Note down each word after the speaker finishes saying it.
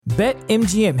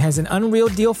BetMGM has an unreal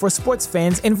deal for sports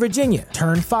fans in Virginia.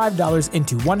 Turn $5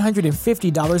 into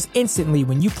 $150 instantly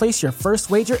when you place your first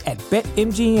wager at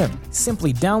BetMGM.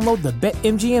 Simply download the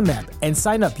BetMGM app and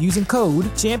sign up using code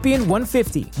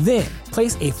Champion150. Then,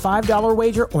 place a $5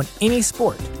 wager on any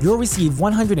sport. You'll receive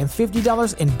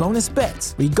 $150 in bonus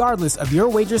bets, regardless of your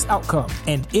wager's outcome.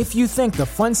 And if you think the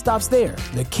fun stops there,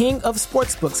 the King of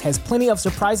Sportsbooks has plenty of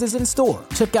surprises in store.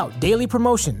 Check out daily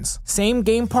promotions,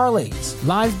 same-game parlays,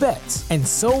 live bets, and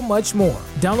so much more.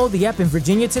 Download the app in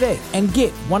Virginia today and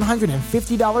get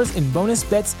 $150 in bonus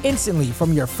bets instantly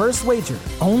from your first wager.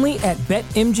 Only at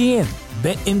BetMGM.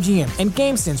 BetMGM and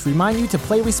GameSense remind you to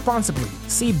play responsibly.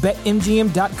 See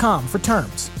BetMGM.com for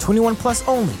terms. 21 plus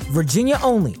only. Virginia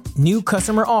only. New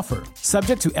customer offer.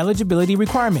 Subject to eligibility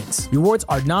requirements. Rewards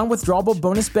are non-withdrawable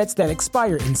bonus bets that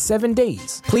expire in 7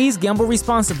 days. Please gamble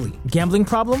responsibly. Gambling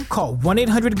problem? Call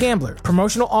 1-800-GAMBLER.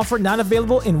 Promotional offer not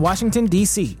available in Washington,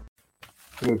 D.C.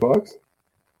 $20?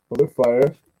 Oh, they're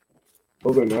fire.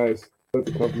 Those are nice. Let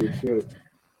the company shit.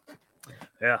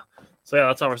 Yeah. So,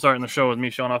 that's how we're starting the show, with me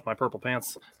showing off my purple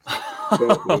pants.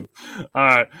 All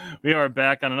right. We are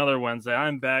back on another Wednesday.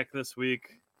 I'm back this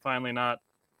week. Finally not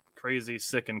crazy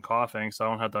sick and coughing, so I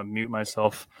don't have to mute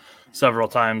myself several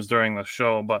times during the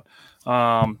show. But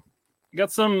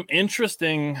got some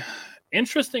interesting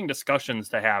discussions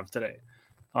to have today.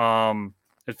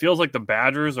 It feels like the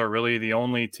Badgers are really the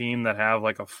only team that have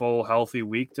like a full healthy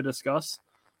week to discuss.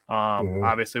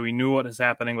 Obviously, we knew what is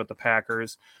happening with the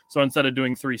Packers. So instead of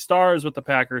doing 3 stars with the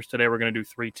Packers today, we're going to do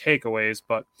 3 takeaways.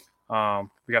 But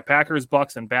we got Packers,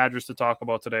 Bucks, and Badgers to talk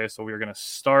about today. So we're going to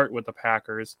start with the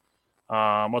Packers.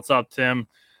 What's up, Tim?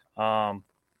 We're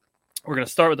going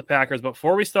to start with the Packers. But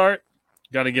before we start,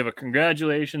 got to give a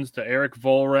congratulations to Eric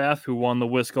Volrath, who won the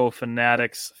Wisco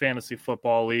Fanatics Fantasy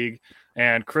Football League,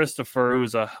 and Christopher,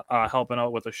 who's helping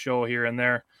out with the show here and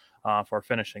there. For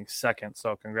finishing second.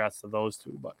 So congrats to those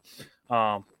two. But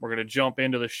we're going to jump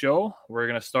into the show. We're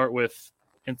going to start with,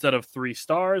 instead of 3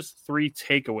 stars, 3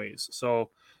 takeaways.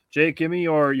 So, Jake, give me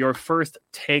your first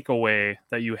takeaway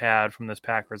that you had from this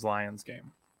Packers-Lions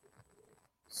game.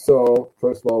 So,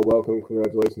 first of all, welcome.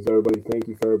 Congratulations, everybody. Thank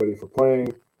you for everybody for playing.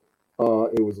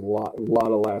 It was a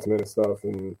lot of last-minute stuff,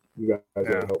 and you guys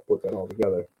really helped put that all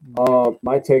together.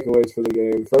 My takeaways for the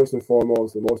game, first and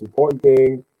foremost, the most important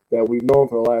thing that we've known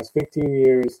for the last 15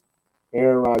 years,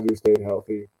 Aaron Rodgers stayed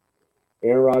healthy.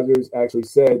 Aaron Rodgers actually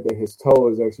said that his toe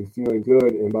is actually feeling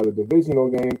good, and by the divisional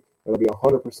game, it'll be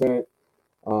 100%.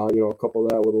 Couple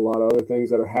that with a lot of other things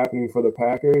that are happening for the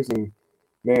Packers. And,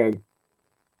 man,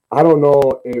 I don't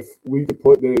know if we could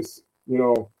put this,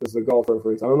 this is a golf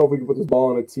reference. I don't know if we could put this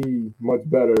ball on a tee much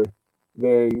better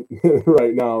than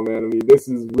right now, man. I mean, this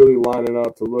is really lining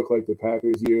up to look like the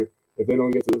Packers year. If they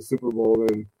don't get to the Super Bowl,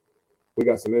 then we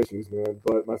got some issues, man.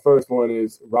 But my first one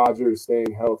is Rodgers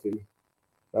staying healthy.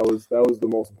 That was the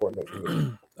most important thing for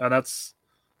me.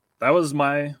 That was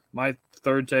my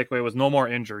third takeaway, was no more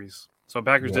injuries. So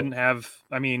Packers didn't have.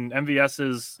 I mean, MVS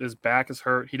is back, is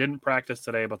hurt. He didn't practice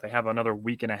today, but they have another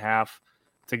week and a half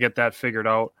to get that figured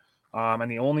out.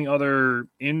 And the only other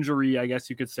injury, I guess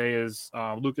you could say, is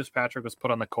Lucas Patrick was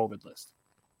put on the COVID list.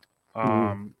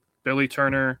 Billy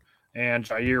Turner and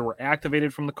Jair were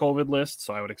activated from the COVID list,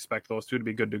 so I would expect those two to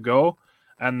be good to go.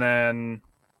 And then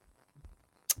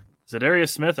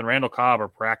Zadarius Smith and Randall Cobb are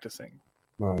practicing.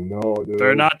 I know, dude.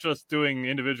 They're not just doing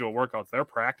individual workouts. They're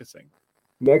practicing.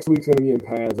 Next week's going to be in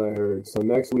pads, I heard. So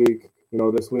next week,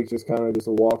 this week's just kind of just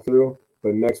a walkthrough.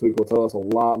 But next week will tell us a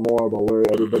lot more about where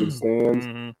everybody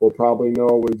stands. We'll probably know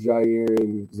where Jair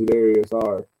and Zadarius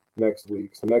are next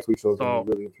week. So next week's show is going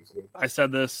to be really interesting. I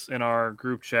said this in our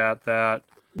group chat that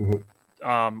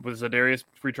with Zadarius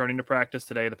returning to practice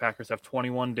today, the Packers have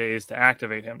 21 days to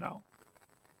activate him now.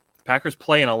 The Packers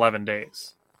play in 11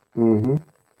 days. I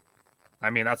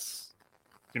mean, that's,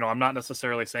 I'm not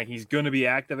necessarily saying he's going to be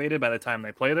activated by the time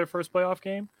they play their first playoff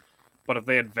game, but if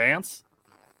they advance,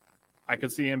 I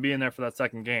could see him being there for that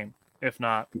second game, if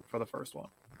not for the first one.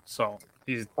 So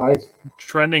he's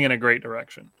trending in a great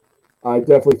direction. I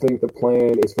definitely think the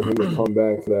plan is for him to come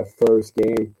back for that first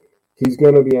game. He's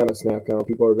going to be on a snap count.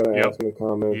 People are going to ask in the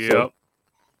comments. So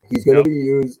he's going to be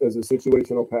used as a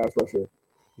situational pass rusher.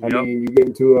 I mean, you get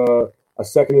into a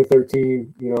 2nd and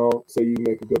 13, say you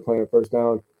make a good play on first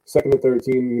down. 2nd and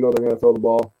 13, they're going to throw the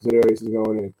ball. Zadarius is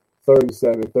going in. 3rd and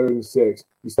 7, 3rd and 6.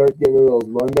 You start getting into those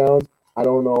rundowns. I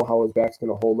don't know how his back's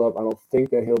going to hold up. I don't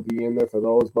think that he'll be in there for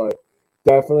those, but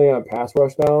definitely on pass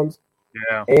rush downs.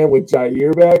 Yeah. And with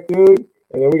Jair back, dude.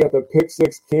 And then we got the pick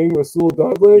 6 king, Rasul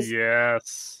Douglas.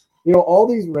 Yes. all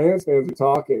these Rams fans are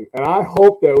talking, and I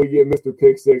hope that we get Mr.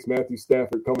 Pick Six, Matthew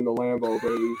Stafford, coming to Lambeau,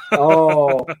 baby.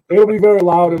 Oh, it'll be very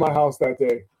loud in my house that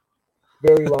day.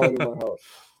 Very loud in my house.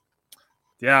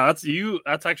 Yeah,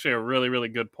 that's actually a really, really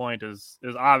good point. Is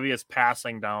obvious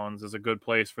passing downs is a good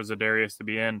place for Za'Darius to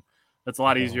be in. It's a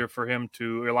lot easier for him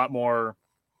to, a lot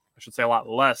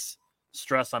less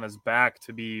stress on his back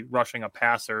to be rushing a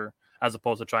passer as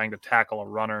opposed to trying to tackle a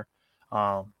runner.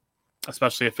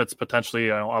 Especially if it's potentially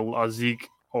a Zeke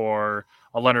or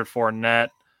a Leonard Fournette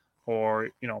or,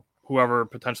 whoever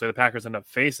potentially the Packers end up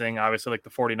facing. Obviously, like the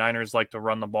 49ers like to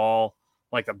run the ball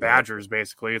like the Badgers,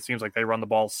 basically. It seems like they run the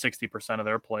ball 60% of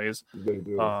their plays. They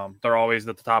do. They're always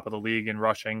at the top of the league in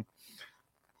rushing.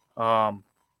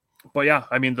 But, yeah,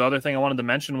 I mean, the other thing I wanted to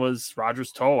mention was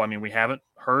Rodgers' toe. I mean, we haven't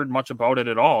heard much about it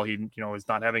at all. He, is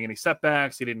not having any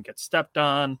setbacks. He didn't get stepped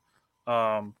on.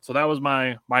 So that was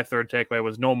my third takeaway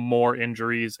was no more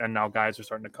injuries, and now guys are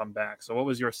starting to come back. So what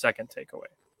was your second takeaway?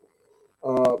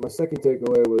 My second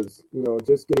takeaway was,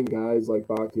 just getting guys like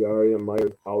Bakhtiari and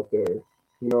Myers out there.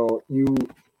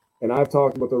 And I've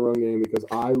talked about the run game because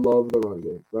I love the run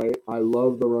game, right? I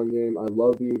love the run game. I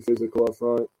love being physical up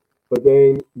front. But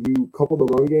then you couple the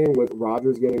run game with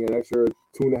Rodgers getting an extra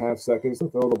 2.5 seconds to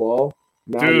throw the ball.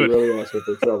 Now you're really asking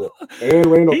for trouble. And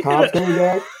Randall Cobb's coming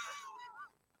back.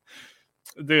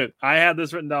 Dude, I had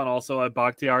this written down also at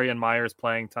Bakhtiari and Myers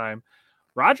playing time.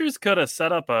 Rodgers could have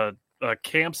set up a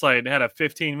campsite and had a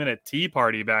 15-minute tea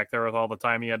party back there with all the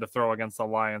time he had to throw against the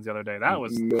Lions the other day. That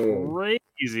was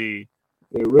crazy.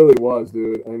 It really was,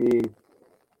 dude. I mean,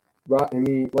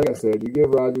 like I said, you give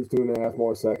Rodgers 2.5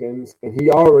 more seconds, and he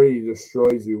already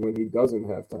destroys you when he doesn't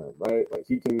have time, right? Like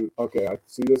he can, okay, I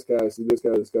see this guy,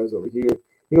 this guy's over here.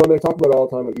 And they talk about it all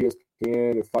the time on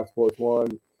ESPN and Fox Sports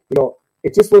 1.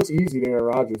 It just looks easy to Aaron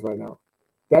Rodgers right now.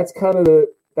 That's the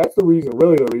reason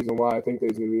why I think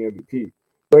that he's going to be MVP.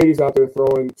 Brady's out there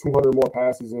throwing 200 more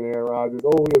passes than Aaron Rodgers.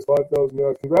 Oh, he has 5,000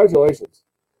 yards. Congratulations.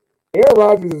 Aaron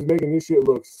Rodgers is making this shit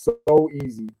look so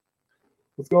easy.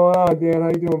 What's going on, Dan? How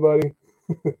you doing, buddy?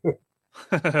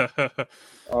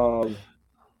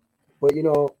 But,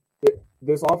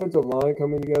 this offensive line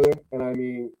coming together, and I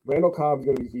mean, Randall Cobb's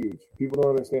going to be huge. People don't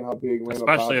understand how big Randall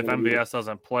Cobb is. Especially if MVS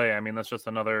doesn't play. I mean, that's just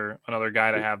another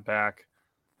guy to have back.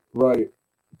 Right.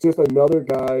 Just another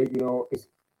guy,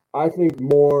 I think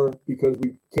more because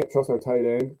we can't trust our tight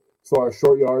end. So our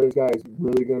short yardage guy is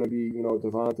really going to be,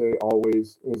 Devontae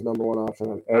always is number one option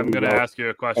on every. I'm going to ask you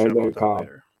a question about that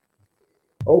later.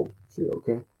 Oh, shit,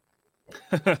 okay.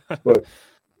 But,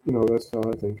 that's how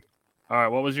I think. All right,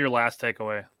 what was your last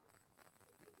takeaway?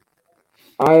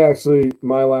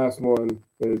 My last one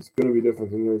is going to be different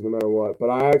than yours no matter what.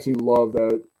 But I actually love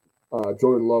that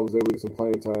Jordan Love was able to get some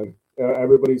playing time.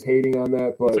 Everybody's hating on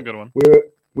that, but that's a good one.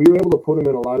 We were able to put him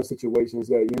in a lot of situations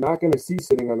that you're not going to see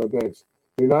sitting on the bench.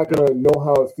 You're not going to know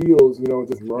how it feels,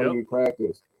 just running in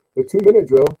practice. The 2-minute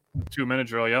drill. 2-minute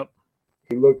drill, yep.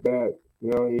 He looked bad. He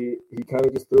kind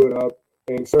of just threw it up.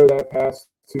 And sure, that pass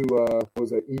to,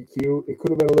 was it EQ? It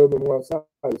could have been a little bit more outside.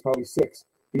 It's probably 6.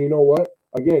 But you know what?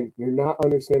 Again, you're not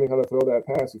understanding how to throw that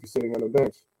pass if you're sitting on the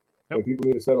bench. Yep. And people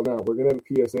need to settle down. We're going to have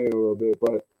a PSA in a little bit,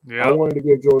 but I wanted to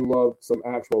give Jordan Love some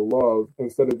actual love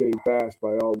instead of getting bashed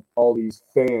by all these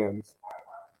fans.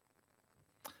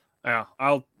 Yeah,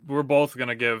 we're both going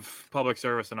to give public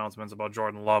service announcements about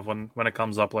Jordan Love when it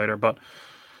comes up later. But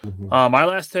my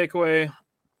last takeaway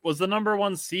was the number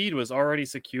 1 seed was already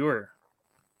secure.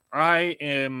 I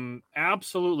am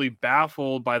absolutely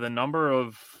baffled by the number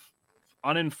of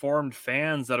uninformed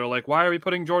fans that are like, why are we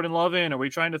putting Jordan Love in? Are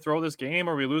we trying to throw this game?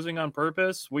 Are we losing on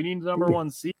purpose? We need the number 1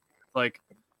 seed. Like,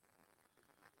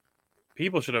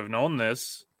 people should have known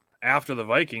this after the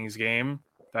Vikings game,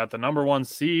 that the number 1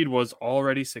 seed was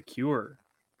already secure.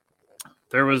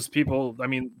 There was people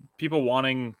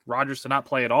wanting Rodgers to not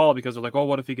play at all because they're like, oh,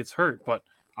 what if he gets hurt? But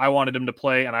I wanted him to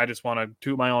play, and I just want to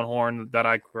toot my own horn that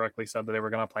I correctly said that they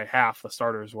were going to play half the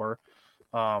starters were,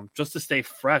 just to stay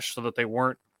fresh so that they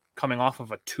weren't coming off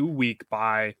of a 2-week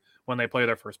bye when they play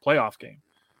their first playoff game.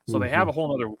 So they have a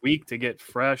whole other week to get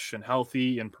fresh and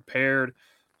healthy and prepared.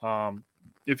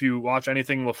 If you watch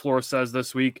anything LaFleur says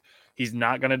this week, he's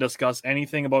not going to discuss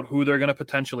anything about who they're going to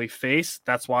potentially face.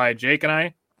 That's why Jake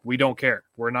and we don't care.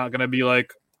 We're not going to be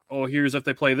like, oh, here's if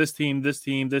they play this team, this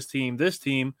team, this team, this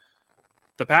team.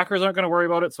 The Packers aren't going to worry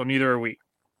about it, so neither are we.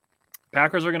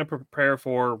 Packers are going to prepare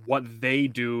for what they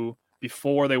do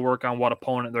before they work on what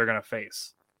opponent they're going to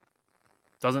face.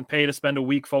 Doesn't pay to spend a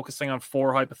week focusing on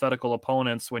 4 hypothetical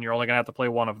opponents when you're only going to have to play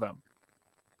one of them.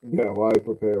 Yeah, why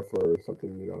prepare for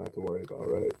something you don't have to worry about,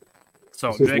 right?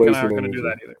 So Jake and I aren't going to do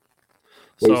that either.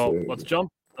 So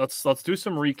let's do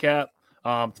some recap.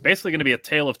 It's basically going to be a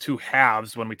tale of two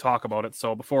halves when we talk about it.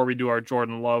 So before we do our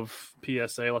Jordan Love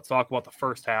PSA, let's talk about the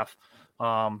first half.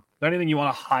 Is there anything you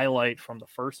want to highlight from the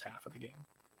first half of the game?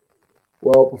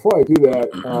 Well, before I do that,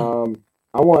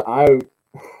 I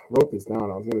wrote this down.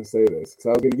 I was going to say this because I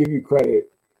was going to give you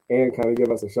credit and kind of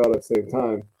give us a shout out at the same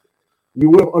time. You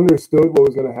would have understood what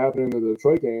was going to happen in the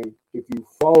Detroit game if you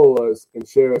follow us and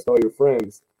share us to all your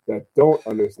friends that don't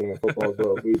understand football as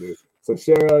well as we do. So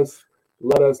share us,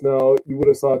 let us know. You would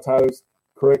have saw Tyler's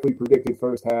correctly predicted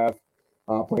first half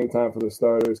playing time for the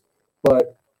starters.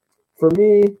 But for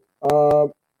me,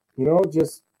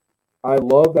 just I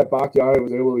love that Bakhtiari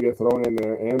was able to get thrown in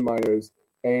there and Myers,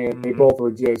 and they both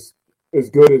were just as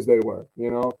good as they were,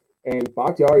 And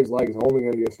Bakhtiari's leg is only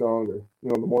going to get stronger,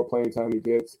 the more playing time he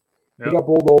gets. Yep. He got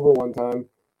bowled over one time,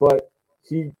 but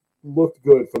he looked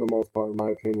good for the most part, in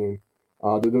my opinion.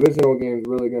 The divisional game is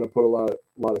really going to put a lot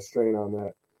of strain on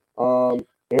that.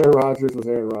 Aaron Rodgers was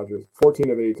Aaron Rodgers, 14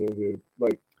 of 18, dude.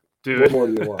 What more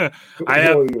do you want? I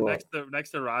have next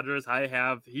to Rodgers.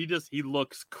 He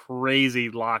looks crazy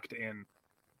locked in.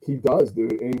 He does,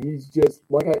 dude, and he's just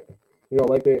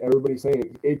everybody's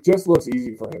saying, it just looks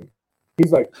easy for him.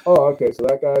 He's like, oh, okay, so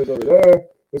that guy's over there.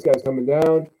 This guy's coming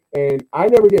down. And I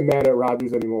never get mad at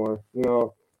Rodgers anymore,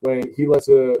 when he lets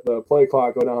the play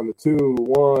clock go down to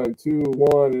 2-1,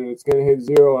 2-1, and it's going to hit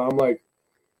 0. I'm like,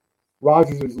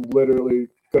 Rodgers is literally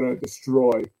going to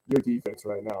destroy your defense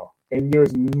right now. And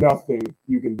there's nothing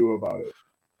you can do about it.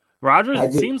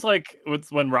 Rodgers, seems like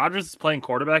when Rodgers is playing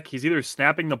quarterback, he's either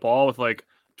snapping the ball with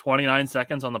 29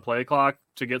 seconds on the play clock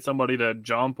to get somebody to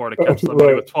jump or to catch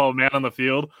somebody with 12 man on the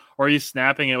field, or he's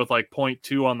snapping it with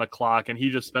 0.2 on the clock, and he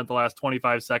just spent the last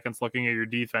 25 seconds looking at your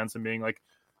defense and being like,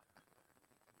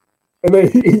 and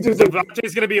then he just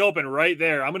Devontae's going to be open right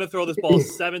there. I'm going to throw this ball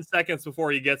 7 seconds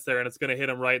before he gets there, and it's going to hit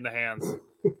him right in the hands.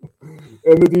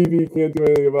 And the DB can't do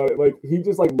anything about it. He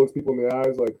just looks people in the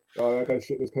eyes like, oh, that guy's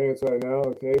shitting his pants right now.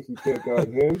 Okay, he can't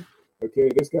guard him.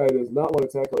 Okay, this guy does not want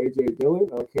to tackle A.J. Dillon.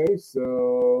 Okay,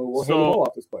 so we'll hand the ball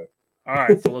off this play. All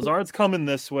right, so Lazard's coming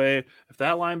this way. If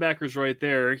that linebacker's right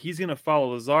there, he's going to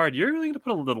follow Lazard. You're really going to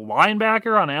put a little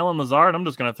linebacker on Allen Lazard? I'm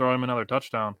just going to throw him another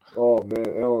touchdown. Oh,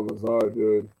 man, Allen Lazard,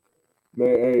 dude.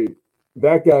 Man, hey,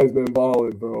 that guy's been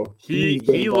balling, bro.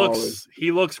 He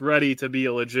looks ready to be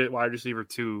a legit wide receiver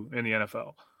 2 in the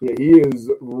NFL. Yeah, he is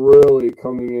really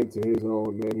coming into his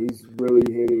own, man. He's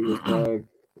really hitting his prime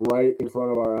right in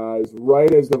front of our eyes,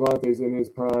 right as Devontae's in his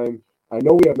prime. I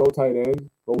know we have no tight end,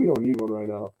 but we don't need one right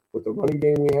now. With the running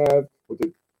game we have, with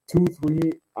the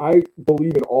 2-3, I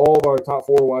believe in all of our top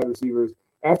 4 wide receivers.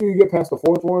 After you get past the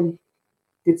 4th one,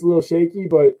 it gets a little shaky,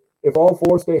 but if all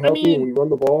 4 stay healthy and we run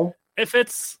the ball. If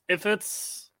it's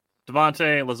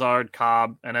Devontae, Lazard,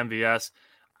 Cobb, and MVS,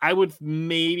 I would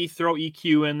maybe throw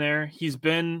EQ in there. He's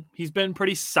been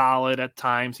pretty solid at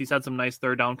times. He's had some nice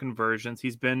third down conversions. He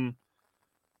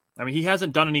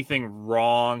hasn't done anything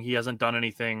wrong. He hasn't done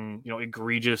anything,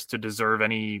 egregious to deserve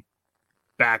any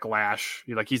backlash.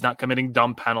 He's not committing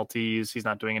dumb penalties. He's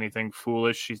not doing anything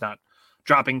foolish. He's not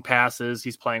dropping passes.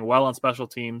 He's playing well on special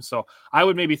teams. So I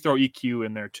would maybe throw EQ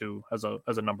in there too as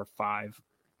a number 5.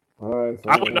 All right,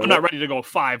 I'm not ready to go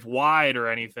 5 wide or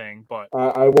anything, but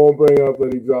I won't bring up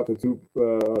that he dropped a 2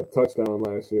 touchdown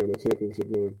last year in the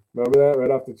championship game. Remember that right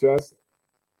off the chest?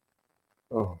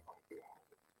 Oh my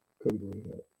god, couldn't believe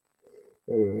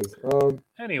that.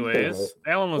 Anyways,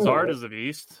 Allen Lazard is a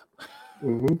beast.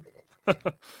 Mm-hmm.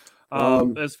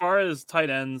 As far as tight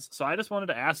ends, so I just wanted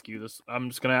to ask you this. I'm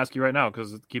just going to ask you right now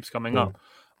because it keeps coming up.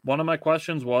 One of my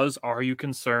questions was, are you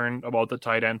concerned about the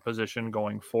tight end position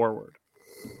going forward?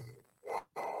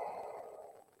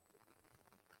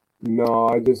 No,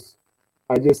 I just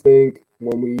think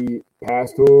when we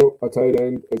pass to a tight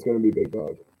end, it's going to be Big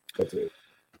Dog. That's it.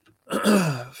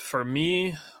 For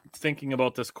me, thinking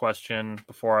about this question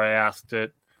before I asked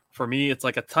it, for me, it's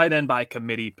like a tight end by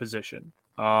committee position.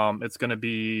 It's going to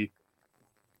be,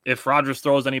 if Rodgers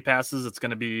throws any passes, it's going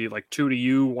to be 2 to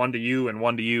you, 1 to you, and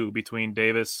 1 to you between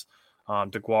Davis,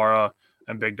 DeGuara,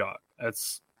 and Big Dog.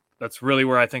 That's really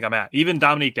where I think I'm at. Even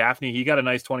Dominique Daphne, he got a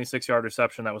nice 26-yard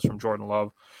reception that was from Jordan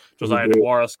Love. Josiah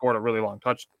DeGuara scored a really long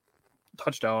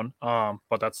touchdown.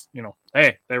 But that's,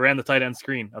 hey, they ran the tight end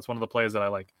screen. That's one of the plays that I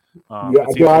like. I love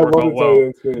the tight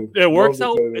end screen. It works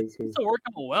out. It works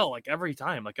out well, every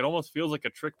time. It almost feels like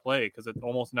a trick play because it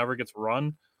almost never gets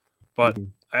run, but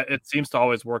it seems to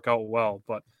always work out well.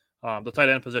 But the tight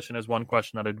end position is one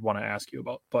question that I'd want to ask you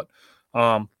about. But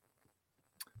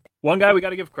one guy we got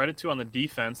to give credit to on the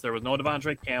defense, there was no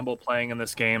Devondre Campbell playing in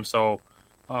this game, so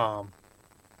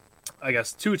I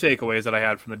guess 2 takeaways that I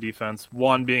had from the defense.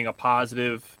 One being a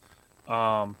positive.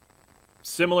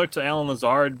 similar to Alan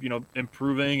Lazard,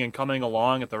 improving and coming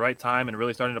along at the right time and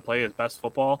really starting to play his best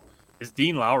football, is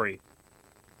Dean Lowry.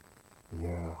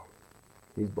 Yeah,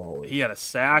 he's balling. He had a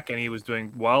sack, and he was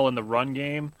doing well in the run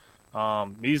game.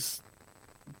 He's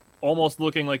almost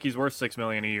looking like he's worth $6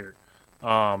 million a year.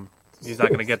 He's not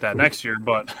going to get that next year,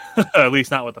 but at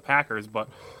least not with the Packers. But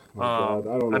I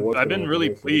don't know I've been really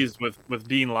pleased with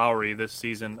Dean Lowry this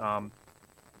season.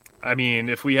 I mean,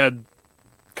 if we had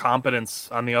competence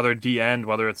on the other D end,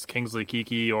 whether it's Kingsley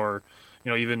Keke or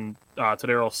even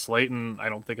Tadaro Slayton, I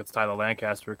don't think it's Tyler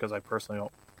Lancaster because I personally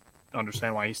don't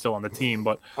understand why he's still on the team.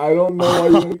 But I don't know why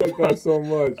you think that so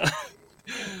much.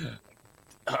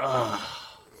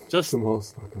 Just the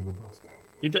most.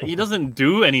 he doesn't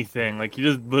do anything. Like, he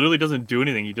just literally doesn't do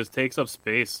anything. He just takes up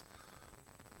space.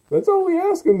 That's all we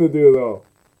ask him to do, though.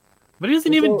 But he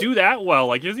doesn't even do that well.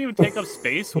 Like, he doesn't even take up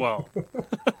space well.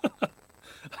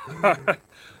 All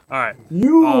right.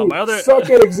 You suck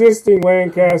at existing,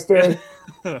 Lancaster.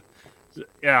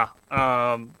 Yeah.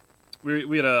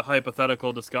 We had a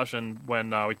hypothetical discussion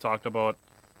when we talked about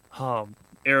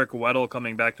Eric Weddle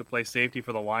coming back to play safety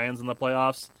for the Lions in the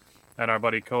playoffs. And our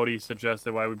buddy Cody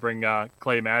suggested why we bring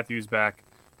Clay Matthews back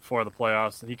for the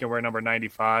playoffs. He can wear number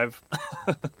 95.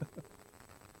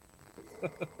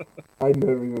 I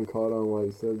never even caught on why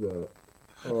he said that.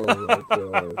 Oh, my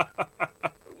God.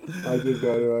 I just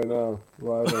got it right now.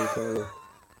 Live on camera.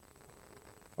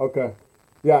 Okay.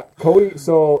 Yeah, Cody,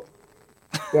 so,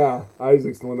 yeah,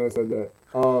 Isaac's the one that said that.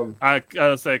 I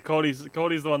gotta say, Cody's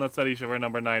the one that said he should wear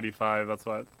number 95. That's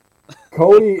what.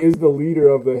 Cody is the leader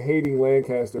of the hating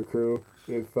Lancaster crew.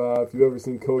 If you've ever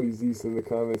seen Cody Zeese in the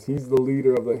comments, he's the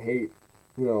leader of the hate,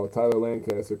 Tyler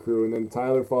Lancaster crew. And then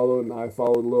Tyler followed, and I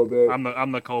followed a little bit.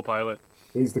 I'm the co-pilot.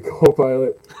 He's the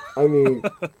co-pilot. I mean,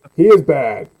 he is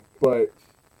bad, but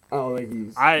I don't think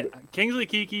he's. Kingsley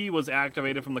Keke was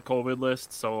activated from the COVID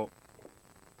list, so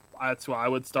that's why I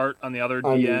would start on the other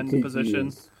DN position.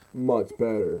 Is much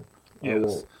better.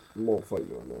 Yes. I won't fight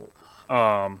you on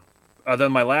that.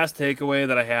 Then my last takeaway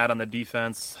that I had on the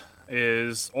defense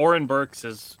is Oren Burks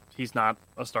he's not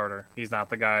a starter. He's not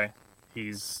the guy.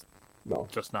 He's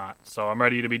just not. So I'm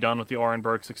ready to be done with the Oren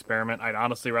Burks experiment. I'd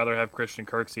honestly rather have Christian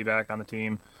Kirksey back on the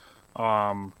team,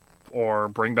 or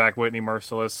bring back Whitney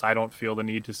Merciless. I don't feel the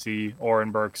need to see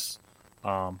Oren Burks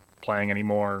playing any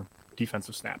more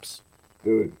defensive snaps.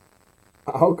 Dude,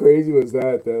 how crazy was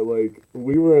that like,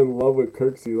 we were in love with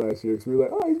Kirksey last year because we were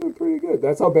like, oh, he's been pretty good.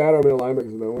 That's how bad our middle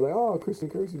linebackers have been. We're like, oh, Christian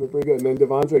Kirksey's been pretty good. And then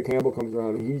Devondre Campbell comes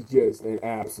around, and he's just an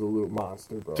absolute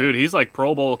monster, bro. Dude, he's like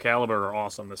Pro Bowl caliber or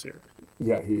awesome this year.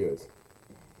 Yeah, he is.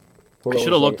 I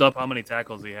should have looked up how many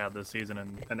tackles he had this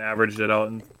season and averaged it out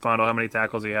and found out how many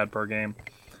tackles he had per game.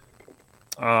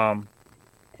 I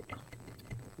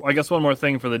guess one more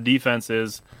thing for the defense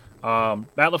is Matt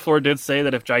LaFleur did say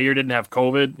that if Jair didn't have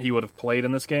COVID, he would have played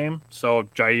in this game. So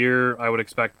Jair, I would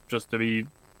expect just to be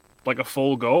like a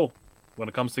full go when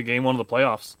it comes to game one of the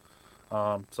playoffs.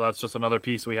 So that's just another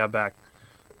piece we have back.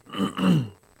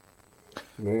 Man,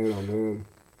 oh man.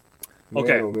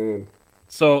 Okay. Oh man.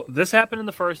 So this happened in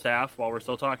the first half while we're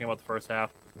still talking about the first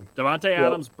half. Devontae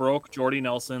Adams broke Jordy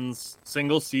Nelson's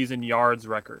single-season yards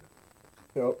record.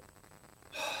 Yep.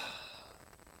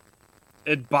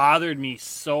 It bothered me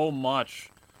so much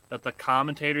that the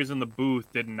commentators in the booth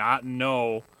did not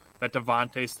know that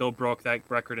Devontae still broke that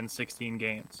record in 16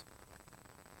 games.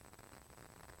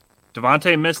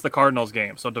 Devontae missed the Cardinals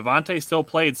game, so Devontae still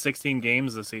played 16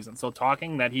 games this season. So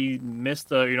talking that he missed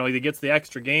he gets the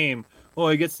extra game. Oh,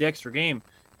 he gets the extra game.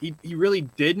 He really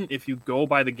didn't if you go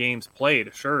by the games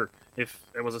played. Sure, if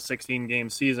it was a 16-game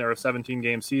season or a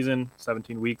 17-game season,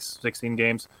 17 weeks, 16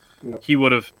 games, he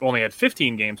would have only had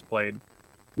 15 games played.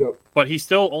 Yep. But he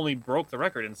still only broke the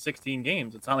record in 16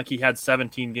 games. It's not like he had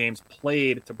 17 games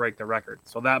played to break the record.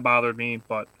 So that bothered me.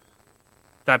 But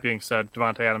that being said,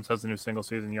 Devontae Adams has the new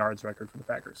single-season yards record for the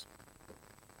Packers.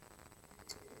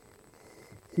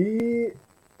 He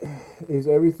is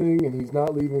everything, and he's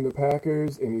not leaving the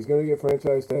Packers, and he's going to get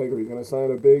franchise tag, or he's going to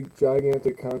sign a big,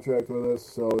 gigantic contract with us.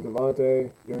 So,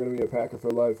 Devontae, you're going to be a Packer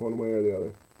for life one way or the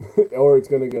other. Or it's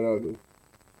going to get ugly.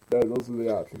 Those are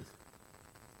the options.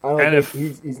 I don't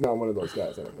think he's not one of those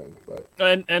guys, I don't think.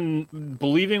 But. And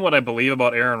believing what I believe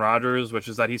about Aaron Rodgers, which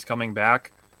is that he's coming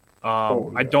back,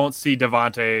 I don't see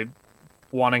Devontae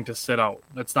wanting to sit out.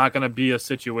 It's not going to be a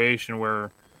situation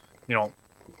where,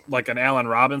 like an Allen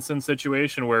Robinson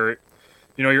situation where,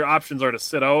 your options are to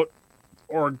sit out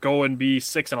or go and be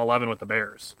 6-11 with the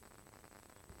Bears.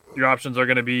 Your options are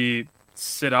going to be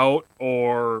sit out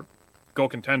or go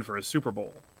contend for a Super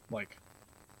Bowl. Like,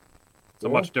 it's a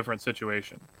much different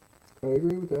situation. I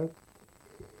agree with that.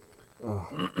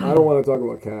 I don't want to talk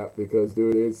about Cap because,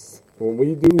 dude, it's when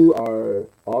we do our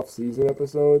off-season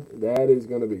episode, that is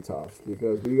going to be tough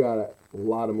because we got a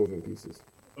lot of moving pieces.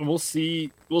 We'll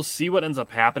see what ends up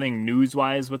happening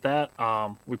news-wise with that.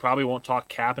 We probably won't talk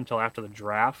Cap until after the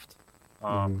draft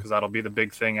because that'll be the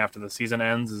big thing after the season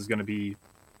ends is going to be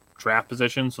draft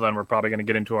position. So then we're probably going to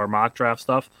get into our mock draft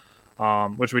stuff,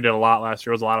 which we did a lot last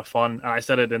year. It was a lot of fun. I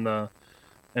said it in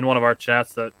one of our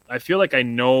chats that I feel like I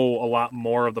know a lot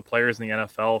more of the players in the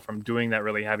NFL from doing that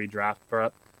really heavy draft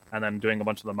prep and then doing a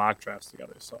bunch of the mock drafts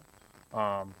together. So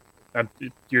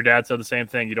your dad said the same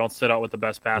thing. You don't sit out with the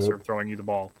best passer throwing you the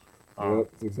ball.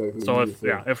 Exactly. So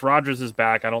if Rodgers is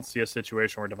back, I don't see a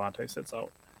situation where Devontae sits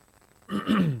out.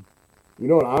 You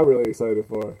know what I'm really excited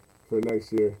for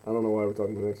next year? I don't know why we're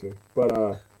talking about next year,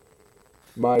 but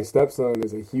my stepson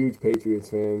is a huge Patriots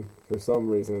fan for some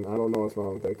reason. I don't know what's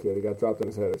wrong with that kid. He got dropped on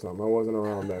his head or something. I wasn't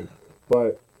around then.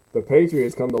 But the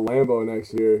Patriots come to Lambeau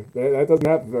next year. That doesn't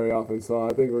happen very often, so I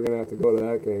think we're going to have to go to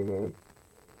that game, man.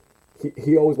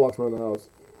 He always walks around the house.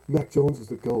 Mac Jones is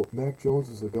the GOAT. Mac Jones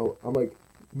is the GOAT. I'm like,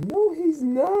 no, he's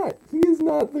not. He is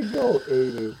not the GOAT,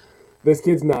 Aiden. This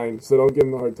kid's 9, so don't give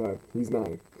him a hard time. He's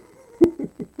 9.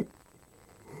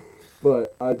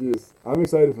 But I'm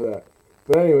excited for that.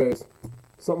 But anyways,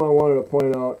 something I wanted to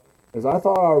point out is I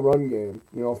thought our run game,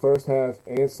 first half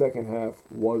and second half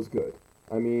was good.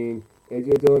 I mean,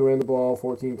 A.J. Dillon ran the ball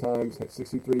 14 times, had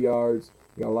 63 yards.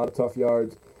 He got a lot of tough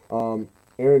yards.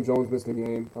 Aaron Jones missed a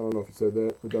game. I don't know if you said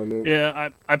that. Redundant. Yeah,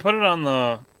 I put it on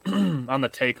the on the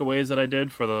takeaways that I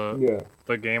did for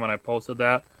the game, and I posted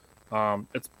that.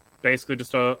 It's basically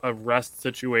just a rest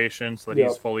situation so that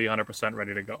he's fully 100%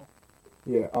 ready to go.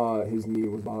 Yeah, his knee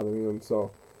was bothering him,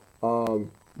 so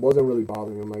wasn't really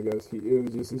bothering him, I guess. It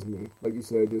was just his knee, like you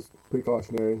said, just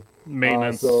precautionary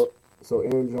maintenance. So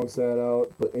Aaron Jones sat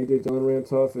out, but A.J. Dillon ran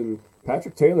tough, and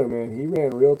Patrick Taylor, man, he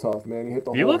ran real tough, man. He hit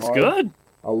the whole. He looks good.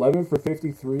 11 for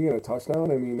 53 and a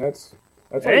touchdown. I mean, that's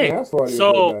all you can ask for.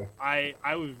 So I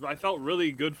felt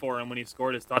really good for him when he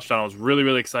scored his touchdown. I was really,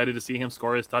 really excited to see him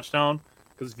score his touchdown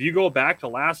because if you go back to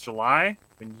last July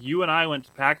when you and I went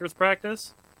to Packers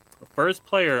practice, the first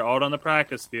player out on the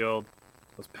practice field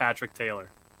was Patrick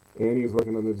Taylor. And he was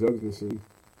working on the jugs machine.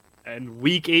 And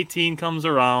week 18 comes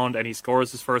around, and he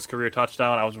scores his first career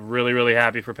touchdown. I was really, really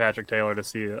happy for Patrick Taylor to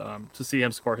see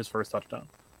him score his first touchdown.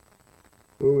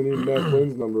 Who we need Matt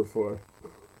Flynn's number for?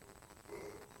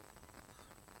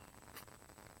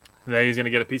 Then he's going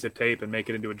to get a piece of tape and make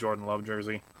it into a Jordan Love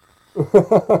jersey.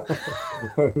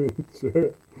 I mean,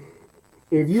 sure.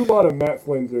 If you bought a Matt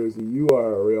Flynn jersey, you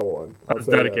are a real one. That's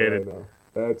dedicated. That right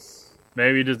now. That's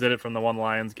maybe he just did it from the one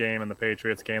Lions game and the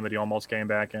Patriots game that he almost came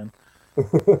back in.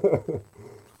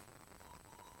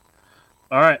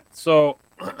 All right, so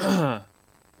we're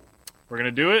going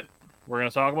to do it. We're going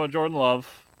to talk about Jordan Love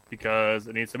because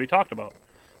it needs to be talked about.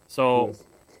 So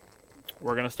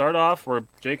we're going to start off where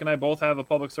Jake and I both have a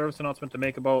public service announcement to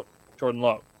make about Jordan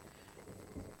Love.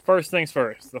 First things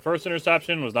first, the first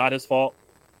interception was not his fault.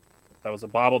 That was a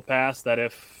bobbled pass that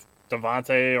if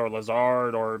Devontae or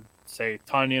Lazard or, say,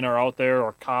 Tunyon are out there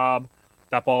or Cobb,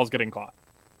 that ball is getting caught.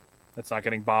 It's not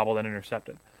getting bobbled and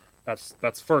intercepted.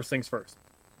 That's first things first.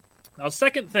 Now,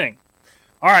 second thing.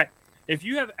 All right, if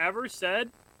you have ever said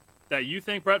that you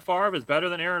think Brett Favre is better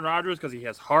than Aaron Rodgers because he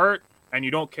has heart and you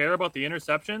don't care about the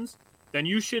interceptions, then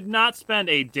you should not spend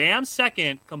a damn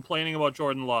second complaining about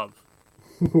Jordan Love.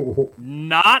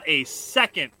 Not a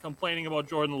second complaining about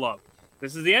Jordan Love.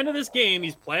 This is the end of this game.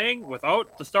 He's playing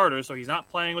without the starters, so he's not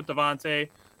playing with Devontae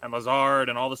and Lazard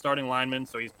and all the starting linemen.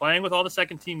 So he's playing with all the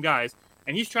second-team guys,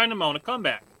 and he's trying to mount a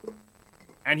comeback.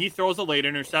 And he throws a late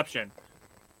interception.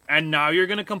 And now you're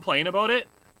going to complain about it?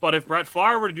 But if Brett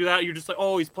Favre were to do that, you're just like,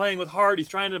 oh, he's playing with heart. He's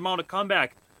trying to mount a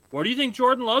comeback. What do you think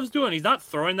Jordan Love's doing? He's not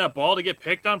throwing that ball to get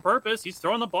picked on purpose. He's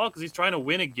throwing the ball because he's trying to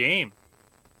win a game.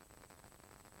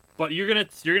 But you're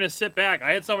gonna sit back.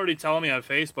 I had somebody tell me on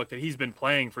Facebook that he's been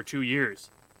playing for 2 years.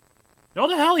 No,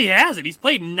 the hell he hasn't. He's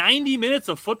played 90 minutes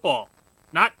of football,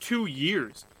 not 2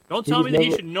 years. Don't tell me that he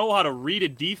should know how to read a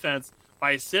defense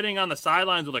by sitting on the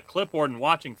sidelines with a clipboard and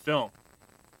watching film.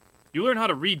 You learn how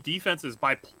to read defenses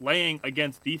by playing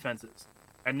against defenses,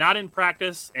 and not in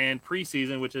practice and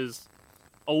preseason, which is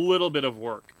a little bit of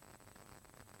work.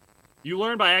 You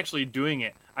learn by actually doing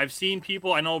it. I've seen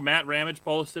people, I know Matt Ramage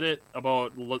posted it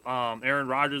about Aaron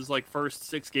Rodgers' first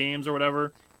 6 games or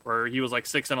whatever, where he was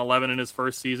 6-11 in his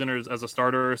first season or as a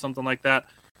starter or something like that.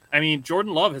 I mean,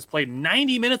 Jordan Love has played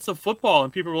 90 minutes of football,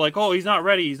 and people were like, oh, he's not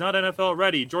ready. He's not NFL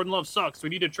ready. Jordan Love sucks. We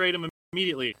need to trade him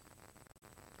immediately.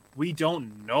 We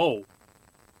don't know.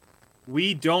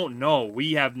 We don't know.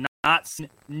 We have not seen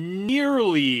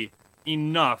nearly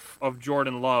enough of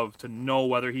Jordan Love to know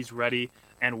whether he's ready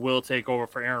and will take over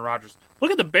for Aaron Rodgers.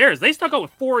 Look at the Bears. They stuck out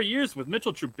with 4 years with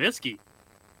Mitchell Trubisky.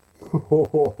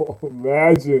 Oh,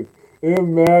 imagine. Hey,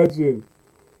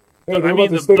 they're about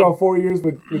to stick out 4 years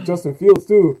with Justin Fields,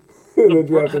 too.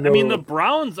 The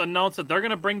Browns announced that they're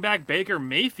going to bring back Baker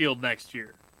Mayfield next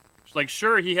year. Like,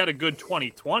 sure, he had a good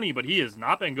 2020, but he has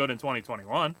not been good in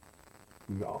 2021.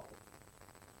 No.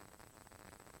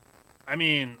 I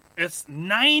mean, it's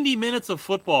 90 minutes of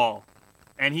football,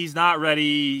 and he's not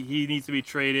ready. He needs to be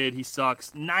traded. He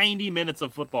sucks. 90 minutes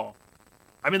of football.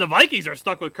 I mean, the Vikings are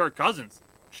stuck with Kirk Cousins.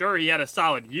 Sure, he had a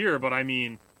solid year, but I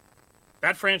mean,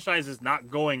 that franchise is not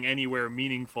going anywhere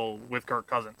meaningful with Kirk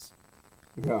Cousins.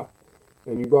 Yeah.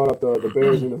 And you brought up the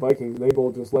Bears and the Vikings, and they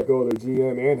both just let go of their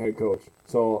GM and head coach.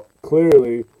 So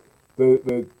clearly,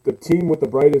 the team with the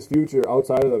brightest future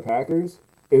outside of the Packers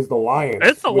is the Lions.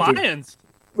 It's the Lions.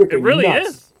 It really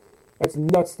is. That's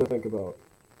nuts to think about.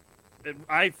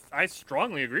 I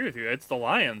strongly agree with you. It's the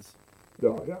Lions.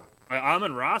 Oh, yeah.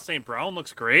 Amon-Ra St. Brown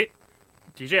looks great.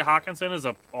 DJ Hawkinson is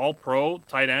a all-pro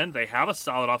tight end. They have a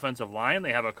solid offensive line.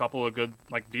 They have a couple of good,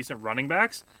 decent running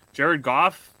backs. Jared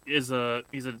Goff he's a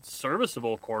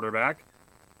serviceable quarterback.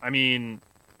 I mean,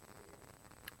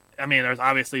 there's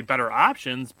obviously better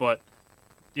options, but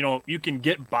you can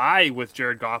get by with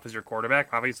Jared Goff as your quarterback.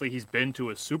 Obviously, he's been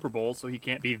to a Super Bowl, so he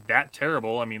can't be that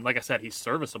terrible. I mean, like I said, he's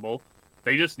serviceable.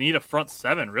 They just need a front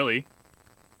seven, really.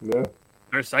 Yeah.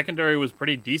 Their secondary was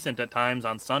pretty decent at times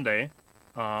on Sunday.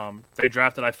 They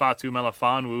drafted Ifeatu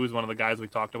Melifonwu, who's one of the guys we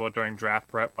talked about during draft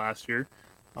prep last year.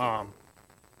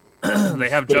 They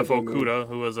have Jeff Okudah,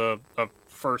 who was a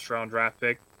first-round draft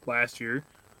pick last year.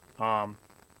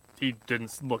 He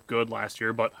didn't look good last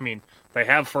year, but, I mean, they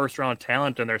have first-round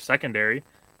talent in their secondary.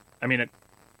 I mean,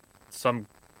 some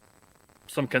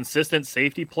consistent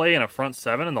safety play in a front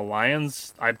seven, and the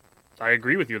Lions, I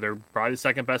agree with you. They're probably the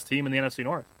second-best team in the NFC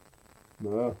North.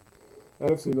 No.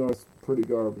 NFC North's pretty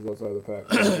garbage outside of the pack.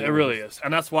 It really is.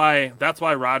 And that's why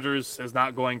Rodgers is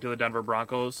not going to the Denver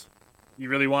Broncos. You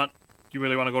really want to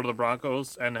go to the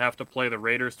Broncos and have to play the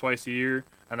Raiders twice a year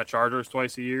and the Chargers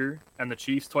twice a year and the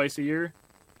Chiefs twice a year?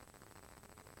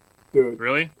 Dude.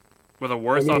 Really? With a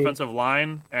worse offensive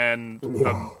line and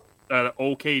an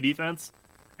okay defense,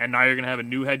 and now you're going to have a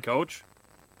new head coach?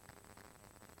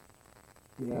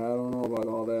 Yeah, I don't know about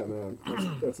all that,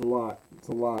 man. That's a lot. It's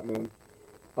a lot, man.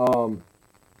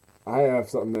 I have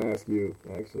something to ask you,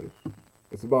 actually.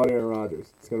 It's about Aaron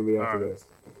Rodgers. It's going to be after this.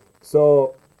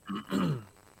 So,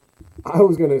 I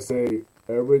was going to say,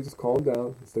 everybody just calm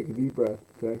down. Let's take a deep breath,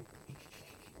 okay?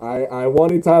 I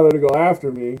wanted Tyler to go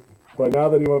after me, but now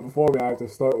that he went before me, I have to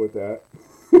start with that.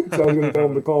 So I was going to tell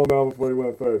him to calm down before he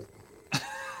went first.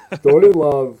 Jordan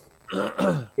Love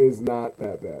is not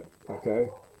that bad, okay?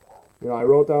 I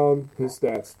wrote down his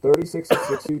stats. 36 of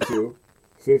 62,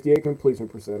 58 completion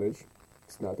percentage.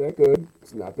 It's not that good.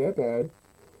 It's not that bad.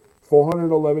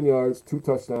 411 yards, 2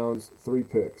 touchdowns, 3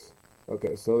 picks.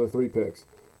 Okay, so the 3 picks.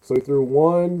 So he threw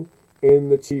one in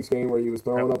the Chiefs game where he was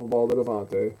throwing up a ball to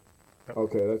Devontae.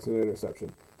 Okay, that's an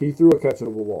interception. He threw a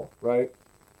catchable ball, right?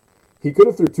 He could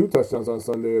have threw 2 touchdowns on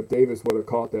Sunday if Davis would have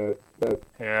caught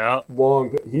that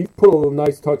long. He put a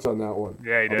nice touch on that one.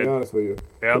 Yeah, he did. I'll be honest with you.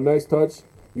 Yep. A nice touch.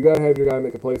 You got to have your guy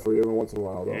make a play for you every once in a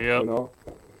while, though.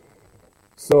 Yep.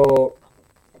 So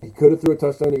he could have threw a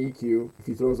touchdown to EQ if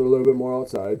he throws it a little bit more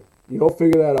outside. You don't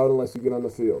figure that out unless you get on the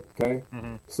field, okay?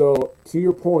 Mm-hmm. So to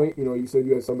your point, you said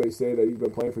you had somebody say that he's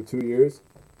been playing for 2 years.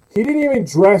 He didn't even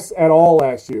dress at all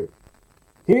last year.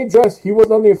 He didn't dress. He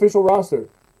wasn't on the official roster.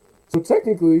 So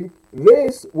technically,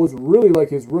 this was really like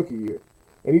his rookie year.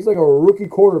 And he's like a rookie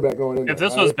quarterback going in. If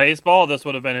this was baseball, this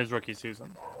would have been his rookie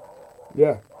season.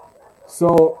 Yeah.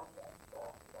 So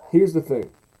here's the thing.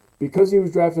 Because he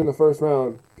was drafted in the first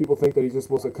round, people think that he's just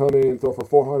supposed to come in and throw for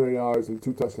 400 yards and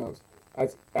 2 touchdowns.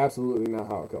 That's absolutely not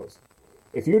how it goes.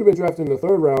 If he would have been drafted in the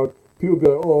third round, people would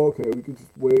be like, oh, okay, we could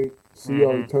just wait, see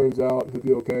how he turns out, he'll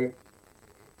be okay.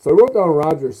 So I wrote down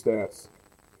Rodgers' stats.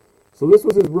 So this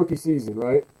was his rookie season,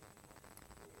 right?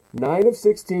 9 of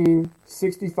 16,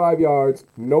 65 yards,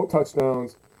 no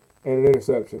touchdowns, and an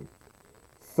interception.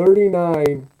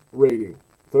 39 rating.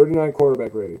 39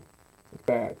 quarterback rating. It's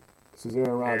bad. This is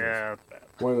Aaron Rodgers. Yeah,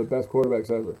 one of the best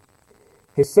quarterbacks ever.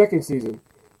 His second season,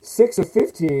 6 of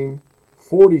 15,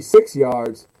 46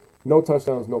 yards, no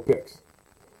touchdowns, no picks.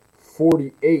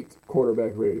 48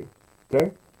 quarterback rating.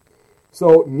 Okay?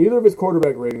 So neither of his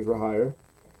quarterback ratings were higher.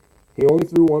 He only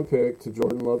threw 1 pick to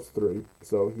Jordan Love's 3,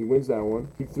 so he wins that one.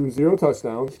 He threw 0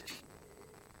 touchdowns,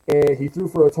 and he threw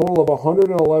for a total of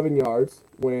 111 yards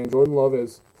when Jordan Love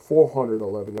has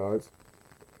 411 yards.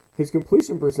 His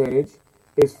completion percentage,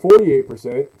 is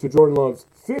 48% to Jordan Love's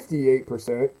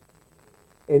 58%.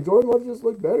 And Jordan Love just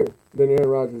looked better than Aaron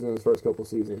Rodgers in his first couple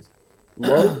seasons.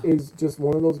 Love is just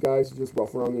one of those guys who's just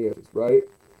rough around the edges, right?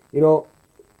 You know,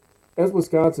 as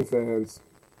Wisconsin fans,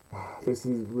 this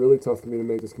is really tough for me to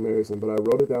make this comparison, but I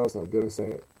wrote it down, so I'm going to say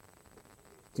it.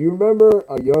 Do you remember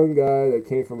a young guy that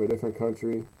came from a different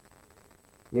country?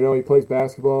 You know, he plays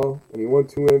basketball, and he won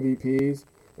 2 MVPs.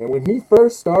 And when he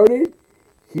first started,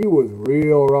 he was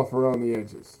real rough around the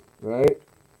edges, right?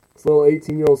 This little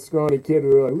 18-year-old scrawny kid, we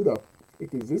were like, who the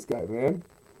heck is this guy, man?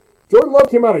 Jordan Love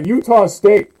came out of Utah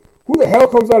State. Who the hell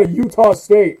comes out of Utah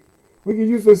State? We could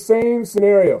use the same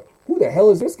scenario. Who the hell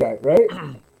is this guy, right?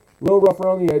 A little rough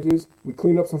around the edges. We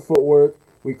clean up some footwork.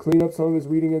 We clean up some of his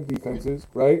reading of defenses,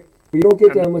 right? But you don't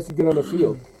get that unless you get on the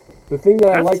field. The thing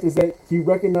that I liked is that he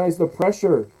recognized the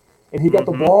pressure, and he got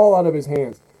the ball out of his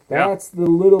hands. That's the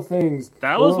little things.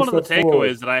 That was one of the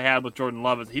takeaways that I had with Jordan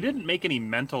Love is he didn't make any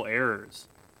mental errors.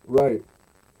 Right.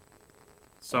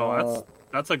 So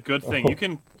that's a good thing.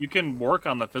 You can work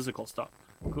on the physical stuff.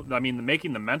 I mean,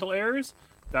 making the mental errors,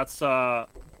 that's a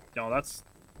step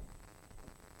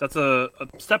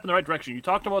in the right direction. You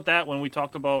talked about that when we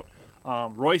talked about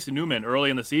Royce and Newman early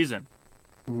in the season.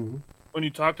 Mm-hmm. When you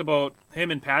talked about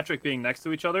him and Patrick being next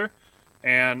to each other,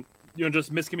 and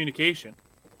just miscommunication.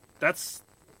 That's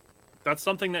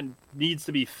something that needs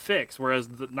to be fixed. Whereas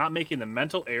not making the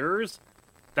mental errors,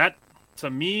 that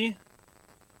to me,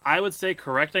 I would say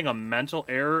correcting a mental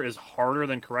error is harder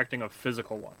than correcting a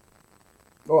physical one.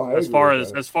 As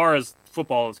far as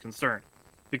football is concerned,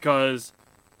 because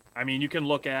I mean you can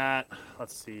look at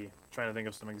trying to think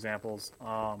of some examples.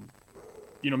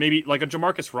 Maybe like a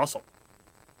Jamarcus Russell,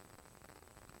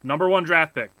 number 1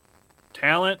 draft pick,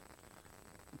 talent,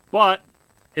 but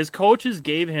his coaches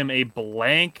gave him a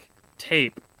blank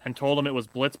tape and told him it was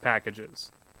blitz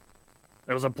packages.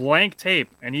 It was a blank tape,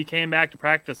 and he came back to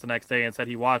practice the next day and said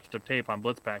he watched a tape on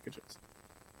blitz packages.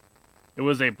 It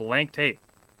was a blank tape.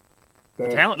 The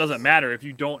talent doesn't matter if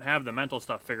you don't have the mental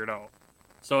stuff figured out.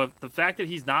 So if the fact that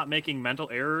he's not making mental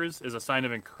errors is a sign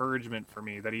of encouragement for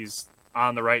me that he's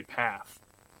on the right path.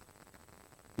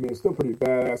 I mean, it's still pretty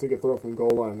badass. He can throw from goal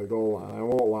line to goal line. I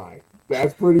won't lie.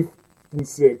 That's pretty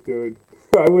sick, dude.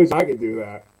 I wish I could do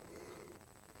that.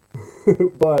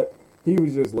 But he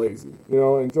was just lazy.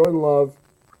 And Jordan Love,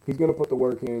 he's going to put the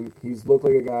work in. He's looked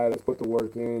like a guy that's put the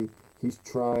work in. He's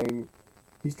trying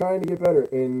to get better.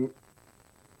 And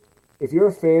if you're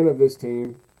a fan of this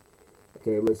team,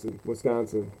 okay, listen,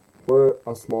 Wisconsin, we're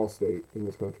a small state in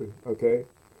this country, okay?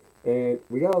 And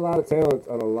we got a lot of talent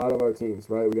on a lot of our teams,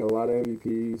 right? We got a lot of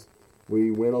MVPs. We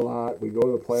win a lot. We go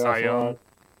to the playoffs a lot.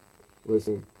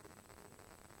 Listen,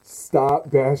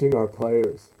 stop bashing our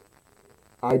players.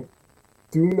 I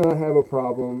do not have a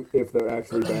problem if they're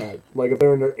actually bad. Like if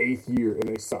they're in their 8th year and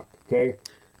they suck, okay?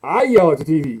 I yell at the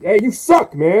TV, hey, you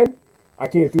suck, man. I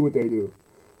can't do what they do.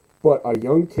 But a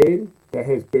young kid that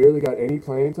has barely got any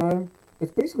playing time,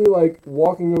 it's basically like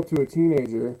walking up to a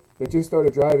teenager that just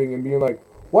started driving and being like,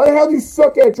 why the hell do you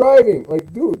suck at driving?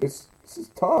 Like, dude, this is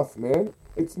tough, man.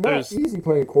 It's not easy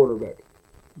playing quarterback.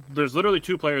 There's literally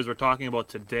 2 players we're talking about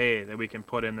today that we can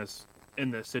put in this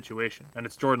situation, and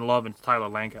it's Jordan Love and Tyler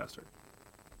Lancaster.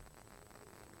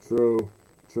 True.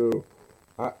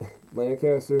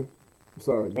 Lancaster, I'm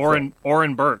sorry.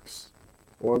 Oren Burks.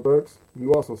 Oren Burks,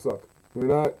 you also suck. You're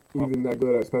not even that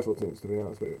good at special teams, to be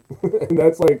honest with you. And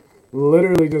that's like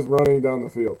literally just running down the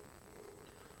field.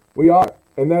 We are.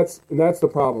 And that's the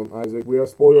problem, Isaac. We are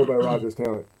spoiled by Rodgers'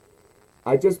 talent.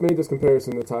 I just made this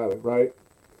comparison to Tyler, right?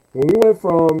 When we went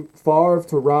from Favre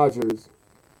to Rodgers,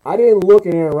 I didn't look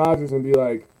at Aaron Rodgers and be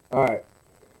like, all right,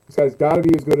 this guy's got to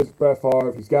be as good as Brett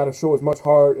Favre. He's got to show as much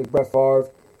heart as Brett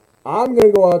Favre. I'm going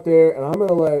to go out there and I'm going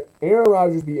to let Aaron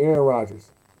Rodgers be Aaron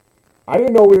Rodgers. I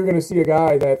didn't know we were going to see a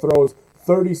guy that throws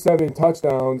 37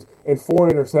 touchdowns and 4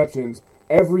 interceptions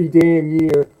every damn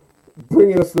year,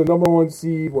 bringing us to the number 1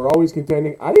 seed. We're always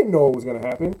contending. I didn't know it was going to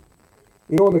happen.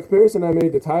 And the comparison I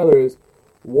made to Tyler is,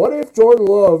 what if Jordan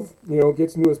Love,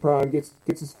 gets into his prime, gets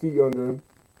his feet under him,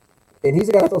 and he's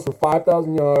a guy that throws for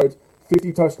 5,000 yards,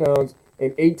 50 touchdowns,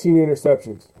 and 18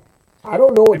 interceptions? I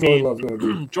don't know what Jordan Love's going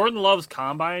to do. Jordan Love's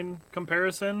combine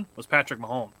comparison was Patrick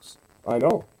Mahomes. I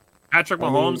know. Patrick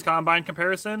Mahomes' combine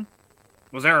comparison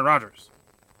was Aaron Rodgers.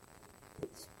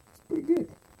 It's pretty good.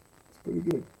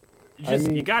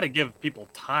 You got to give people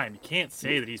time. You can't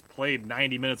say that he's played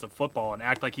 90 minutes of football and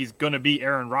act like he's going to be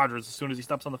Aaron Rodgers as soon as he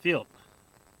steps on the field.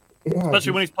 Yeah,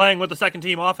 especially when he's playing with the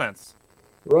second-team offense.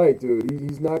 Right, dude.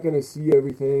 He's not going to see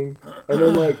everything. And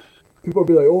then, people will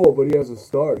be like, oh, but he has a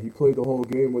start. He played the whole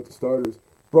game with the starters.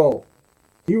 Bro,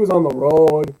 he was on the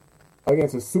road.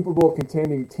 against a Super Bowl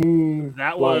contending team.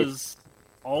 That was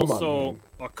also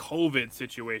a COVID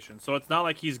situation. So it's not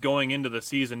like he's going into the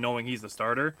season knowing he's the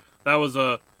starter. That was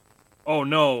oh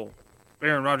no,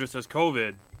 Aaron Rodgers has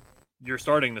COVID. You're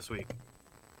starting this week.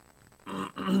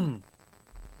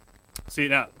 See,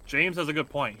 now, James has a good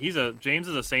point. James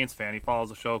is a Saints fan. He follows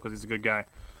the show because he's a good guy.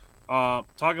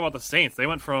 Talking about the Saints, they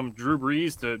went from Drew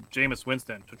Brees to Jameis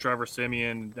Winston to Trevor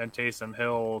Siemian, then Taysom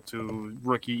Hill to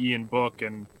rookie Ian Book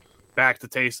and back to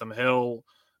Taysom Hill.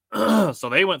 So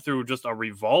they went through just a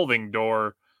revolving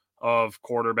door of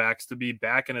quarterbacks to be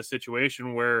back in a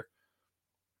situation where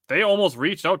they almost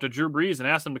reached out to Drew Brees and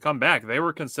asked him to come back. They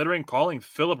were considering calling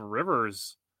Phillip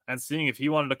Rivers and seeing if he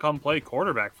wanted to come play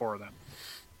quarterback for them,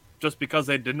 just because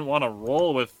they didn't want to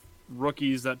roll with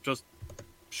rookies that just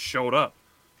showed up.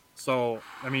 So,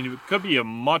 I mean, it could be a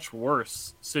much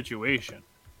worse situation.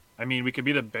 I mean, we could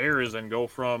be the Bears and go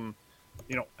from,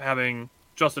 having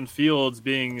Justin Fields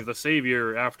being the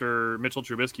savior after Mitchell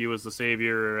Trubisky was the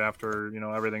savior after,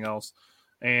 everything else.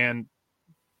 And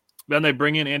then they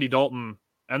bring in Andy Dalton,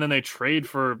 and then they trade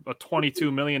for a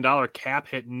 $22 million cap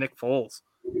hit Nick Foles.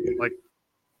 Like,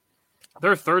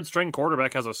 their third-string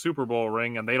quarterback has a Super Bowl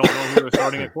ring, and they don't know who they're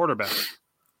starting at quarterback.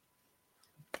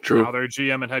 True. Now their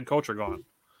GM and head coach are gone.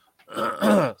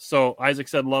 So Isaac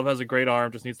said Love has a great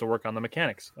arm, just needs to work on the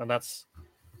mechanics. And that's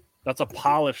a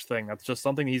polish thing. That's just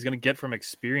something he's going to get from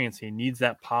experience. He needs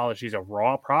that polish. He's a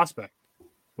raw prospect.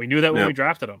 We knew that when we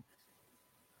drafted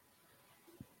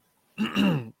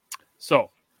him.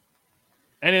 So,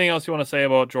 anything else you want to say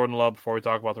about Jordan Love before we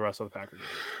talk about the rest of the Packers?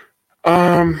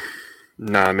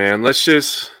 Nah, man. Let's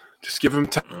just give him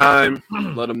time.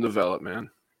 Let him develop, man.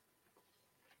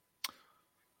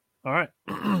 All right.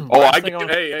 I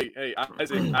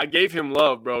gave him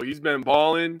love, bro. He's been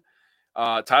balling.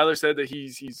 Tyler said that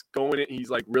he's going in.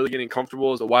 He's like really getting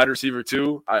comfortable as a wide receiver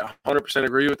too. I 100%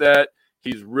 agree with that.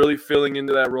 He's really filling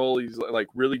into that role. He's like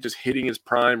really just hitting his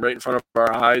prime right in front of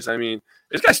our eyes. I mean,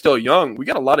 this guy's still young. We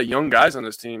got a lot of young guys on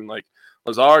this team. Like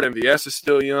Lazard, MVS is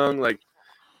still young. Like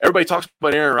everybody talks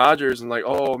about Aaron Rodgers and like,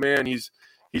 oh man, he's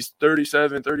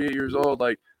 37, 38 years old.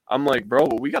 Like I'm like, bro,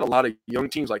 but we got a lot of young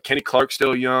teams. Like Kenny Clark's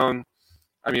still young.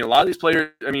 I mean, a lot of these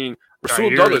players. I mean, Rasul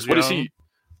Douglas. What is he?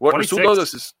 What 26. Rasul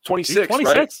Douglas is 26,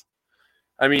 26, right?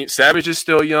 I mean, Savage is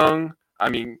still young. I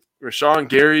mean, Rashawn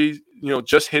Gary,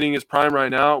 just hitting his prime right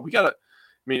now. We got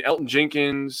Elton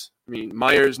Jenkins. I mean,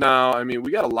 Myers now. I mean,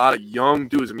 we got a lot of young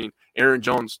dudes. I mean, Aaron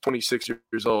Jones, 26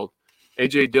 years old.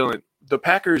 A.J. Dillon. The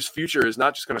Packers' future is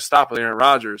not just going to stop with Aaron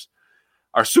Rodgers.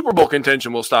 Our Super Bowl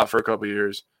contention will stop for a couple of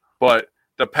years, but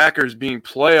the Packers being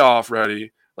playoff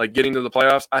ready, like getting to the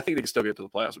playoffs, I think they can still get to the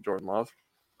playoffs with Jordan Love,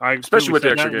 especially with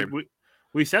the extra game.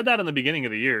 We said that in the beginning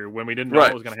of the year when we didn't know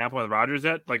what was going to happen with Rodgers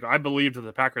yet. Like, I believed that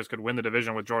the Packers could win the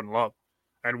division with Jordan Love.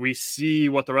 And we see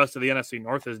what the rest of the NFC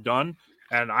North has done,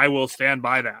 and I will stand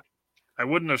by that. I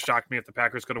wouldn't have shocked me if the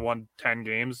Packers could have won 10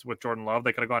 games with Jordan Love.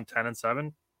 They could have gone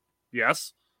 10-7.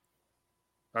 Yes.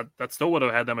 That still would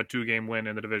have had them a 2-game win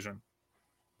in the division.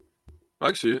 I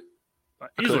can see it.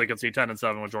 Easily could see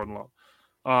 10-7 with Jordan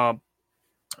Love.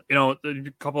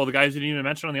 A couple of the guys you didn't even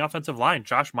mention on the offensive line.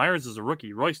 Josh Myers is a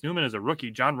rookie. Royce Newman is a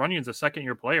rookie. John Runyon's a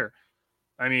second-year player.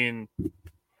 I mean,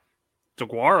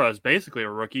 DeGuara is basically a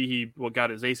rookie. He got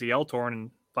his ACL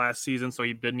torn last season, so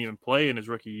he didn't even play in his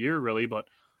rookie year, really. But,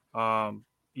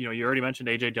 you already mentioned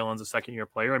A.J. Dillon's a second-year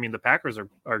player. I mean, the Packers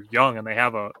are young, and they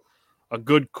have a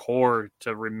good core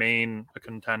to remain a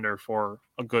contender for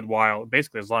a good while,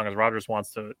 basically as long as Rodgers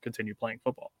wants to continue playing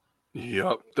football.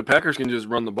 Yep. The Packers can just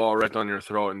run the ball right down your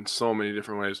throat in so many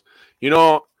different ways.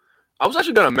 I was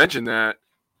actually going to mention that.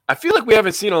 I feel like we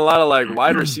haven't seen a lot of like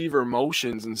wide receiver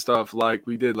motions and stuff like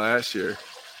we did last year.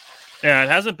 Yeah, it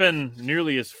hasn't been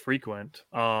nearly as frequent.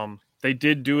 They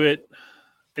did do it.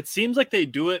 It seems like they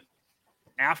do it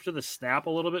after the snap a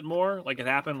little bit more. Like it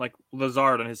happened like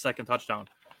Lazard on his second touchdown.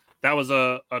 That was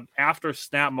an after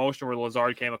snap motion where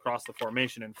Lazard came across the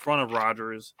formation in front of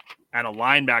Rodgers, and a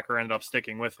linebacker ended up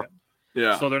sticking with him.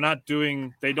 Yeah. So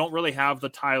they don't really have the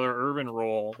Tyler Ervin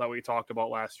role that we talked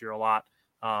about last year a lot.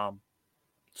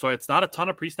 So it's not a ton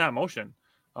of pre-snap motion.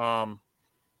 I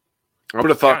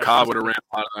would have thought Cobb would have ran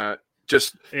out of that.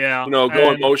 Just,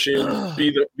 go in motion,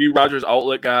 be Rodgers'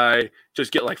 outlet guy,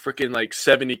 just get like freaking like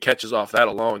 70 catches off that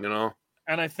alone,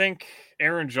 And I think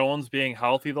Aaron Jones being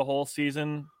healthy the whole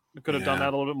season could have done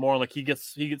that a little bit more. Like he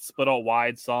gets split out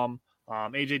wide some.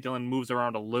 A.J. Dillon moves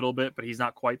around a little bit, but he's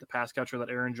not quite the pass catcher that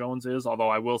Aaron Jones is. Although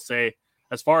I will say,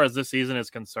 as far as this season is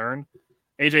concerned,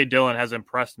 A.J. Dillon has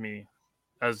impressed me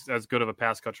as good of a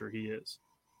pass catcher he is.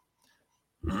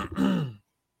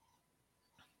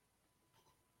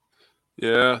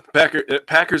 Yeah,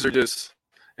 Packers are just.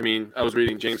 I mean, I was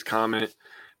reading James' comment.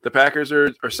 The Packers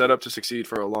are set up to succeed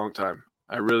for a long time.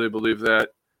 I really believe that.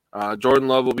 Jordan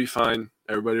Love will be fine.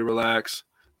 Everybody relax.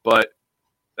 But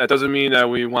that doesn't mean that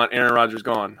we want Aaron Rodgers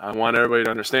gone. I want everybody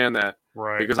to understand that.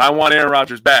 Right. Because I want Aaron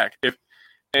Rodgers back.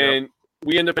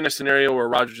 We end up in a scenario where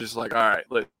Rodgers is like, all right,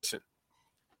 listen,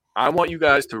 I want you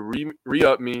guys to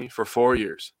re-up me for 4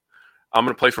 years. I'm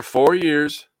going to play for 4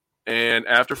 years, and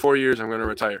after 4 years, I'm going to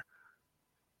retire.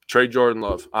 Trade Jordan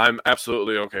Love. I'm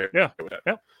absolutely okay with that.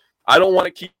 Yeah. I don't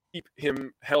want to keep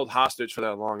him held hostage for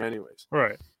that long anyways.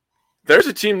 Right. There's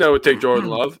a team that would take Jordan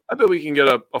Love. I bet we can get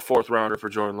a fourth rounder for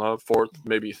Jordan Love, fourth,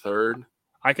 maybe third.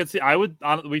 We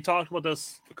talked about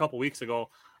this a couple weeks ago.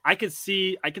 I could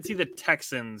see the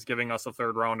Texans giving us a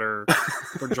third rounder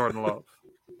for Jordan Love.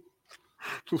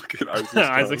 Look at Isaac.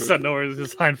 Isaac said no,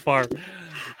 he's signed far.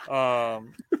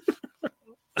 Come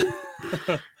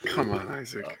on,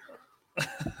 Isaac.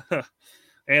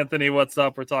 Anthony, what's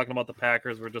up? We're talking about the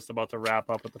Packers. We're just about to wrap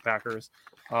up with the Packers.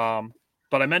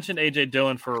 But I mentioned A.J.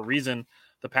 Dillon for a reason.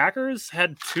 The Packers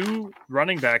had 2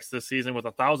 running backs this season with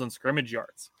 1,000 scrimmage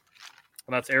yards.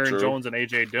 And that's Aaron Jones and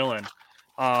A.J. Dillon.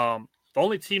 The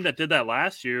only team that did that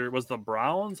last year was the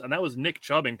Browns, and that was Nick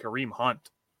Chubb and Kareem Hunt.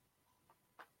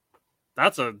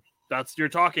 You're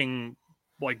talking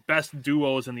like best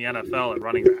duos in the NFL at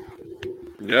running back.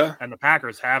 Yeah. And the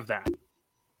Packers have that.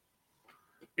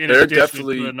 They're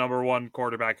definitely to the number 1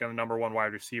 quarterback and the number 1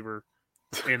 wide receiver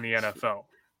in the NFL.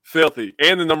 Filthy.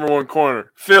 And the number 1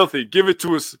 corner. Filthy. Give it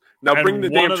to us. Now And bring the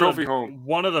damn trophy home.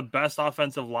 One of the best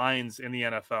offensive lines in the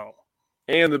NFL.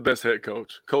 And the best head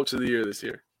coach. Coach of the year this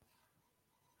year.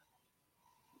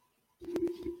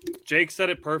 Jake said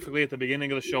it perfectly at the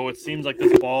beginning of the show. It seems like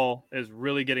this ball is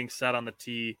really getting set on the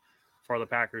tee for the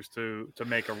Packers to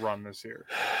make a run this year.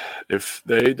 If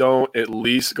they don't at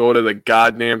least go to the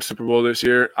goddamn Super Bowl this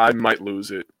year, I might lose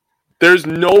it. There's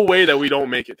no way that we don't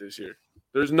make it this year.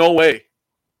 There's no way.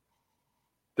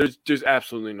 There's just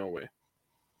absolutely no way.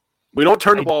 We don't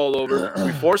turn the ball over.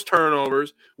 We force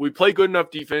turnovers. We play good enough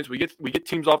defense. We get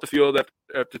teams off the field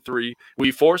after 3.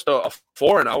 We forced a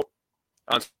 4-and-out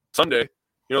on Sunday.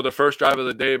 You know, the first drive of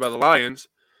the day by the Lions.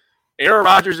 Aaron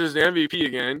Rodgers is the MVP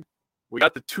again. We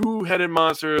got the 2-headed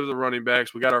monster of the running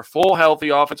backs. We got our full healthy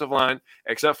offensive line,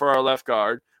 except for our left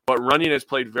guard. But running has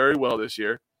played very well this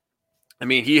year. I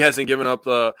mean, he hasn't given up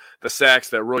the sacks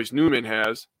that Royce Newman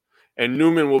has. And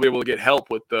Newman will be able to get help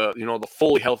with the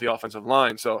fully healthy offensive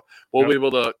line. So we'll be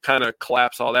able to kind of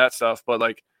collapse all that stuff. But,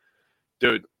 like,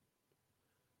 dude,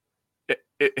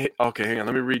 okay, hang on.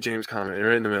 Let me read James' comment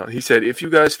right in the middle. He said, if you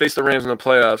guys face the Rams in the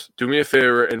playoffs, do me a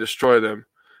favor and destroy them.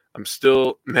 I'm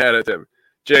still mad at them.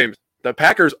 James, the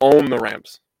Packers own the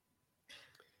Rams.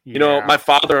 Yeah. You know, my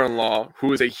father-in-law,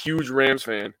 who is a huge Rams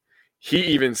fan, he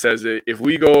even says it. He's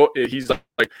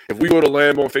like, if we go to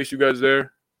Lambeau and face you guys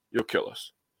there, you'll kill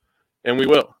us. And we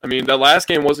will. I mean, the last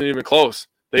game wasn't even close.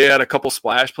 They had a couple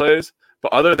splash plays,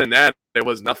 but other than that, it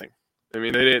was nothing. I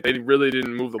mean, they really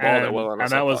didn't move the ball that well.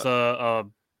 And that was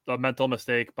a mental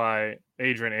mistake by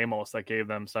Adrian Amos that gave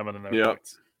them 7 of their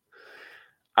points.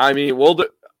 I mean,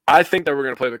 I think that we're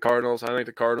going to play the Cardinals. I think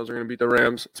the Cardinals are going to beat the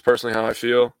Rams. It's personally how I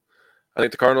feel. I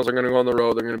think the Cardinals are going to go on the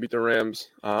road. They're going to beat the Rams.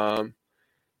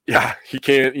 He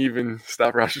can't even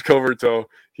stop Rodgers Covert, so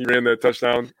he ran that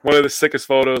touchdown. One of the sickest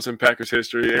photos in Packers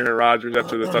history, Aaron Rodgers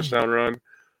after the touchdown run.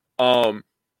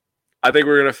 I think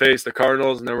we're going to face the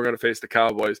Cardinals, and then we're going to face the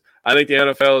Cowboys. I think the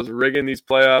NFL is rigging these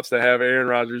playoffs to have Aaron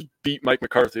Rodgers beat Mike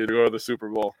McCarthy to go to the Super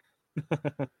Bowl.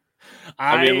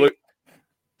 I mean, look.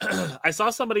 I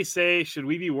saw somebody say, should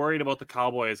we be worried about the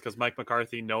Cowboys because Mike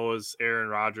McCarthy knows Aaron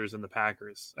Rodgers and the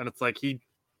Packers? And it's like he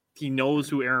knows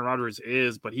who Aaron Rodgers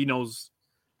is, but he knows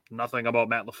nothing about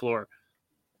Matt LaFleur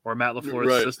or Matt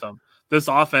LaFleur's system. This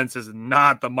offense is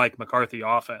not the Mike McCarthy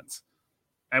offense.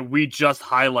 And we just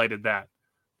highlighted that.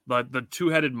 The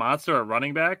 2-headed monster at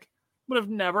running back would have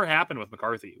never happened with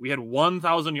McCarthy. We had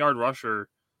 1,000-yard rusher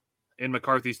in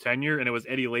McCarthy's tenure, and it was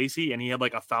Eddie Lacy, and he had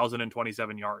like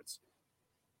 1,027 yards.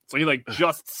 So he like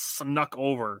just snuck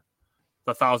over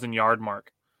the 1,000-yard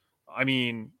mark. I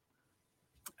mean,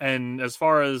 and as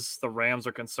far as the Rams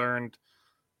are concerned,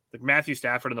 like Matthew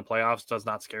Stafford in the playoffs does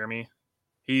not scare me.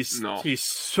 He's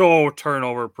so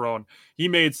turnover prone. He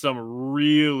made some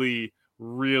really,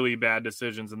 really bad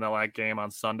decisions in that game on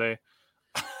Sunday.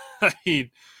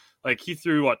 He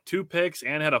threw 2 picks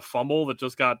and had a fumble that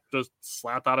just got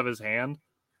slapped out of his hand.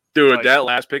 Dude, that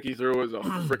last pick he threw was a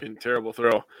freaking terrible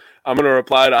throw. I'm going to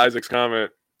reply to Isaac's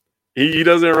comment. He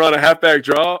doesn't run a halfback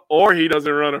draw, or he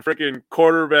doesn't run a freaking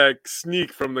quarterback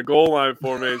sneak from the goal line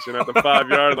formation at the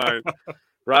 5-yard line.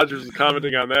 Rodgers was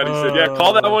commenting on that. He said, "Yeah,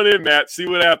 call that one in, Matt. See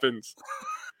what happens.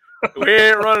 We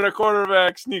ain't running a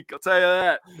quarterback sneak. I'll tell you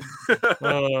that."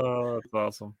 Oh, that's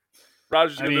awesome.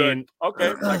 Rodgers gonna be like,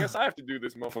 "Okay, I guess I have to do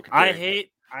this motherfucking thing."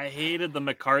 I hated the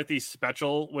McCarthy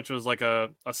special, which was like a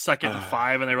 2nd and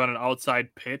 5, and they run an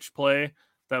outside pitch play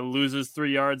that loses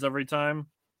 3 yards every time.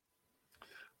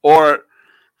 Or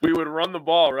we would run the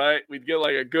ball, right? We'd get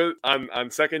like a good on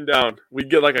 2nd down. We'd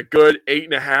get like a good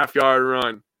 8.5 yard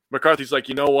run. McCarthy's like,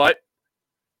 you know what?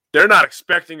 They're not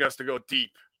expecting us to go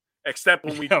deep, except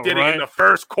when we did it in the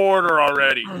first quarter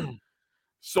already.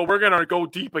 So we're gonna go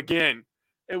deep again.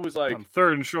 It was like on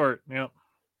 3rd and short. Yeah,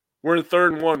 we're in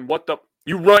 3rd and 1. What the?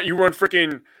 You run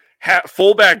freaking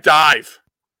fullback dive,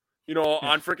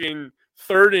 on freaking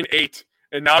 3rd and 8,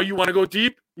 and now you want to go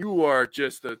deep? You are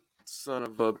just a son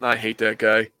of a. I hate that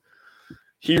guy.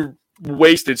 He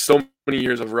wasted so many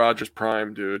years of Rodgers'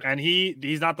 prime, dude. And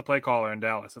he's not the play caller in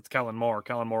Dallas. It's Kellen Moore.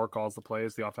 Kellen Moore calls the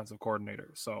plays, the offensive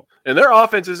coordinator. So, and their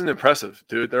offense isn't impressive,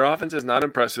 dude. Their offense is not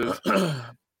impressive.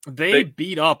 They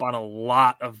beat up on a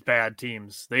lot of bad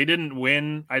teams. They didn't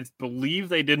win. I believe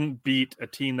they didn't beat a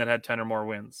team that had 10 or more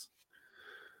wins.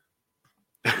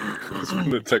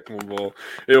 The Tecmo Bowl.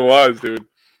 It was, dude.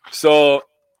 So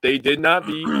they did not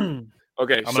beat.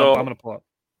 Okay, I'm gonna pull up.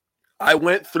 I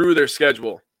went through their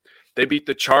schedule. They beat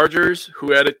the Chargers,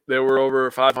 who they were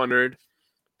over 500.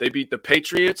 They beat the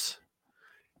Patriots,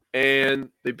 and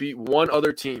they beat one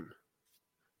other team.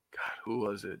 God, who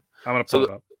was it? I'm gonna pull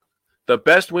it up. The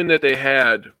best win that they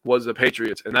had was the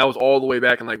Patriots, and that was all the way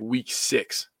back in like week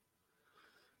 6.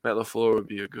 Matt LaFleur would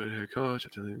be a good head coach.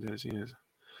 Yeah,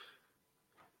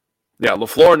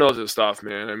 LaFleur knows his stuff,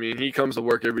 man. I mean, he comes to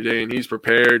work every day, and he's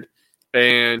prepared.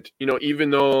 And, even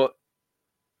though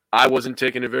I wasn't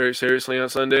taking it very seriously on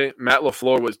Sunday, Matt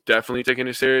LaFleur was definitely taking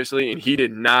it seriously, and he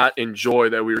did not enjoy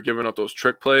that we were giving up those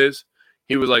trick plays.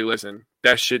 He was like, listen,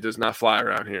 that shit does not fly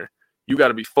around here. You got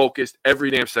to be focused every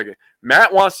damn second.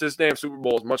 Matt wants this damn Super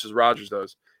Bowl as much as Rodgers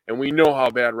does, and we know how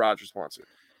bad Rodgers wants it.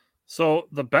 So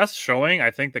the best showing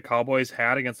I think the Cowboys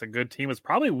had against a good team was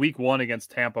probably week 1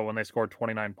 against Tampa when they scored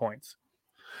 29 points.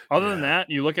 Other than that,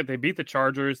 you look at they beat the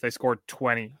Chargers, they scored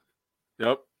 20.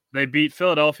 Yep. They beat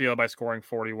Philadelphia by scoring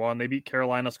 41. They beat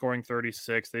Carolina scoring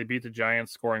 36. They beat the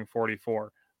Giants scoring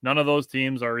 44. None of those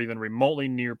teams are even remotely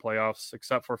near playoffs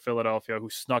except for Philadelphia, who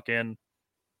snuck in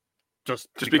just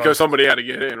because somebody had to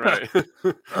get in, right?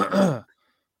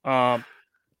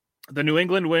 The New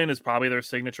England win is probably their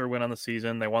signature win on the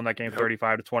season. They won that game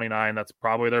 35-29. That's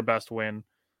probably their best win.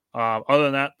 Other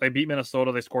than that, they beat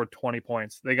Minnesota. They scored 20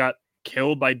 points. They got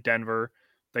killed by Denver.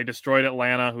 They destroyed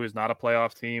Atlanta, who is not a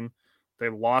playoff team. They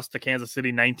lost to Kansas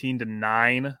City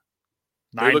 19-9.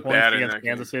 9 points against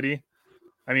Kansas City.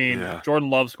 I mean,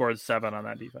 Jordan Love scored 7 on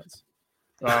that defense.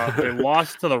 They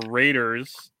lost to the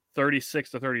Raiders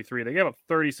 36-33. They gave up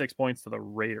 36 points to the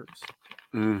Raiders.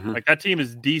 Mm-hmm. Like, that team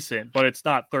is decent, but it's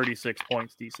not 36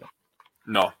 points decent.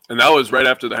 No, and that was right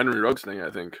after the Henry Ruggs thing, I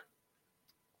think.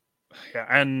 Yeah,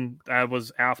 and that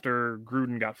was after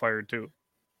Gruden got fired too.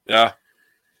 Yeah.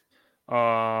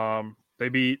 They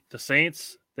beat the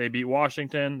Saints. They beat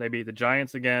Washington. They beat the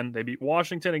Giants again. They beat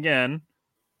Washington again.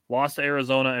 Lost to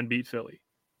Arizona and beat Philly.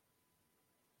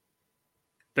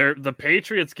 The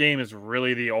Patriots game is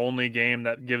really the only game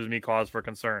that gives me cause for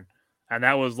concern, and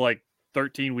that was like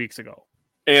 13 weeks ago.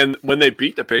 And when they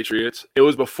beat the Patriots, it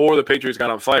was before the Patriots got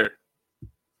on fire.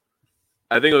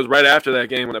 I think it was right after that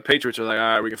game when the Patriots were like,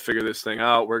 all right, we can figure this thing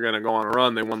out. We're going to go on a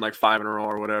run. They won like 5 in a row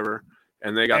or whatever.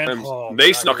 And they got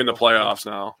They snuck in the playoffs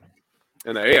now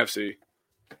in the AFC.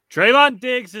 Trayvon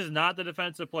Diggs is not the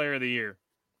defensive player of the year.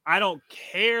 I don't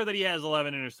care that he has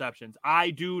 11 interceptions. I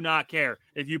do not care.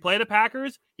 If you play the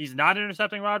Packers, he's not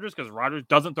intercepting Rodgers because Rodgers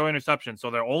doesn't throw interceptions. So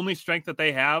their only strength that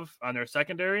they have on their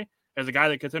secondary is a guy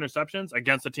that gets interceptions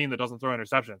against a team that doesn't throw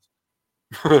interceptions.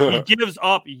 He gives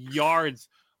up yards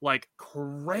like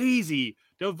crazy.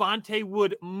 Devontae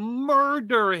would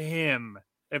murder him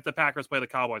if the Packers play the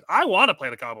Cowboys. I want to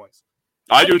play the Cowboys.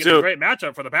 I do too. It's a great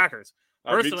matchup for the Packers.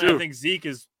 Personally, I think Zeke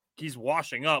he's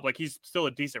washing up. Like, he's still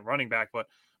a decent running back, but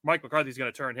Mike McCarthy's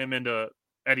going to turn him into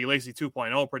Eddie Lacy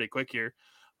 2.0 pretty quick here.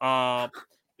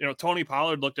 Tony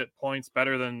Pollard looked at points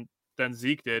better than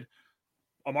Zeke did.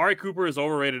 Amari Cooper is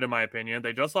overrated in my opinion.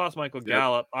 They just lost Michael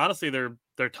Gallup. Honestly,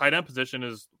 their tight end position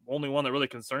is only one that really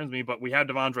concerns me, but we have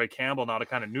Devondre Campbell now to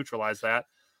kind of neutralize that,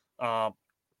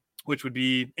 which would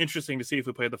be interesting to see if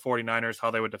we played the 49ers, how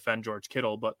they would defend George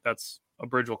Kittle, but that's a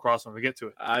bridge we'll cross when we get to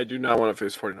it. I do not want to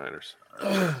face 49ers.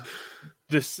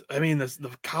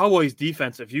 The Cowboys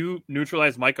defense, if you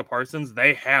neutralize Micah Parsons,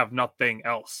 they have nothing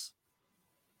else.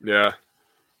 Yeah.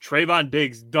 Trayvon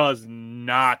Diggs does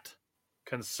not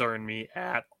concern me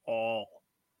at all.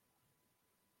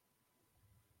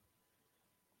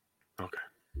 Okay.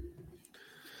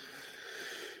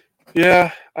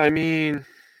 Yeah, I mean,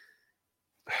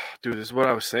 dude, this is what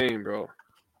I was saying, bro.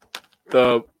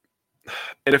 And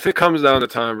if it comes down to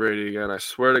Tom Brady again, I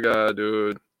swear to God,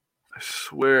 dude, I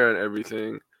swear on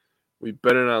everything, we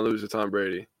better not lose to Tom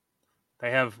Brady.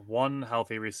 They have one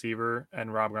healthy receiver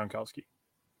and Rob Gronkowski.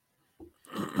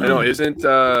 I know, isn't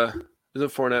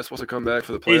Fournette supposed to come back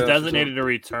for the playoffs? He's designated to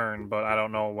return, but I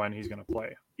don't know when he's going to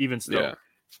play. Even still. Yeah.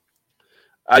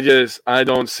 I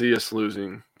don't see us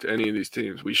losing to any of these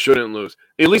teams. We shouldn't lose.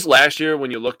 At least last year,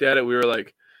 when you looked at it, we were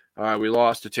like, all right, we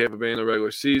lost to Tampa Bay in the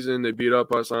regular season. They beat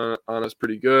up us on us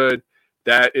pretty good.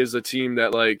 That is a team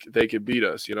that, like, they could beat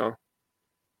us, you know?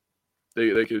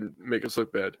 They could make us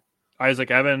look bad.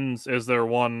 Isaac Evans is their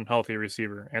one healthy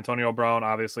receiver. Antonio Brown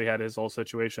obviously had his whole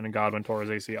situation, and Godwin tore his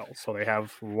ACL. So they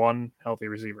have one healthy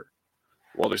receiver.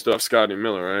 Well, they still have Scotty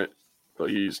Miller, right?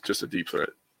 But he's just a deep threat.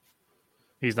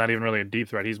 He's not even really a deep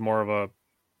threat. He's more of a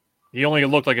 – he only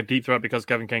looked like a deep threat because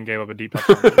Kevin King gave up a deep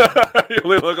touchdown. He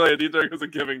only looked like a deep threat because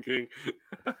of Kevin King.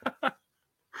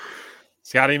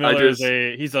 Scotty Miller is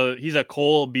a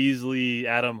Cole Beasley,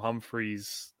 Adam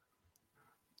Humphries,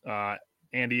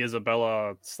 Andy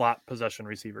Isabella slot possession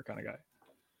receiver kind of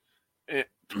guy.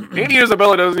 Andy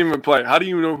Isabella doesn't even play. How do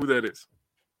you know who that is?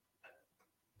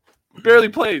 He barely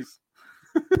plays.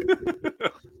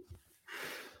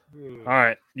 All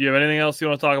right. You have anything else you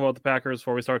want to talk about the Packers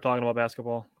before we start talking about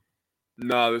basketball?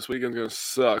 No, this weekend's going to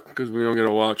suck because we don't get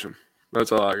to watch them.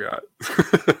 That's all I got.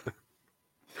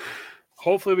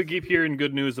 Hopefully we keep hearing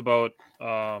good news about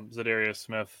Zadarius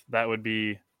Smith. That would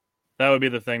be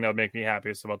the thing that would make me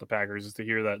happiest about the Packers, is to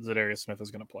hear that Zadarius Smith is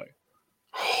going to play.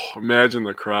 Imagine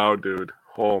the crowd, dude.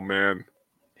 Oh man.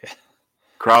 Yeah.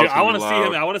 Crowd. I want to see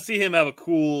him. I want to see him have a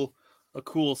cool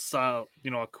style,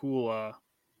 a cool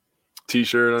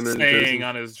T-shirt under saying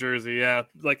on his jersey. Yeah,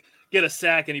 like get a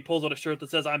sack and he pulls out a shirt that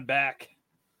says "I'm back."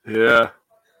 Yeah,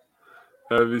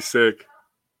 that'd be sick.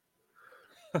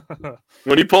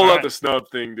 When he pulled out the snub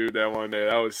thing, dude, that one day,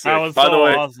 that was sick. That was By so the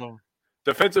way, awesome.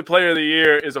 Defensive Player of the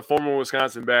Year is a former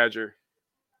Wisconsin Badger.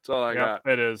 That's all I got.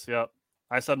 It is. Yep.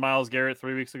 I said Myles Garrett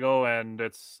 3 weeks ago, and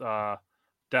it's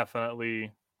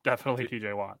definitely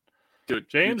TJ Watt. Dude,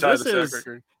 James, this is.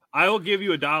 I will give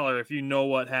you $1 if you know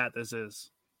what hat this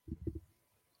is.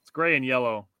 It's gray and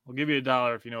yellow. I'll give you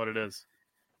 $1 if you know what it is.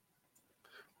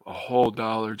 A whole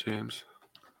 $1, James.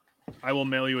 I will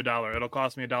mail you $1. It'll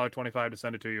cost me $1.25 to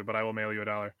send it to you, but I will mail you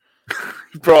 $1.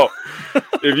 Bro,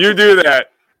 if you do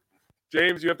that,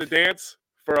 James, you have to dance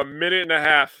for 1.5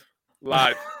 minutes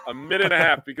live. 1.5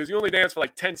 minutes because you only danced for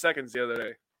like 10 seconds the other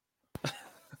day.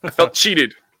 I felt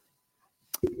cheated.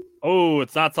 Oh,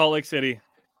 it's not Salt Lake City.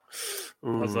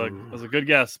 That was a good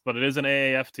guess, but it is an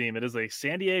AAF team. It is a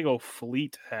San Diego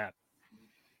Fleet hat.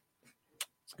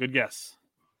 It's a good guess.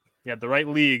 You had the right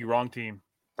league, wrong team.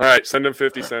 All right, send him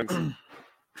 50 cents.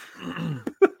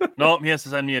 Nope, he has to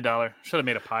send me $1. Should have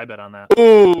made a pie bet on that.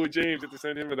 Oh, James, you have to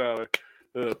send him $1.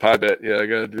 Pie bet. Yeah, I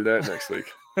got to do that next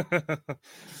week.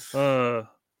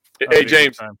 Hey,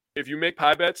 James, if you make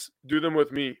pie bets, do them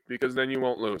with me because then you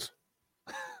won't lose.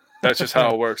 That's just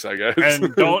how it works, I guess.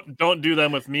 And don't do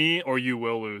them with me or you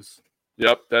will lose.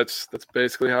 Yep, that's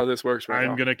basically how this works right now.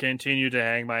 I'm going to continue to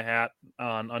hang my hat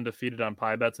on undefeated on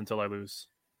pie bets until I lose.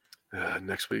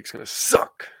 Next week's going to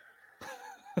suck.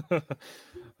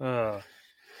 All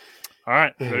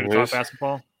right, ready to talk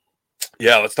basketball?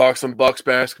 Yeah, let's talk some Bucks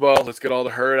basketball. Let's get all the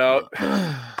hurt out.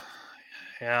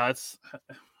 Yeah,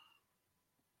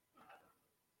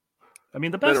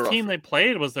 the best team they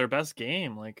played was their best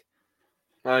game. Like,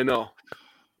 I know.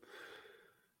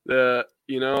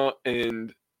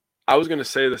 And I was going to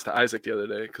say this to Isaac the other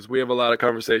day because we have a lot of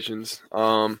conversations.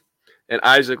 And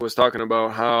Isaac was talking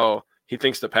about how he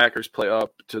thinks the Packers play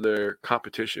up to their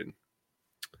competition.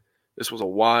 This was a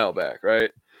while back,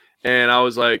 right? And I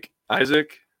was like,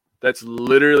 Isaac, that's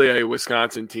literally a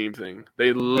Wisconsin team thing.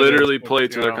 They literally play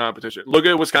to their competition. Look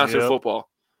at Wisconsin football.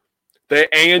 They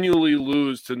annually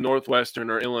lose to Northwestern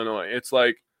or Illinois. It's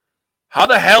like, how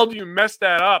the hell do you mess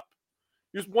that up?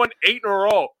 You just won 8 in a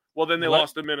row. Well, then they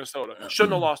lost to Minnesota.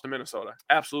 Shouldn't have lost to Minnesota.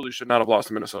 Absolutely should not have lost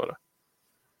to Minnesota.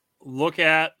 Look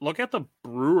at the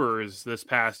Brewers this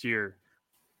past year.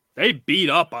 They beat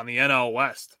up on the NL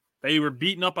West. They were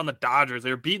beating up on the Dodgers.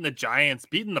 They were beating the Giants,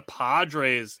 beating the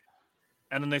Padres.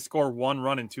 And then they score 1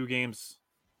 run in 2 games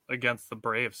against the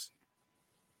Braves.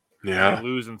 Yeah. They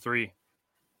lose in 3.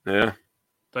 Yeah.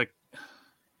 Like,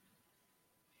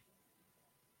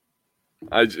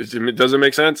 it doesn't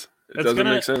make sense. It doesn't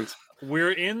make sense.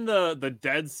 we're in the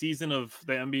dead season of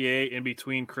the NBA in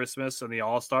between Christmas and the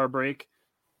All-Star break,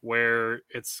 where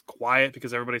it's quiet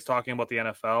because everybody's talking about the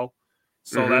NFL.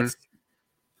 So that's,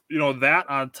 that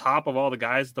on top of all the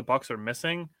guys the Bucks are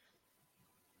missing,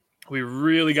 we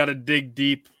really got to dig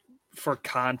deep for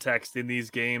context in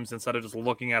these games instead of just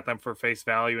looking at them for face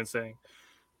value and saying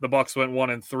the Bucks went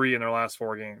 1-3 in their last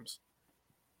 4 games.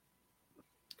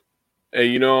 Hey,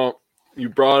 you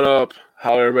brought up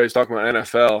how everybody's talking about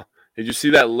NFL. Did you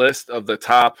see that list of the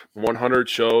top 100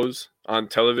 shows on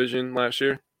television last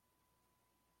year?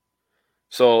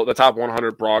 So the top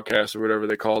 100 broadcasts or whatever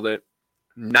they called it,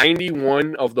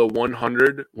 91 of the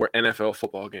 100 were NFL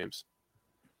football games.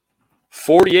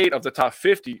 48 of the top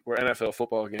 50 were NFL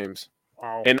football games.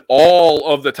 Wow. And all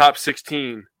of the top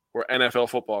 16 were NFL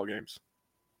football games.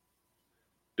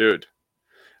 Dude,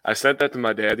 I sent that to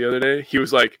my dad the other day. He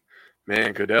was like,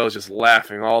 man, Goodell's just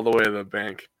laughing all the way to the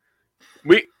bank.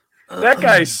 That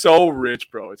guy's so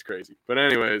rich, bro. It's crazy. But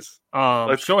anyways.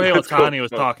 Shohei Ohtani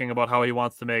was talking about how he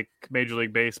wants to make Major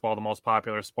League Baseball the most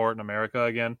popular sport in America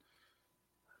again.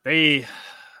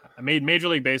 Major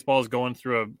League Baseball is going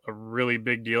through a really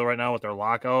big deal right now with their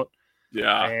lockout.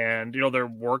 Yeah. And, they're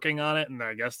working on it, and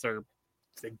I guess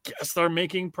they're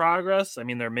making progress. I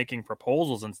mean, they're making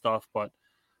proposals and stuff, but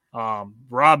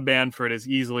Rob Manfred is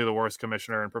easily the worst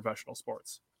commissioner in professional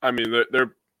sports. I mean,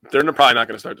 they're probably not going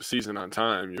to start the season on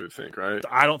time, you would think, right?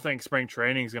 I don't think spring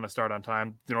training is going to start on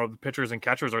time. The pitchers and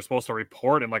catchers are supposed to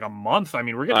report in like a month. I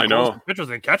mean, we're getting close to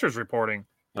pitchers and catchers reporting.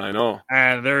 I know.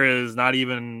 And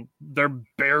they're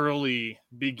barely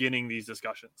beginning these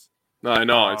discussions. I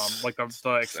know. It's like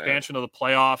the expansion of the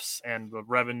playoffs and the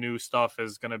revenue stuff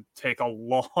is going to take a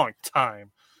long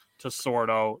time to sort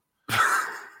out.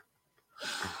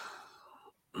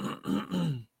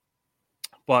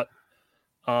 But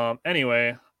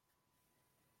anyway,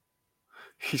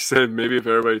 he said maybe if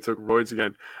everybody took roids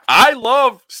again. I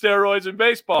love steroids in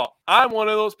baseball. I'm one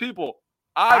of those people.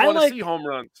 I want to see home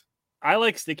runs. I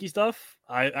like sticky stuff.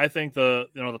 I think the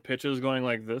pitches going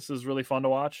like this is really fun to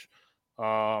watch.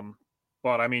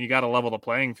 But I mean, you got to level the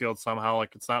playing field somehow.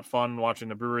 Like, it's not fun watching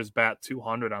the Brewers bat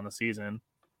 200 on the season.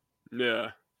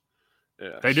 Yeah.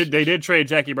 They did trade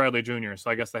Jackie Bradley Jr., so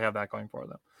I guess they have that going for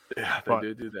them. Yeah, they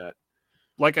did do that.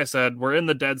 Like I said, we're in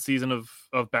the dead season of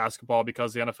basketball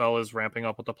because the NFL is ramping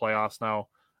up with the playoffs now,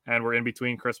 and we're in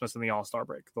between Christmas and the All-Star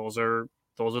break. Those are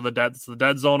it's the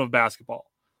dead zone of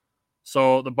basketball.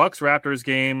 So the Bucks Raptors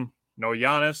game, no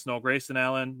Giannis, no Grayson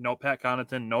Allen, no Pat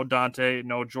Connaughton, no Dante,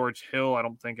 no George Hill. I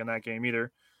don't think in that game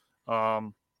either.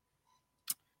 And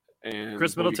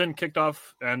Chris Middleton kicked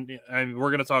off, and we're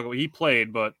going to talk about he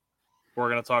played, but we're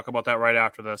going to talk about that right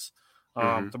after this.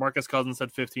 DeMarcus Cousins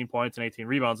had 15 points and 8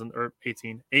 rebounds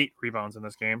in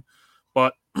this game.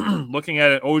 But looking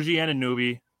at it, OG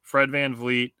Anunoby, Fred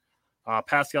VanVleet,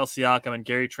 Pascal Siakam, and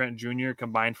Gary Trent Jr.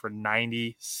 combined for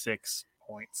 96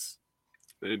 points.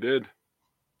 They did.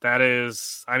 That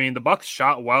is, I mean, the Bucks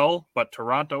shot well, but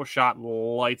Toronto shot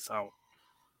lights out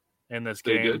in this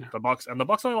game. They did. The Bucks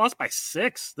only lost by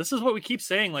 6. This is what we keep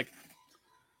saying. Like,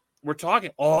 we're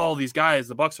talking all these guys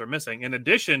the Bucks are missing, in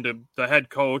addition to the head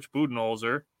coach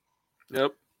Budenholzer.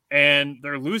 Yep. And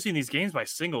they're losing these games by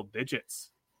single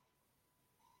digits.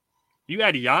 You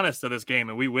add Giannis to this game,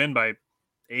 and we win by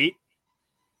 8.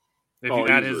 If you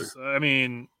add easily. I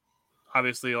mean,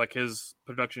 obviously, like, his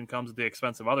production comes at the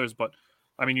expense of others, but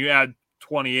I mean, you add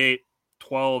 28,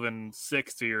 12, and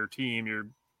 6 to your team,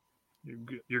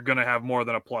 you're going to have more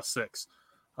than a +6.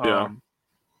 Yeah.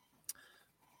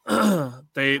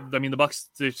 The Bucks,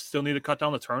 they still need to cut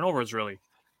down the turnovers, really,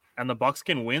 and the Bucks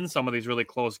can win some of these really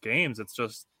close games. It's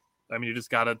just, I mean, you just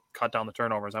got to cut down the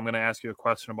turnovers. I'm going to ask you a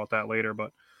question about that later,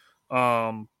 but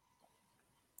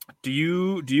do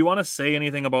you want to say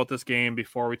anything about this game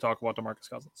before we talk about DeMarcus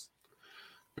Cousins?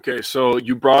 Okay, so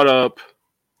you brought up,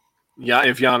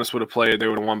 if Giannis would have played, they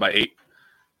would have won by 8.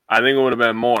 I think it would have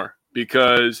been more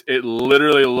because it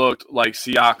literally looked like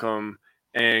Siakam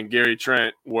and Gary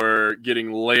Trent were getting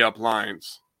layup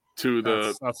lines to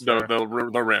the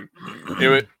rim.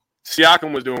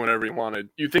 Siakam was doing whatever he wanted.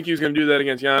 You think he was going to do that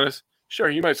against Giannis? Sure,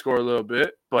 he might score a little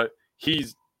bit, but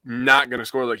he's not going to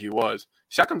score like he was.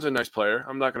 Siakam's a nice player.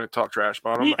 I'm not going to talk trash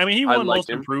about him. He won Most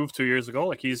Improved 2 years ago.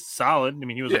 Like, he's solid. I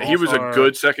mean, he was he was a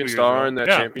good second star in that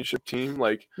championship team.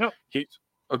 Like, he's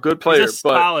a good player. He's a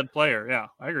solid player. Yeah,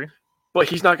 I agree. But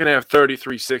he's not going to have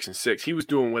 33, 6, and 6. He was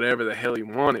doing whatever the hell he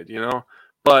wanted,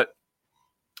 But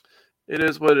it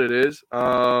is what it is.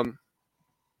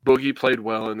 Boogie played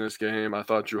well in this game. I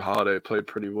thought Drew Holiday played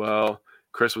pretty well.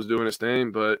 Chris was doing his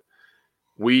thing, but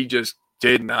we just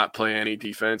did not play any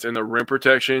defense, and the rim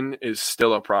protection is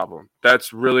still a problem.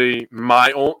 That's really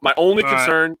my only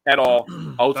concern at all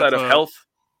outside of health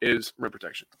is rim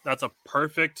protection. That's a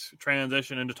perfect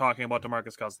transition into talking about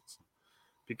DeMarcus Cousins,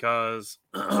 because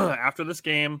after this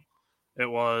game, it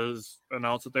was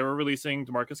announced that they were releasing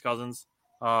DeMarcus Cousins.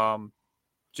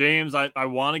 James, I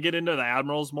want to get into the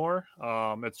Admirals more.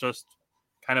 It's just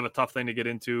kind of a tough thing to get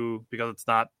into because it's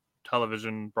not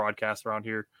television broadcast around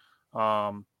here.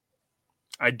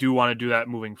 I do want to do that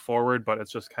moving forward, but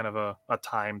it's just kind of a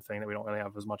time thing that we don't really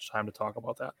have as much time to talk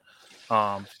about that.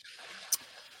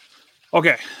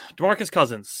 Okay, DeMarcus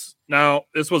Cousins. Now,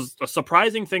 this was a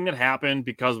surprising thing that happened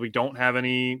because we don't have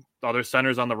any other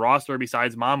centers on the roster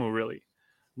besides Mamu, really.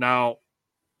 Now,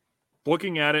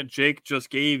 looking at it, Jake just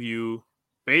gave you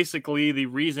basically the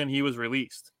reason he was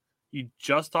released. He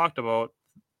just talked about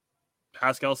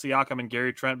Pascal Siakam and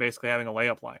Gary Trent basically having a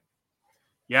layup line.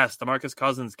 Yes, DeMarcus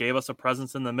Cousins gave us a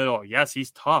presence in the middle. Yes,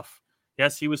 he's tough.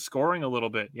 Yes, he was scoring a little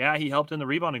bit. Yeah, he helped in the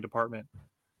rebounding department.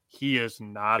 He is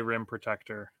not a rim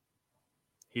protector.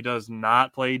 He does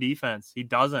not play defense. He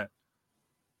doesn't.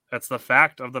 That's the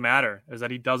fact of the matter, is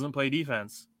that he doesn't play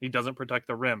defense. He doesn't protect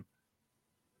the rim.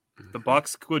 The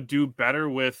Bucks could do better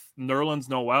with Nerlens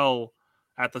Noel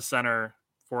at the center,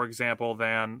 for example,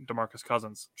 than DeMarcus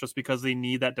Cousins, just because they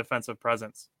need that defensive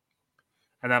presence.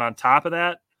 And then on top of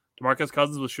that, DeMarcus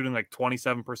Cousins was shooting like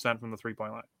 27% from the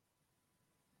three-point line.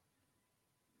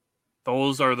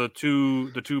 Those are the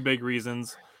two big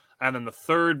reasons. And then the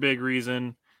third big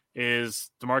reason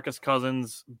is DeMarcus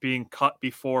Cousins being cut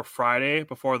before Friday,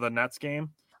 before the Nets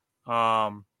game.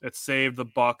 It saved the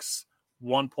Bucks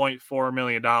 $1.4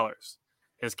 million.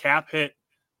 His cap hit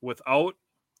without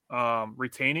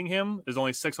retaining him is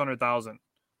only $600,000.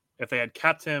 If they had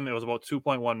kept him, it was about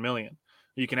 $2.1 million.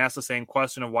 You can ask the same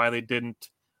question of why they didn't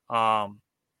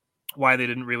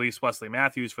release Wesley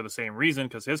Matthews for the same reason,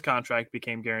 because his contract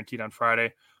became guaranteed on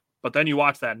Friday. But then you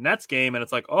watch that Nets game and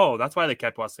it's like, oh, that's why they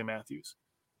kept Wesley Matthews.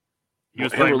 He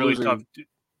was playing really tough.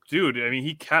 Dude, I mean,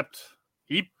 he kept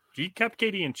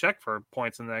KD in check for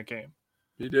points in that game.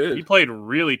 He did. He played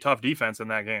really tough defense in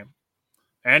that game.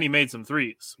 And he made some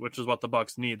threes, which is what the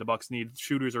Bucks need. The Bucks need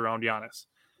shooters around Giannis.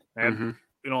 And,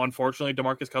 unfortunately,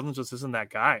 DeMarcus Cousins just isn't that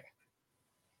guy.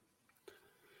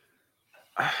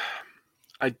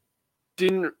 I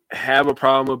didn't have a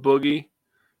problem with Boogie,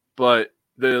 but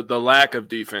the lack of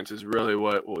defense is really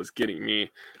what was getting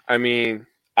me. I mean,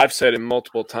 I've said it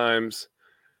multiple times.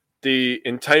 The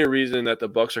entire reason that the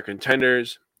Bucks are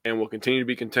contenders and will continue to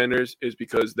be contenders is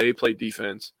because they play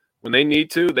defense. When they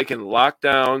need to, they can lock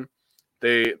down.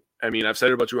 I've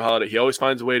said it about Drew Holiday. He always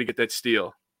finds a way to get that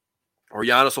steal. Or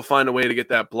Giannis will find a way to get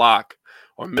that block.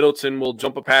 Or Middleton will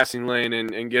jump a passing lane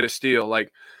and get a steal.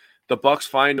 Like, the Bucks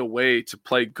find a way to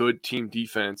play good team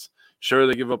defense. Sure,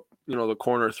 they give up, the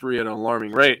corner three at an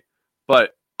alarming rate.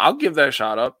 But I'll give that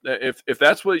shot up. If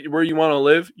that's where you want to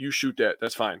live, you shoot that.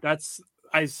 That's fine.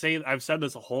 I've said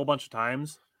this a whole bunch of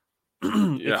times.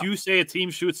 Yeah. If you say a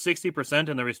team shoots 60%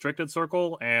 in the restricted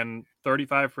circle and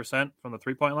 35% from the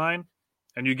three-point line,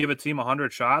 and you give a team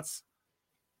 100 shots,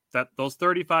 that those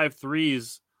 35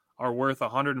 threes are worth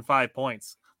 105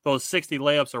 points. Those 60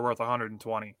 layups are worth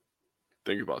 120.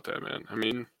 Think about that, man. I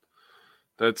mean,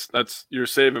 that's you're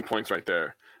saving points right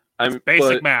there.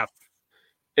 Basic math.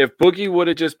 If Boogie would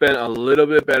have just been a little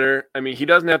bit better, I mean, he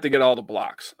doesn't have to get all the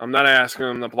blocks. I'm not asking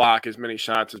him to block as many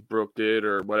shots as Brook did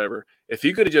or whatever. If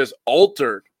he could have just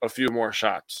altered a few more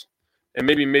shots and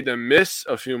maybe made them miss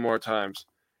a few more times,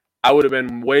 I would have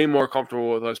been way more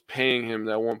comfortable with us paying him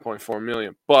that $1.4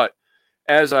 million. But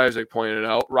as Isaac pointed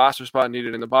out, roster spot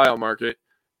needed in the buyout market.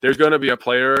 There's going to be a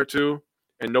player or two,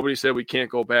 and nobody said we can't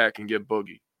go back and get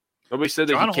Boogie. Nobody said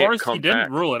that he can't come back.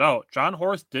 Didn't rule it out. John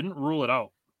Horst didn't rule it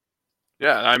out.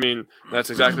 Yeah, I mean,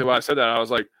 that's exactly why I said that. I was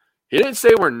like, he didn't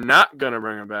say we're not going to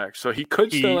bring him back, so he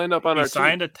could still end up on our team. He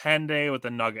signed a 10-day with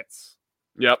the Nuggets.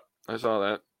 Yep, I saw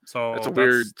that. So that's a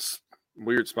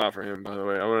weird spot for him, by the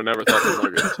way. I would have never thought the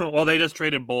Nuggets. Well, they just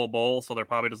traded Bol, so they're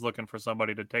probably just looking for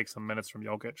somebody to take some minutes from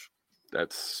Jokic.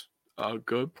 That's a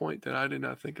good point that I did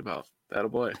not think about. That a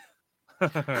boy.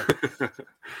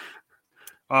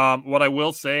 What I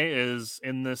will say is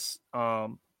in this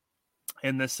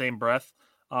same breath,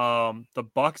 the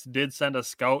Bucks did send a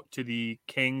scout to the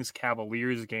Kings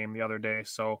Cavaliers game the other day.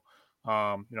 So,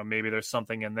 maybe there's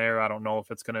something in there. I don't know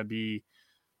if it's going to be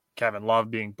Kevin Love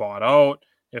being bought out,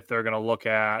 if they're going to look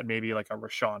at maybe like a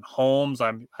Rashawn Holmes.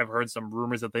 I've heard some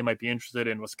rumors that they might be interested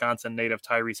in Wisconsin native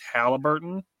Tyrese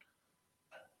Halliburton.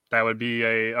 That would be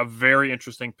a very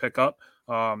interesting pickup.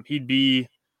 He'd be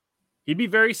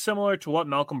very similar to what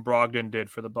Malcolm Brogdon did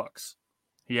for the Bucks.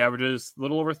 He averages a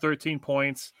little over 13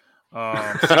 points,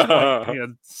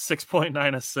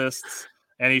 6.9 assists,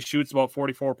 and he shoots about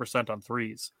 44% on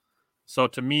threes. So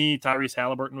to me, Tyrese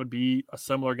Halliburton would be a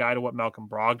similar guy to what Malcolm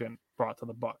Brogdon brought to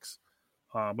the Bucks,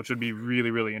 which would be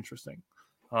really, really interesting.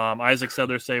 Isaac said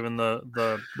they're saving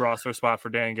the roster spot for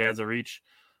Dan Gadzarich.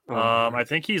 I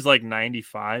think he's like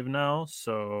 95 now,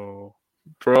 so...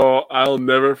 Bro, I'll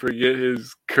never forget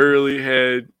his curly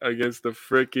head against the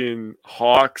freaking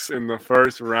Hawks in the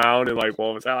first round in like,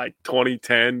 what was that, like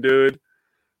 2010, dude?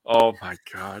 Oh my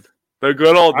God. The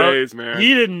good old days, man.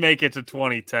 He didn't make it to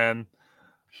 2010.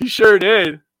 He sure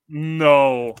did.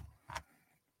 No.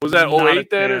 Was that 08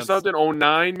 then or something?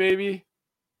 09 maybe?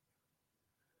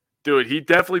 Dude, he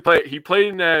definitely played. He played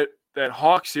in that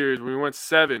Hawks series when we went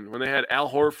 7, when they had Al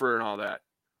Horford and all that.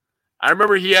 I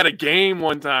remember he had a game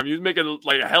one time. He was making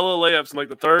like a hella layups in like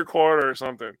the third quarter or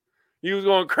something. He was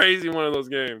going crazy in one of those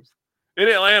games. In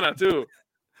Atlanta, too.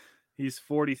 He's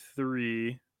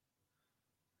 43.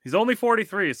 He's only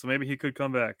 43, so maybe he could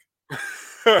come back.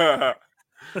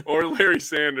 Or Larry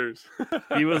Sanders.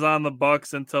 He was on the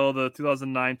Bucks until the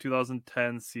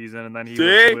 2009-2010 season, and then he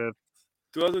was with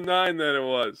 2009. Then it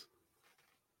was.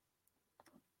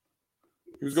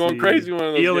 He was going crazy one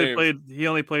of those games. He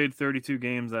only played 32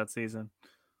 games that season,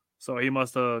 so he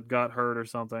must have got hurt or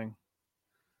something.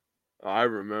 I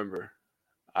remember.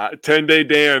 10-Day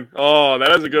Dan. Oh, that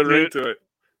has a good ring to it.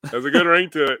 That's a good ring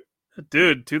to it.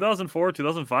 Dude, 2004,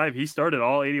 2005, he started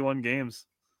all 81 games.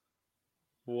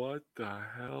 What the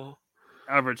hell?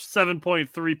 Averaged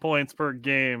 7.3 points per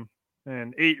game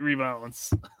and 8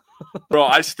 rebounds. Bro,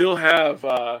 I still have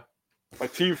my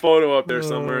team photo up there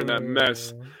somewhere in that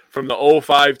mess from the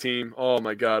 05 team. Oh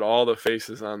my God, all the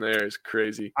faces on there is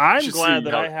crazy. I'm glad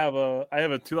that I have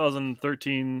a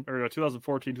 2013 or a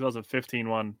 2014, 2015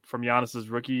 one from Giannis's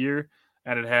rookie year,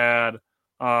 and it had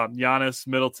Giannis,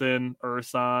 Middleton,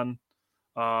 Ersan,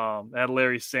 had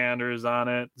Larry Sanders on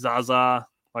it, Zaza.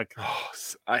 Like,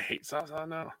 I hate Zaza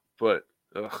now, but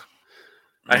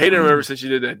I hate him ever since he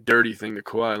did that dirty thing to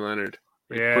Kawhi Leonard.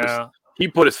 He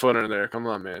put his foot under there. Come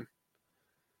on, man.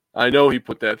 I know he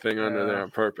put that thing under there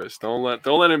on purpose. Don't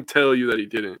let him tell you that he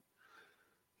didn't.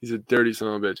 He's a dirty son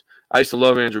of a bitch. I used to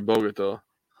love Andrew Bogut though.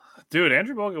 Dude,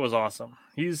 Andrew Bogut was awesome.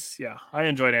 I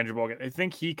enjoyed Andrew Bogut. I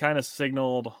think he kind of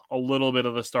signaled a little bit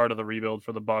of the start of the rebuild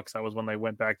for the Bucks. That was when they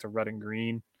went back to red and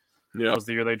green. Yeah, that was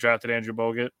the year they drafted Andrew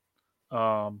Bogut.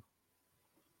 There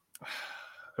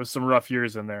was some rough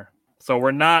years in there. So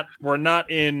we're not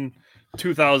in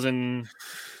 2010,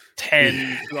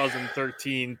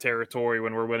 2013 territory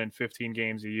when we're winning 15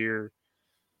 games a year.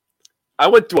 I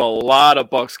went to a lot of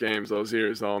Bucks games those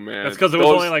years, though, man. That's because it was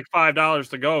only like $5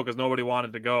 to go because nobody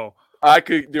wanted to go. I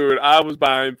was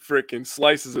buying freaking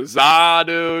slices of za,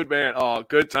 dude, man. Oh,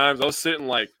 good times. I was sitting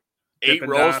like 8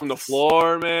 rows from the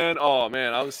floor, man. Oh,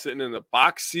 man, I was sitting in the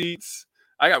box seats.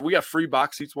 We got free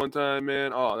box seats one time,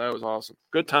 man. Oh, that was awesome.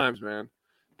 Good times, man.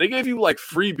 They gave you like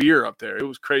free beer up there. It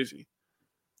was crazy.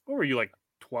 What were you, like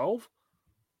 12?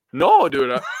 No,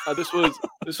 dude. This was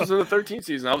in the 13th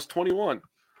season. I was 21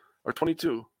 or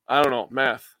 22. I don't know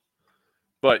math,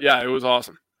 but yeah, it was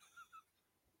awesome.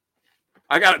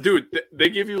 They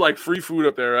give you like free food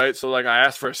up there, right? So like I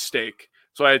asked for a steak,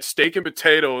 so I had steak and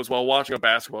potatoes while watching a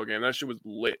basketball game. That shit was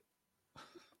lit.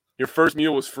 Your first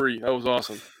meal was free. That was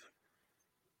awesome.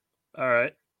 All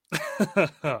right.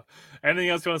 Anything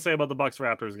else you want to say about the Bucks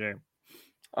Raptors game?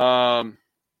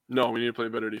 No, we need to play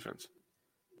better defense.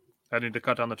 I need to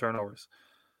cut down the turnovers.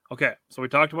 Okay, so we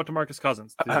talked about DeMarcus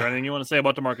Cousins. Is there anything you want to say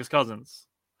about DeMarcus Cousins?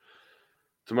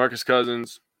 DeMarcus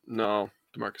Cousins? No,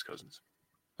 DeMarcus Cousins.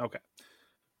 Okay.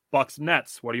 Bucks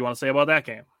Nets. What do you want to say about that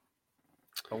game?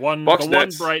 The one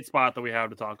bright spot that we have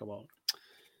to talk about.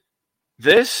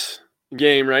 This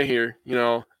game right here,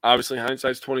 obviously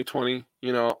hindsight's 2020.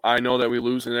 I know that we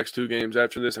lose the next 2 games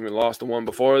after this, and we lost the one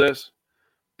before this.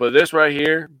 But this right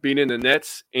here, beating the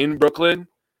Nets in Brooklyn,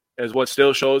 is what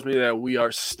still shows me that we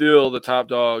are still the top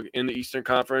dog in the Eastern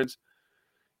Conference.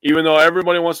 Even though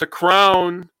everybody wants to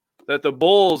crown that the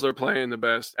Bulls are playing the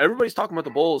best. Everybody's talking about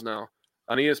the Bulls now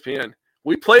on ESPN.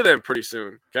 We play them pretty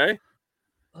soon, okay?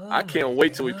 I can't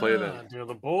wait till we play them. Dude,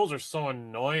 the Bulls are so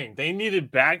annoying. They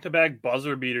needed back-to-back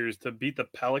buzzer beaters to beat the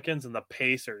Pelicans and the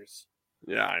Pacers.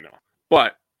 Yeah, I know.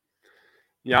 But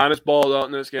Giannis balled out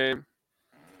in this game.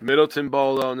 Middleton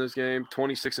balled out in this game.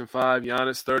 26-5.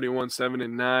 Giannis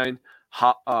 31-7-9.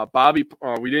 Bobby,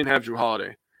 we didn't have Drew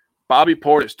Holiday. Bobby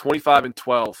Portis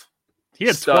 25-12. He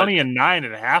had 20 and 9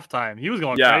 at halftime. He was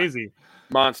going crazy.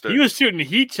 Monster. He was shooting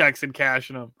heat checks and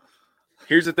cashing them.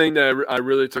 Here's the thing that I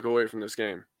really took away from this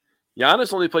game.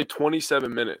 Giannis only played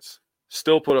 27 minutes.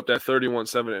 Still put up that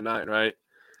 31-7-9, right?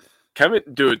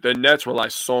 The Nets rely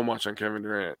so much on Kevin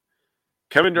Durant.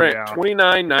 Kevin Durant,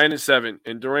 29, 9, and 7,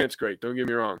 and Durant's great. Don't get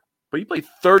me wrong, but he played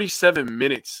 37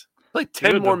 minutes, like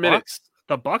 10 more minutes.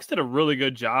 The Bucks did a really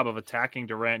good job of attacking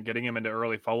Durant, getting him into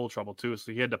early foul trouble too.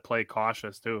 So he had to play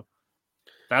cautious too.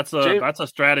 That's a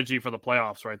strategy for the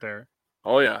playoffs right there.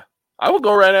 Oh yeah, I will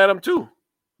go right at him too.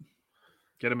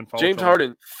 Get him in foul James trouble.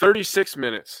 Harden, 36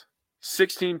 minutes,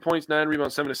 16 points, 9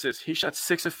 rebounds, 7 assists. He shot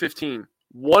 6 of 15,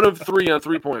 1 of 3 on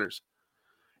 3-pointers.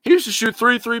 He used to shoot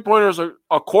 3 3-pointers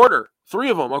a quarter, 3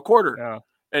 of them a quarter. Yeah.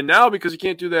 And now because he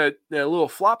can't do that little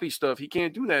floppy stuff, he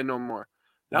can't do that no more.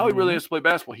 Now he really has to play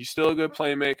basketball. He's still a good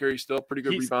playmaker. He's still a pretty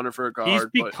good rebounder for a guard. He's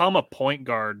become a point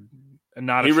guard and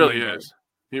not a shooting shooting guard. Is.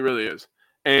 He really is.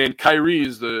 And Kyrie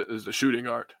is the shooting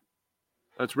guard.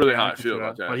 That's really how I feel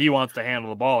about that. But he wants to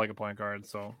handle the ball like a point guard,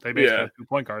 so they basically have 2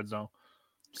 point guards now.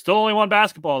 Still only 1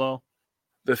 basketball, though.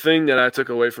 The thing that I took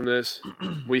away from this,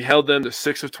 we held them to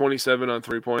 6 of 27 on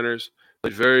 3-pointers.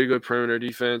 Like very good perimeter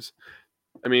defense.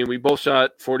 I mean, we both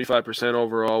shot 45%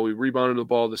 overall. We rebounded the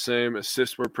ball the same.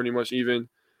 Assists were pretty much even.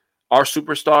 Our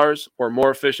superstars were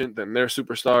more efficient than their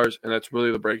superstars, and that's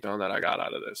really the breakdown that I got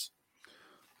out of this.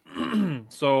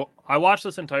 So I watched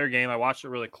this entire game. I watched it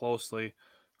really closely.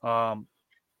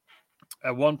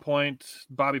 At one point,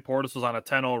 Bobby Portis was on a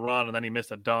 10-0 run, and then he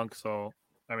missed a dunk. So,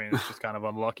 I mean, it's just kind of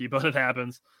unlucky, but it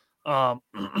happens.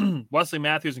 Wesley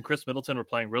Matthews and Chris Middleton were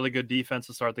playing really good defense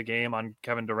to start the game on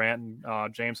Kevin Durant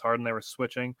and James Harden. They were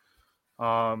switching.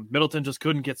 Middleton just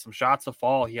couldn't get some shots to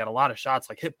fall. He had a lot of shots,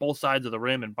 like hit both sides of the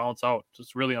rim and bounce out.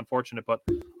 Just really unfortunate. But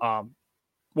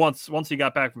once he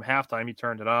got back from halftime, he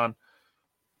turned it on.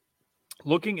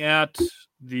 Looking at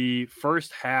the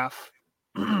first half,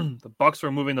 the Bucks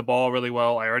were moving the ball really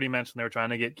well. I already mentioned they were trying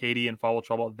to get KD in foul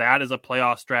trouble. That is a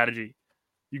playoff strategy.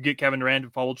 You get Kevin Durant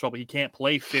in foul trouble. He can't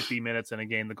play 50 minutes in a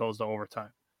game that goes to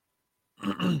overtime.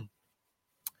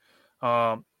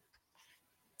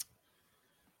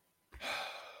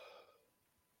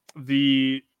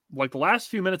 The last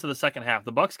few minutes of the second half,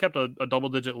 the Bucks kept a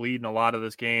double-digit lead in a lot of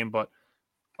this game, but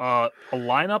a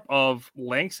lineup of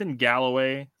Langston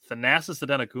Galloway, Thanasis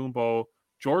Antetokounmpo,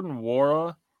 Jordan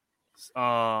Nwora,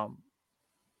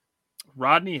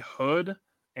 Rodney Hood,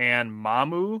 and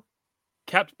Mamu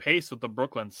kept pace with the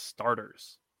Brooklyn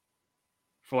starters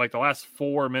for like the last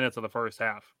 4 minutes of the first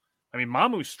half. I mean,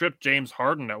 Mamu stripped James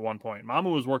Harden at one point.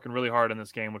 Mamu was working really hard in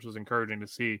this game, which was encouraging to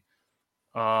see.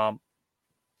 But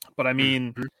I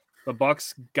mean, the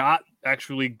Bucks got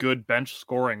actually good bench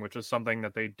scoring, which is something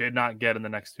that they did not get in the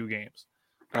next 2 games.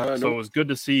 So it was good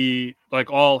to see like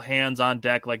all hands on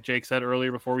deck, like Jake said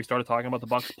earlier before we started talking about the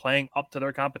Bucks playing up to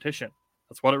their competition.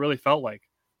 That's what it really felt like.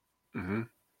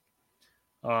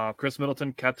 Chris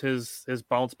Middleton kept his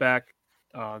bounce back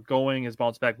going, his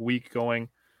bounce back week going.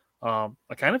 I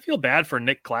kind of feel bad for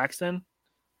Nick Claxton.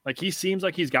 Like he seems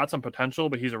like he's got some potential,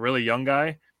 but he's a really young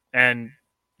guy. And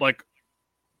like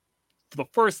the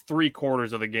first 3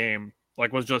 quarters of the game,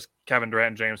 like was just Kevin Durant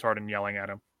and James Harden yelling at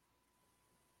him.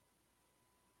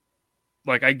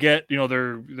 Like I get,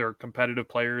 they're competitive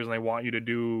players and they want you to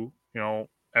do,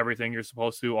 everything you're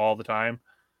supposed to all the time.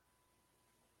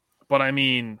 But I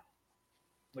mean,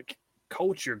 like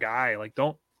coach your guy. Like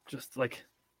don't just like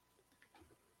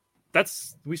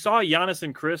we saw Giannis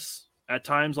and Chris at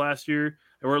times last year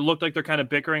where it looked like they're kind of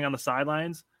bickering on the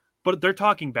sidelines, but they're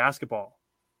talking basketball.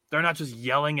 They're not just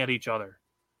yelling at each other.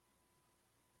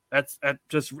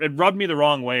 It rubbed me the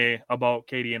wrong way about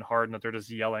KD and Harden that they're just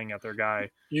yelling at their guy.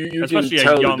 You especially can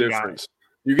tell a young the difference. Guy.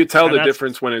 You could tell the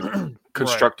difference when it's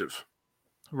constructive.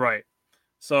 Right.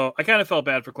 So I kind of felt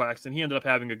bad for Claxton. He ended up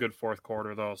having a good fourth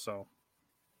quarter though, so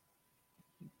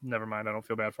never mind. I don't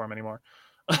feel bad for him anymore.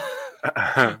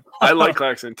 I like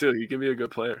Claxton too. He can be a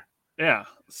good player. Yeah.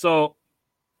 So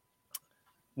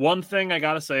one thing I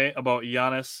got to say about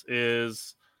Giannis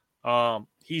is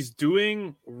he's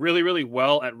doing really, really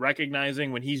well at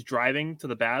recognizing when he's driving to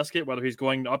the basket, whether he's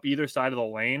going up either side of the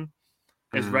lane,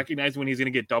 is recognizing when he's going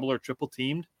to get double or triple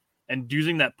teamed and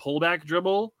using that pullback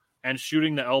dribble and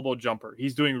shooting the elbow jumper.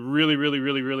 He's doing really, really,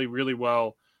 really, really, really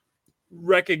well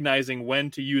recognizing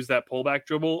when to use that pullback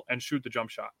dribble and shoot the jump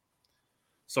shot.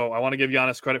 So I want to give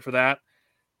Giannis credit for that.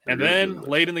 And then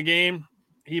late in the game,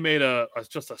 he made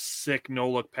just a sick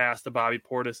no-look pass to Bobby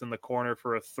Portis in the corner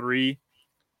for a 3.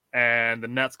 And the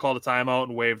Nets called a timeout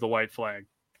and waved the white flag.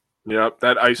 Yep,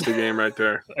 that iced the game right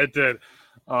there. It did.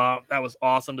 That was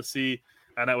awesome to see.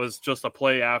 And that was just a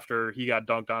play after he got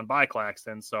dunked on by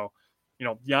Claxton. So,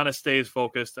 Giannis stays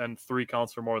focused and 3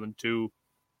 counts for more than 2.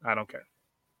 I don't care.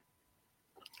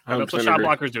 And that's what shot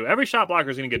blockers do. Every shot blocker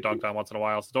is going to get dunked on once in a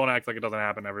while. So don't act like it doesn't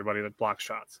happen to everybody that blocks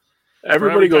shots.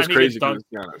 Everybody goes crazy because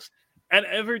Giannis. And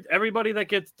everybody that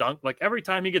gets dunked, like every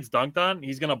time he gets dunked on,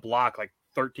 he's gonna block like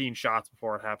 13 shots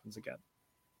before it happens again.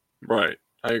 Right.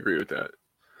 I agree with that.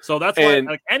 So that's why,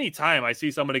 like, anytime I see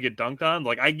somebody get dunked on,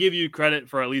 like, I give you credit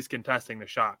for at least contesting the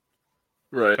shot.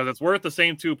 Right. Because it's worth the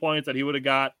same 2 points that he would have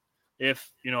got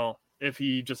if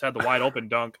he just had the wide open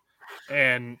dunk.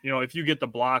 And, if you get the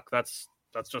block, that's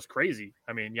just crazy.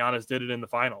 I mean, Giannis did it in the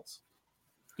finals.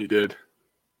 He did.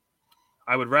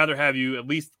 I would rather have you at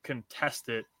least contest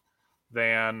it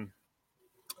than,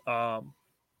 than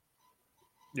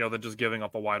just giving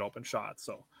up a wide open shot.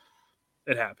 So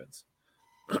it happens.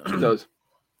 It does.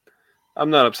 I'm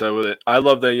not upset with it. I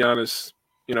love that Giannis,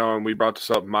 and we brought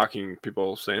this up mocking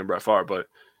people saying Brett Favre, but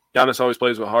Giannis always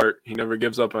plays with heart. He never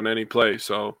gives up on any play.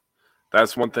 So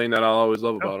that's one thing that I'll always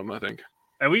love about him, I think.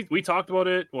 And we talked about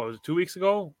it, 2 weeks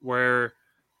ago, where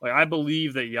like I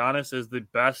believe that Giannis is the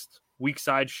best weak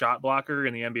side shot blocker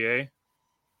in the NBA.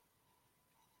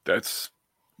 That's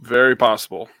very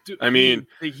possible. Dude, I mean,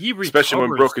 he especially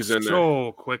when Brooke is in there.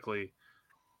 So quickly.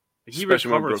 He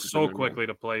recovers so quickly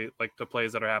to plays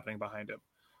that are happening behind him.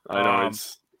 I know,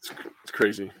 it's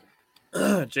crazy.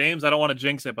 James, I don't want to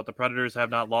jinx it, but the Predators have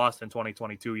not lost in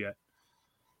 2022 yet.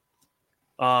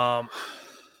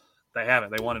 They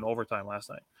haven't. They won in overtime last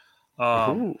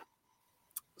night.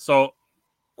 So,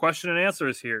 question and answer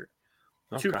is here.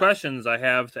 Okay. 2 questions I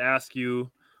have to ask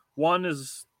you. One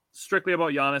is strictly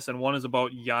about Giannis, and one is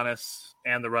about Giannis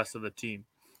and the rest of the team.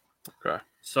 Okay.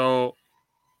 So,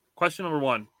 question number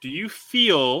 1. Do you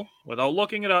feel, without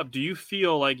looking it up,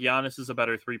 like Giannis is a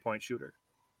better 3-point shooter?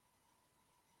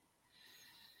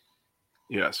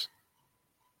 Yes.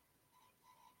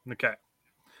 Okay.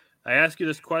 I ask you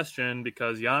this question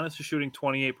because Giannis is shooting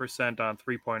 28% on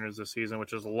 3-pointers this season,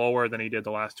 which is lower than he did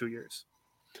the last 2 years.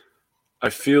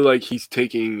 I feel like he's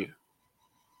taking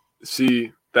 –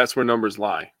 see, that's where numbers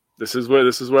lie. This is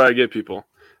where I get people.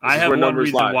 I have one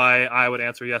reason why I would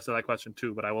answer yes to that question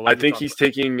too, but I will. I think he's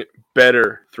taking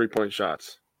better 3-point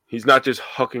shots. He's not just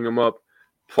hucking them up.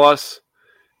 Plus,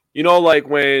 like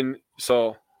when –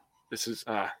 so this is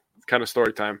kind of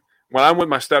story time. When I'm with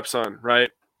my stepson, right,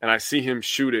 and I see him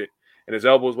shoot it, and his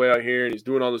elbow's way out here, and he's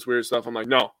doing all this weird stuff, I'm like,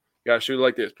 no, you got to shoot it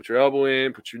like this. Put your elbow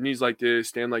in, put your knees like this,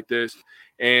 stand like this.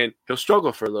 And he'll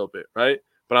struggle for a little bit, right?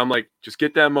 But I'm like, just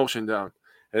get that motion down.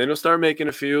 And then he'll start making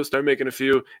a few,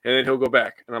 and then he'll go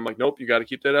back. And I'm like, nope, you got to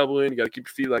keep that elbow in. You got to keep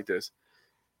your feet like this.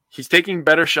 He's taking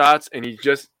better shots, and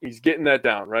he's getting that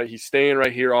down, right? He's staying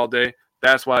right here all day.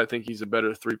 That's why I think he's a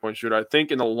better 3-point shooter. I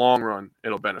think in the long run,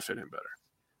 it'll benefit him better.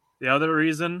 The other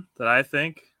reason that I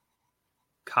think,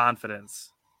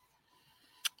 confidence.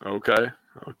 Okay.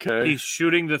 He's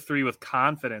shooting the 3 with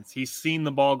confidence. He's seen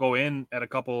the ball go in at a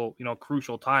couple,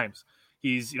 crucial times.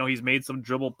 He's made some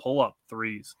dribble pull-up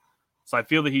 3s. So I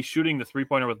feel that he's shooting the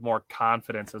 3-pointer with more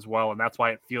confidence as well, and that's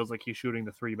why it feels like he's shooting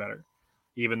the 3 better,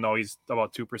 even though he's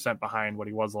about 2% behind what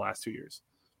he was the last 2 years.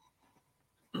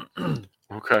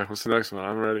 Okay, what's the next one?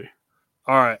 I'm ready.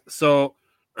 All right, so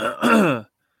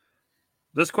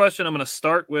this question I'm going to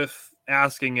start with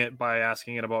asking it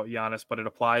about Giannis, but it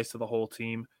applies to the whole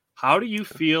team. How do you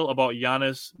feel about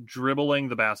Giannis dribbling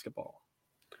the basketball?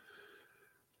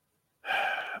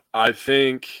 I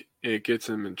think it gets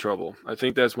him in trouble. I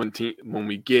think that's when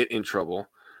we get in trouble.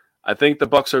 I think the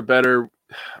Bucks are better.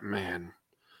 Man,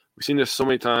 we've seen this so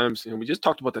many times. We just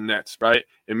talked about the Nets, right?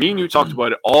 And me and you talked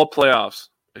about it all playoffs,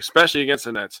 especially against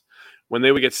the Nets. When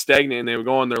they would get stagnant and they would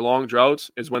go on their long droughts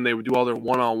is when they would do all their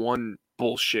one-on-one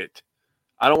bullshit.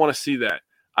 I don't want to see that.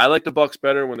 I like the Bucks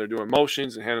better when they're doing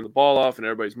motions and handing the ball off and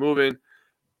everybody's moving.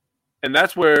 And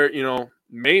that's where,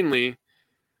 mainly –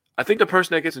 I think the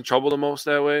person that gets in trouble the most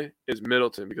that way is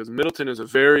Middleton, because Middleton is a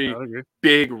very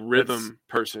big rhythm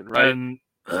person, right? And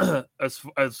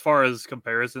as far as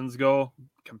comparisons go,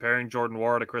 comparing Jordan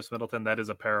Wall to Chris Middleton, that is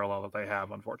a parallel that they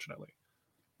have, unfortunately.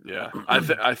 Yeah,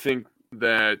 I think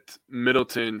that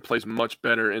Middleton plays much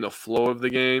better in the flow of the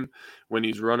game when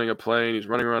he's running a play and he's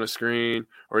running around a screen,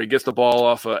 or he gets the ball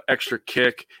off an extra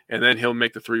kick and then he'll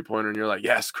make the 3-pointer and you're like,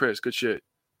 yes, Chris, good shit.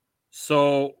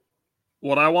 So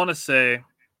what I want to say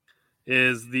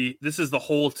is this is the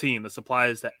whole team. This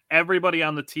applies to everybody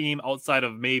on the team outside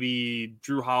of maybe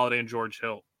Drew Holiday and George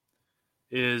Hill,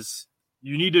 is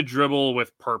you need to dribble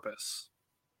with purpose.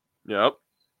 Yep.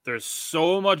 There's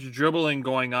so much dribbling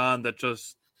going on that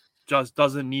just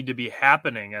doesn't need to be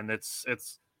happening. And it's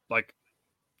like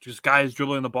just guys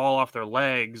dribbling the ball off their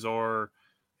legs or,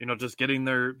 just getting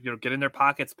their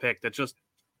pockets picked. It's just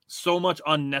so much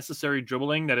unnecessary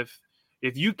dribbling that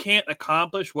if you can't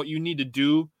accomplish what you need to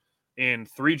do in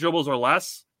 3 dribbles or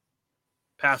less,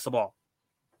 pass the ball.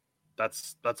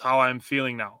 That's how I'm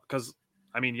feeling now. Because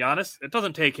I mean, Giannis, it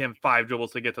doesn't take him 5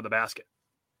 dribbles to get to the basket.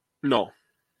 No.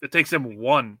 It takes him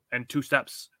 1 and 2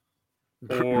 steps.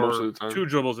 Or 2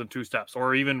 dribbles and 2 steps.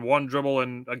 Or even 1 dribble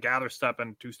and a gather step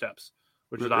and 2 steps,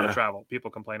 which is not a travel. People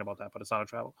complain about that, but it's not a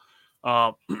travel.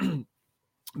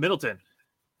 Middleton,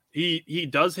 he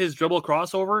does his dribble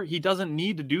crossover. He doesn't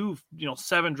need to do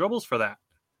 7 dribbles for that.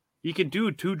 He can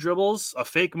do 2 dribbles, a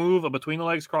fake move, a between the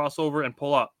legs crossover, and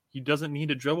pull up. He doesn't need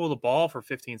to dribble the ball for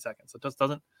 15 seconds. It just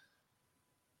doesn't.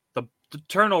 The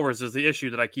turnovers is the issue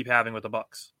that I keep having with the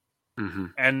Bucks. Mm-hmm.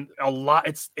 And a lot,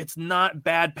 it's not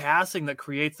bad passing that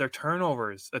creates their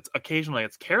turnovers. It's occasionally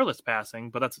it's careless passing,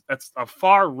 but that's a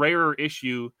far rarer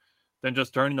issue than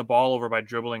just turning the ball over by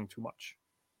dribbling too much.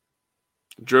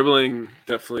 Dribbling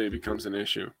definitely becomes an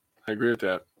issue. I agree with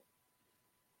that.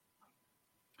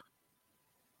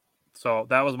 So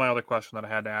that was my other question that I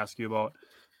had to ask you about.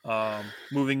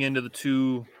 Moving into the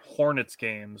 2 Hornets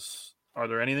games, are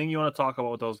there anything you want to talk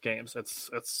about with those games?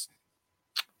 It's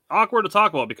awkward to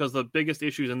talk about because the biggest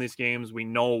issues in these games, we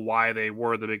know why they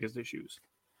were the biggest issues.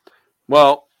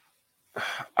 Well,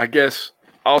 I guess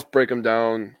I'll break them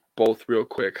down both real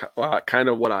quick. Kind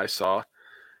of what I saw.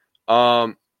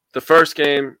 The first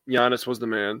game, Giannis was the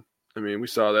man. I mean, we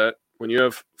saw that. When you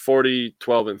have 40,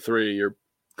 12, and 3, you're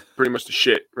pretty much the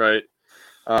shit, right?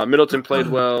 Middleton played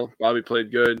well. Bobby played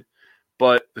good.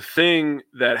 But the thing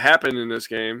that happened in this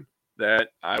game that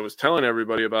I was telling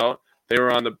everybody about, they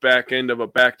were on the back end of a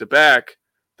back-to-back.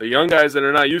 The young guys that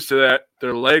are not used to that,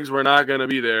 their legs were not going to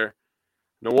be there.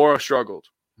 Nawara struggled.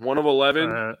 1 of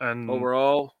 11 and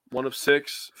overall, 1 of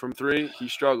 6 from 3. He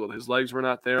struggled. His legs were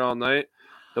not there all night.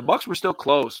 The Bucks were still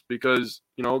close because,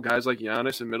 guys like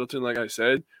Giannis and Middleton, like I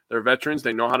said, they're veterans.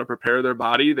 They know how to prepare their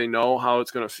body. They know how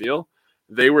it's going to feel.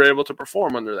 They were able to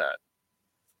perform under that.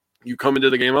 You come into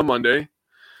the game on Monday.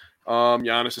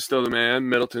 Giannis is still the man.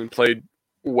 Middleton played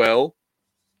well.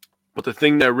 But the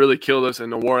thing that really killed us,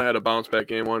 and Nawara had a bounce-back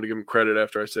game. I wanted to give him credit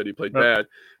after I said he played bad,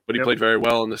 but he played very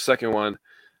well in the second one.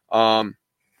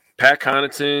 Pat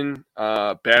Connaughton,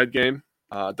 bad game.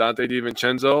 Dante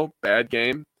DiVincenzo, bad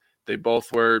game. They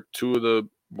both were 2 of the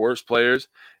worst players.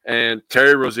 And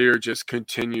Terry Rozier just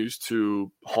continues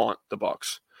to haunt the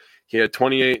Bucks. He had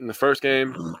 28 in the first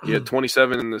game. He had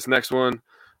 27 in this next one.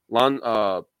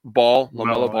 LaMelo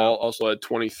Ball also had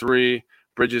 23.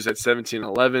 Bridges had 17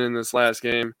 and 11 in this last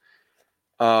game.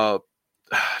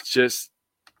 Just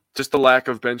the lack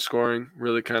of bench scoring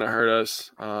really kind of hurt us.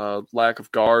 Lack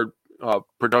of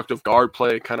productive guard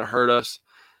play kind of hurt us.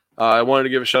 I wanted to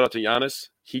give a shout out to Giannis.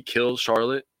 He kills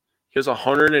Charlotte. He has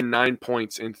 109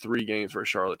 points in 3 games for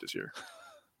Charlotte this year.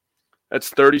 That's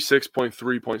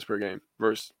 36.3 points per game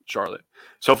versus Charlotte.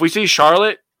 So if we see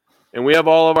Charlotte and we have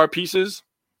all of our pieces,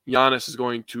 Giannis is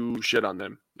going to shit on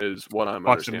them, is what I'm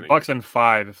understanding. Bucks in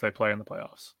 5 if they play in the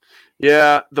playoffs.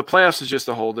 Yeah, the playoffs is just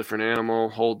a whole different animal,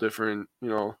 whole different,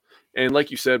 And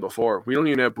like you said before, we don't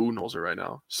even have Budenholzer right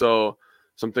now. So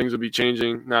some things will be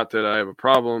changing. Not that I have a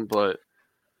problem, but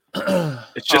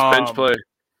it's just bench play.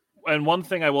 And one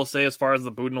thing I will say as far as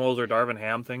the Budenholzer Darvin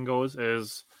Ham thing goes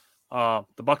is the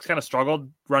Bucks kind of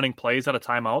struggled running plays out of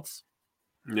timeouts.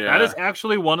 Yeah. That is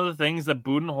actually one of the things that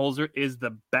Budenholzer is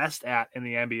the best at in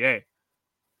the NBA.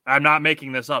 I'm not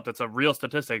making this up. It's a real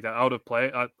statistic that out of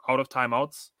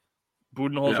timeouts,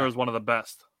 Budenholzer is one of the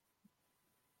best.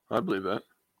 I believe that.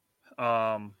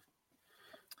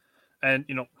 And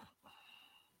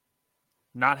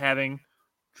not having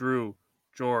Drew,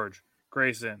 George,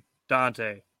 Grayson,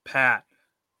 Dante, Pat,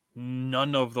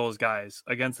 none of those guys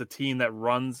against a team that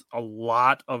runs a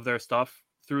lot of their stuff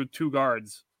through 2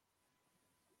 guards.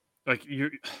 Like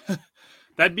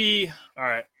that'd be all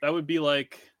right. That would be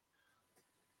like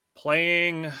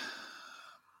playing.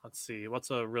 Let's see, what's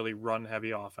a really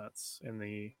run-heavy offense in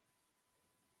the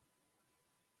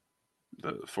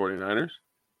 49ers?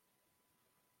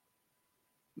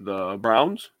 The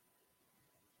Browns?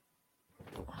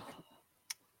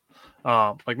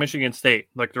 Like Michigan State,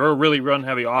 like they're a really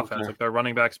run-heavy offense. Okay. Like their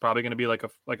running back's probably going to be like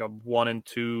a 1 and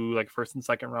 2, like first and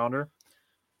second rounder.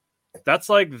 That's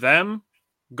like them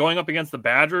going up against the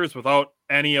Badgers without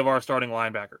any of our starting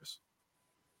linebackers.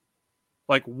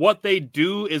 Like what they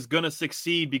do is going to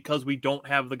succeed because we don't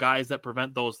have the guys that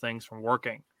prevent those things from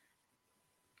working.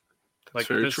 Like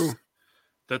that's very true.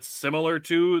 That's similar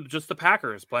to just the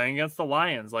Packers playing against the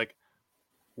Lions. Like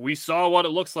we saw what it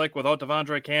looks like without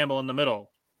Devondre Campbell in the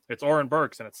middle. It's Oren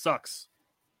Burks, and it sucks.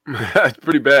 It's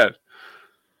pretty bad.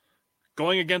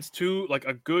 Going against a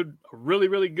really,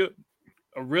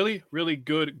 really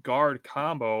good guard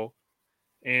combo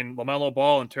in LaMelo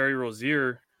Ball and Terry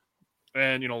Rozier.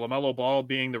 And, LaMelo Ball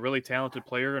being the really talented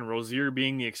player and Rozier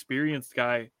being the experienced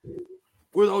guy.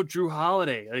 without Drew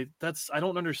Holiday. I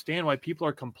don't understand why people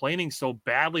are complaining so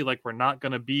badly like we're not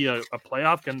going to be a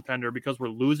playoff contender because we're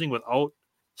losing without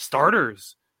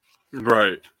starters.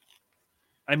 Right.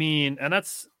 I mean, and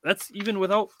that's even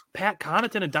without Pat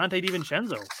Connaughton and Dante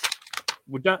DiVincenzo.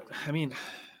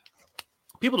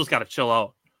 People just got to chill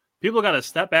out. People got to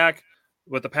step back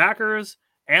with the Packers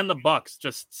and the Bucks.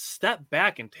 Just step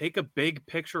back and take a big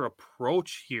picture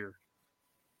approach here.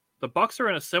 The Bucks are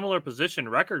in a similar position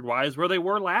record-wise where they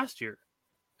were last year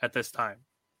at this time.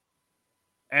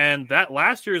 And that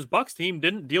last year's Bucks team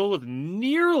didn't deal with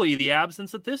nearly the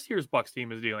absence that this year's Bucks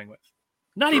team is dealing with.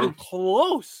 Not even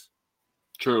close.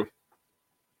 True.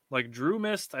 Like Drew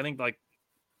missed, I think,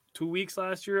 2 weeks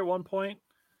last year at one point.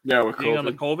 Yeah, with being COVID. On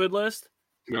the COVID list.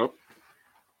 Nope.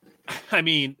 I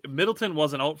mean, Middleton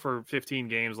wasn't out for 15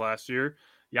 games last year.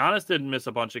 Giannis didn't miss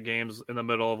a bunch of games in the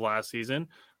middle of last season.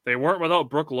 They weren't without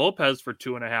Brook Lopez for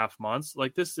 2.5 months.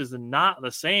 Like, this is not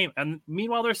the same. And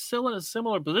meanwhile, they're still in a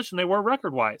similar position they were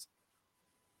record-wise.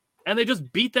 And they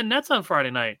just beat the Nets on Friday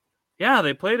night. Yeah,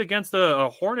 they played against a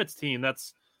Hornets team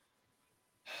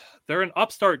they're an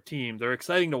upstart team. They're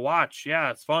exciting to watch. Yeah,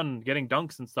 it's fun getting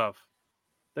dunks and stuff.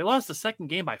 They lost the second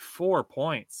game by 4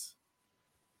 points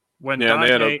when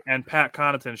Dante and Pat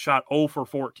Connaughton shot 0 for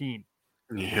 14.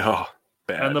 Yeah,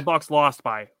 bad. And the Bucks lost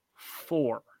by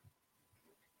 4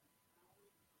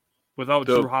 without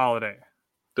Drew Holiday.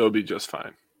 They'll be just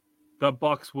fine. The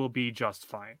Bucks will be just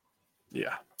fine.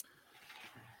 Yeah.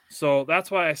 So that's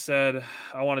why I said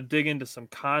I want to dig into some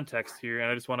context here,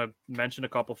 and I just want to mention a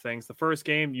couple things. The first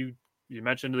game, you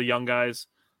mentioned the young guys.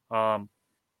 The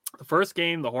first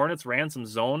game, the Hornets ran some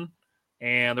zone,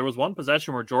 and there was one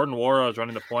possession where Jordan Nwora was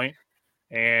running the point,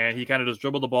 and he kind of just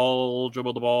dribbled the ball, looked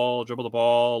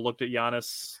at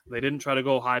Giannis. They didn't try to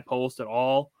go high post at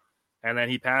all, and then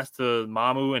he passed to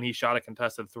Mamu, and he shot a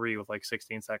contested 3 with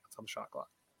 16 seconds on the shot clock.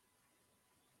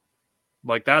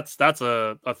 Like, that's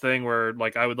a thing where,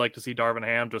 I would like to see Darvin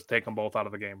Ham just take them both out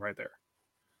of the game right there.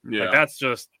 Yeah. That's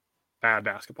just bad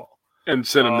basketball. And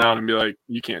sit him down and be like,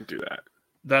 you can't do that.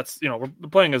 That's, we're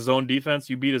playing a zone defense.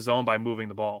 You beat a zone by moving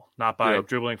the ball, not by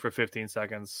dribbling for 15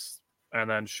 seconds and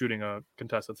then shooting a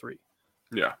contested 3.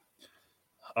 Yeah.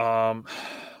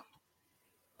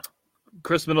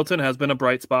 Chris Middleton has been a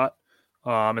bright spot.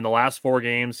 In the last 4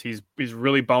 games, he's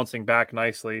really bouncing back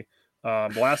nicely.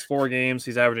 The last 4 games,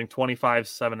 he's averaging 25,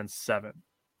 7, and 7.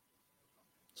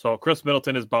 So Chris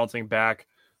Middleton is bouncing back.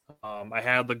 I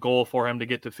had the goal for him to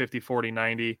get to 50, 40,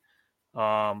 90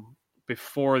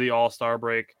 before the All-Star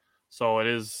break. So it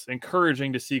is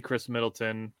encouraging to see Chris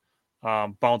Middleton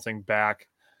bouncing back.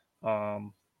 I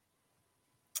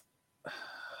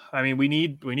mean, we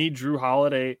need Drew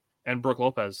Holiday and Brook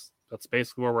Lopez. That's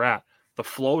basically where we're at. The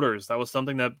floaters, that was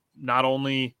something that not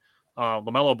only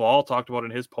LaMelo Ball talked about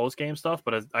in his post-game stuff,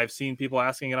 but I've seen people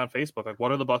asking it on Facebook, like,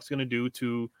 what are the Bucks going to do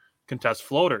to contest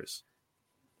floaters?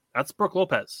 That's Brook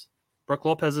Lopez. Brook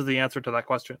Lopez is the answer to that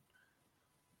question.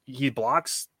 He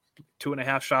blocks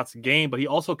 2.5 shots a game, but he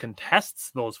also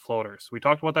contests those floaters. We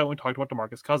talked about that when we talked about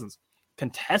DeMarcus Cousins.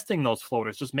 Contesting those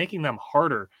floaters, just making them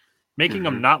harder, making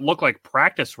them not look like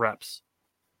practice reps.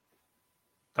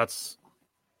 That's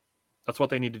what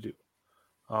they need to do.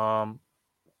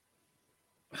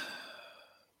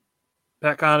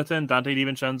 Pat Connaughton, Dante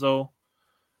DiVincenzo,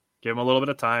 give them a little bit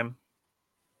of time.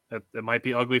 It might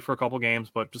be ugly for a couple games,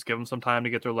 but just give them some time to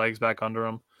get their legs back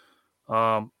under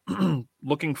them.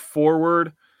 Looking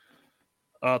forward,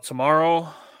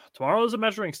 tomorrow is a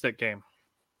measuring stick game.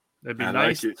 It'd be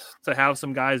nice to have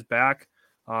some guys back.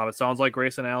 It sounds like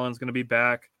Grayson Allen's going to be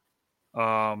back.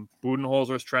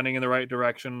 Budenholzer's trending in the right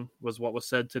direction, was what was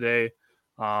said today.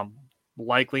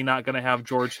 Likely not going to have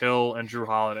George Hill and Drew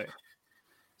Holiday.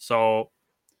 So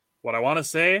what I want to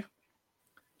say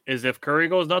is if Curry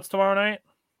goes nuts tomorrow night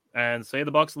and say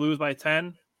the Bucks lose by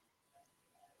 10,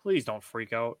 please don't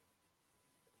freak out.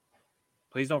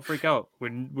 Please don't freak out. We're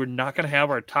not going to have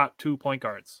our top 2 point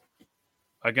guards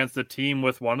against a team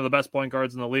with one of the best point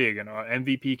guards in the league and an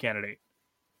MVP candidate.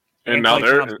 And now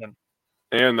they're Thompson.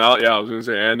 And now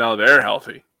they're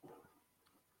healthy.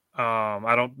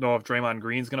 I don't know if Draymond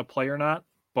Green's going to play or not,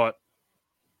 but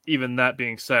even that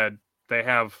being said, they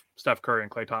have Steph Curry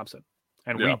and Klay Thompson,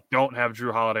 and we don't have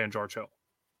Drew Holiday and George Hill.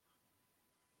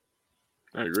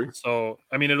 I agree. So,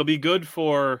 I mean, it'll be good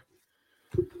for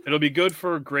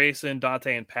Grayson,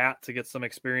 Dante, and Pat to get some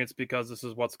experience, because this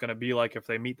is what's going to be like if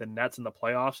they meet the Nets in the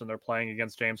playoffs and they're playing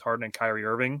against James Harden and Kyrie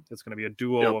Irving. It's going to be a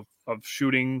duo of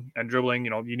shooting and dribbling.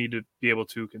 You need to be able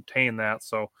to contain that.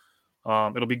 So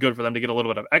it'll be good for them to get a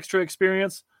little bit of extra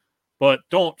experience. But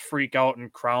don't freak out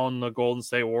and crown the Golden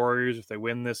State Warriors if they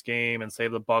win this game and say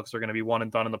the Bucks are going to be one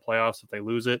and done in the playoffs if they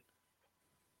lose it.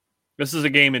 This is a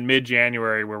game in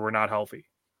mid-January where we're not healthy.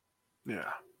 Yeah.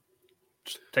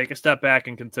 Just take a step back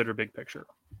and consider big picture.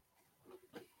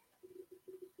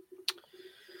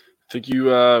 I think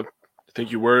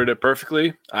you worded it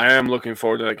perfectly. I am looking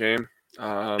forward to that game.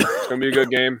 It's going to be a good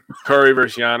game. Curry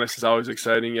versus Giannis is always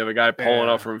exciting. You have a guy pulling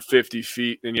up from 50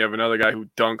 feet, and you have another guy who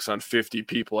dunks on 50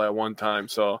 people at one time.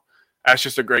 So that's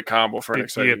just a great combo for an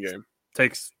exciting game.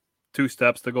 Takes 2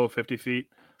 steps to go 50 feet.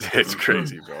 It's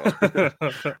crazy, bro.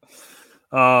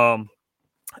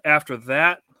 After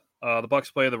that, the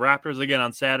Bucks play the Raptors again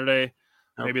on Saturday.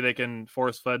 Maybe they can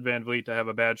force Fred VanVleet to have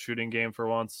a bad shooting game for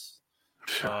once.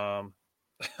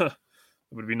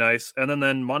 It would be nice. And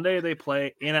then Monday they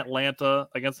play in Atlanta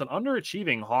against an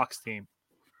underachieving Hawks team.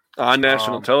 On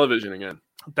national television again.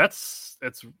 It's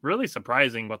really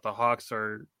surprising what the Hawks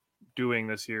are doing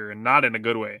this year, and not in a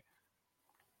good way.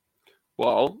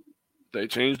 Well, they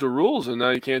changed the rules, and now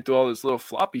you can't do all this little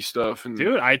floppy stuff. And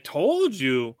dude, I told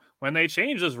you when they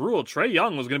changed this rule, Trae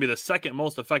Young was going to be the second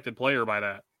most affected player by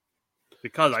that.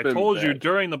 Because I told you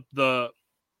during the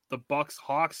Bucks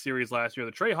Hawks series last year,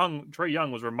 the Trae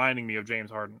Young was reminding me of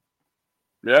James Harden.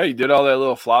 Yeah, he did all that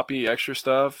little floppy extra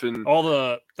stuff and all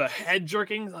the head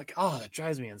jerking. Like, oh, that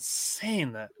drives me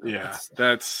insane.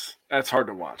 That's hard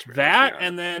to watch. Man. That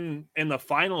and then in the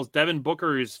finals, Devin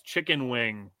Booker's chicken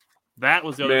wing. That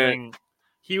was the other thing.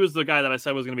 He was the guy that I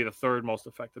said was going to be the third most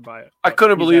affected by it. I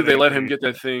couldn't believe they let him get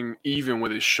that thing even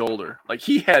with his shoulder. Like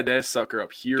he had that sucker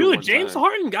up here. Dude, James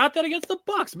Harden got that against the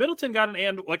Bucks. Middleton got an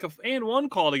and one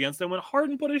called against him when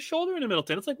Harden put his shoulder into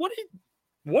Middleton. It's like, what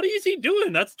is he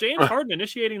doing? That's James Harden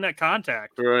initiating that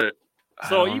contact. Right.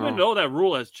 So even though that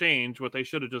rule has changed, what they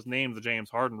should have just named the James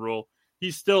Harden rule,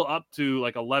 he's still up to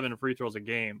like 11 free throws a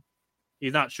game.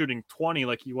 He's not shooting 20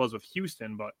 like he was with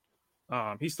Houston, but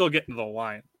he's still getting to the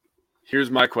line.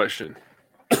 Here's my question.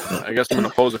 I guess I'm going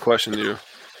to pose a question to you.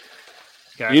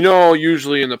 Okay. You know,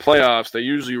 usually in the playoffs, they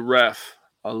usually ref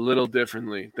a little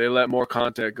differently. They let more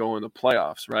contact go in the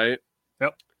playoffs, right?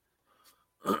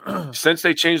 Yep. Since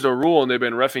they changed the rule and they've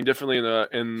been reffing differently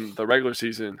in the regular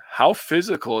season, how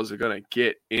physical is it going to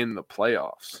get in the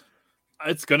playoffs?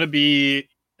 It's going to be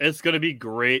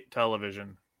great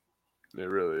television. It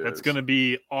really is. It's going to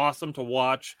be awesome to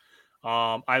watch.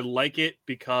 I like it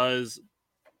because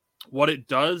what it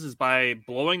does is by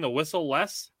blowing the whistle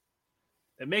less,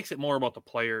 it makes it more about the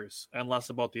players and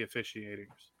less about the officiators.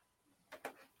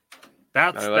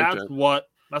 That's what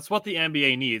the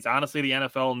NBA needs. Honestly, the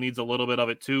NFL needs a little bit of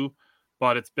it too,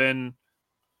 but it's been,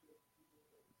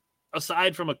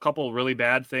 aside from a couple really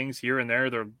bad things here and there,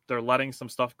 they're letting some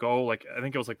stuff go. Like I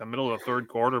think it was like the middle of the third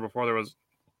quarter before there was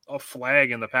a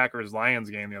flag in the Packers-Lions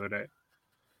game the other day.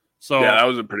 So yeah, that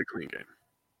was a pretty clean game.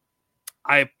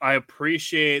 I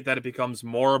appreciate that it becomes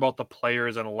more about the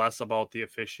players and less about the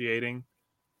officiating.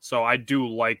 So I do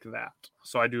like that.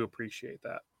 So I do appreciate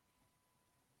that.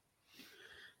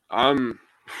 I'm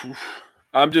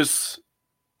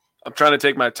trying to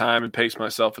take my time and pace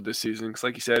myself with this season. Because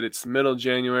like you said, it's the middle of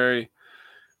January.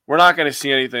 We're not going to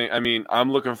see anything. I mean,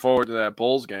 I'm looking forward to that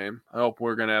Bulls game. I hope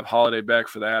we're going to have Holiday back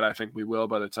for that. I think we will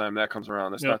by the time that comes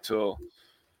around. That's not till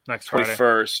next 21st,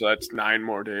 Friday. so that's 9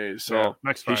 more days. So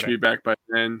next he Friday. should be back by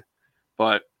then.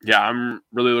 But, yeah, I'm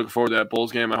really looking forward to that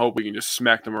Bulls game. I hope we can just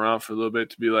smack them around for a little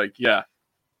bit to be like, yeah,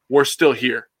 we're still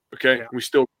here, okay? Yeah. We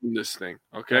still win this thing,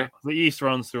 okay? Yeah. The East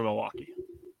runs through Milwaukee.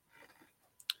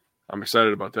 I'm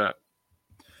excited about that.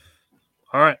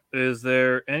 All right. Is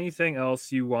there anything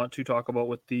else you want to talk about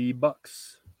with the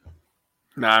Bucks?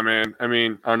 Nah, man. I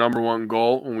mean, our number one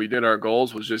goal when we did our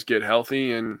goals was just get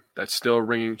healthy, and that's still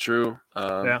ringing true.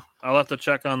 Yeah, I'll have to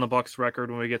check on the Bucks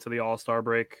record when we get to the All-Star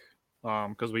break,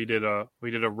 because we did a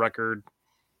record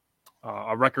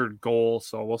goal.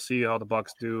 So we'll see how the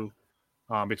Bucks do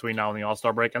between now and the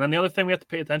All-Star break. And then the other thing we have to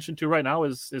pay attention to right now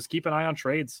is keep an eye on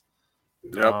trades.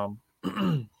 Yep.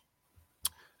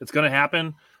 It's going to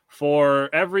happen. For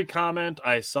every comment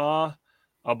I saw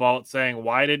about saying,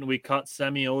 why didn't we cut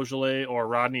Semi Ojeleye or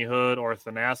Rodney Hood or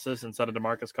Thanasis instead of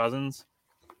DeMarcus Cousins?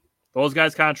 Those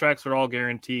guys' contracts are all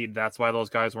guaranteed. That's why those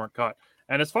guys weren't cut.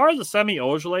 And as far as the Semi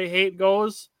Ojeleye hate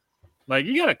goes, like,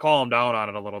 you got to calm down on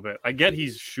it a little bit. I get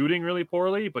he's shooting really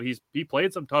poorly, but he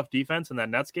played some tough defense in that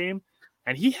Nets game,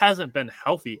 and he hasn't been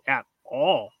healthy at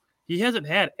all. He hasn't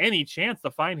had any chance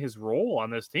to find his role on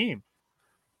this team.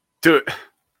 Dude,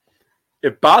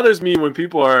 it bothers me when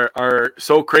people are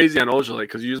so crazy on Ojeleye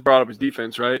because you just brought up his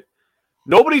defense, right?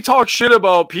 Nobody talked shit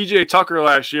about PJ Tucker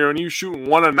last year when he was shooting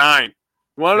 1 of 9.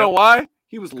 You want to know why?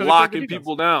 He was locking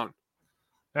people down.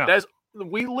 Yeah. That's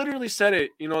we literally said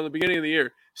it, in the beginning of the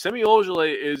year. Semi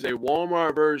Ojeleye is a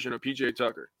Walmart version of PJ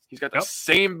Tucker. He's got the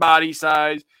same body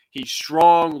size. He's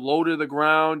strong, low to the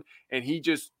ground, and he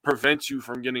just prevents you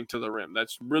from getting to the rim.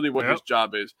 That's really what his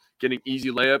job is: getting easy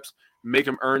layups, make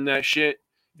him earn that shit.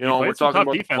 We're talking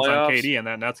about defense on KD in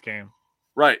that Nets game.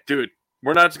 Right, dude.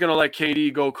 We're not just gonna let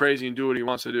KD go crazy and do what he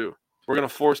wants to do. We're gonna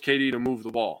force KD to move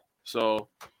the ball. So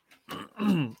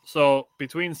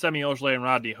between Semi Ojeleye and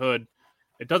Rodney Hood,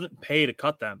 it doesn't pay to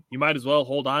cut them. You might as well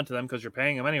hold on to them because you're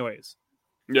paying them anyways.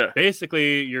 Yeah.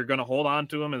 Basically, you're going to hold on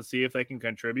to them and see if they can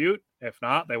contribute. If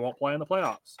not, they won't play in the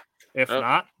playoffs. If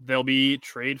not, they'll be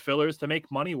trade fillers to make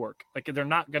money work. Like, they're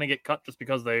not going to get cut just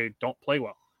because they don't play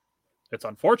well. It's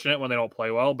unfortunate when they don't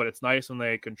play well, but it's nice when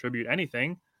they contribute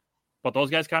anything. But those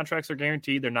guys' contracts are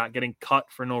guaranteed. They're not getting cut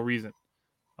for no reason.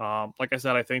 Like I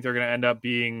said, I think they're going to end up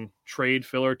being trade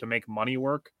filler to make money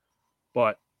work.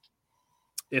 But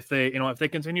if they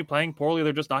continue playing poorly,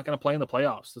 they're just not going to play in the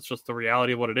playoffs. It's just the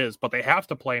reality of what it is. But they have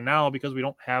to play now because we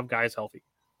don't have guys healthy.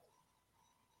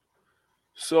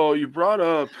 So you brought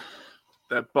up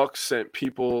that Bucks sent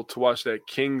people to watch that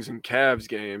Kings and Cavs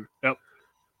game. Yep.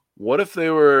 What if they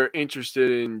were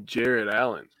interested in Jared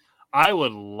Allen? I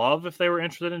would love if they were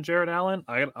interested in Jared Allen.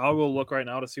 I'll go look right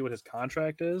now to see what his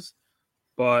contract is.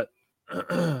 But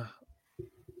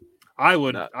I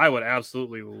would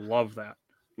absolutely love that.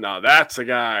 Now that's a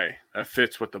guy that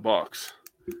fits with the Bucks.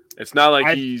 It's not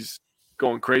like he's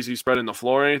going crazy spreading the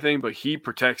floor or anything, but he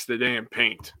protects the damn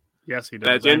paint. Yes, he does.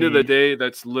 At the end of the day,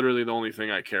 that's literally the only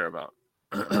thing I care about.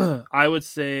 I would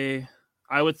say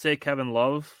Kevin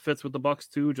Love fits with the Bucks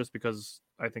too, just because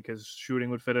I think his shooting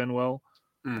would fit in well.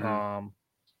 Mm-hmm.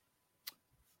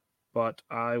 But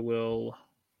let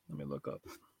me look up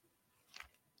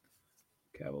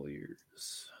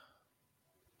Cavaliers.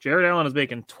 Jared Allen is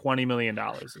making $20 million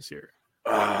this year.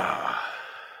 I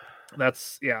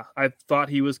thought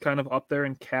he was kind of up there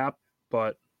in cap,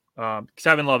 but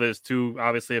Kevin Love is too.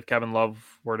 Obviously, if Kevin Love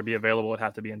were to be available, it'd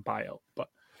have to be in buyout. But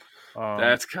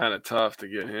that's kind of tough to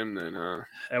get him then, huh?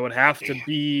 It would have to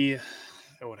be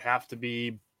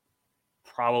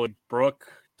probably Brooke,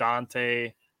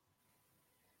 Dante,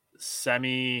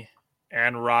 Semi,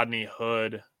 and Rodney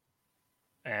Hood.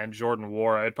 And Jordan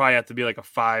Wara. It'd probably have to be like a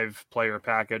 5-player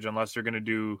package unless you're going to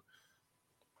do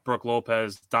Brooke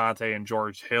Lopez, Dante, and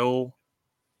George Hill.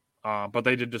 But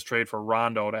they did just trade for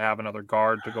Rondo to have another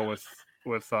guard to go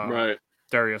with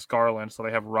Darius Garland. So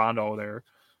they have Rondo there.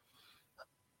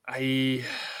 I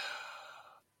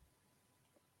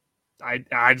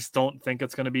just don't think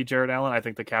it's going to be Jared Allen. I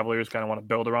think the Cavaliers kind of want to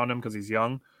build around him because he's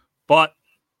young. But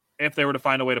if they were to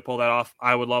find a way to pull that off,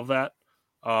 I would love that.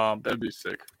 That'd be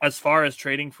sick. As far as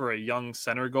trading for a young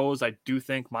center goes, I do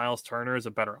think Miles Turner is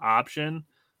a better option.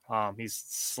 He's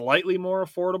slightly more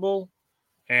affordable,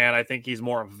 and I think he's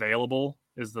more available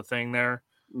is the thing there.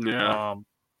 Yeah.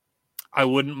 I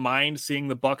wouldn't mind seeing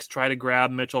the Bucks try to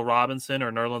grab Mitchell Robinson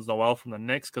or Nerlens Noel from the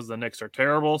Knicks because the Knicks are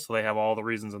terrible, so they have all the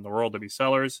reasons in the world to be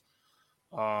sellers.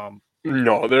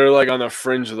 No, they're like on the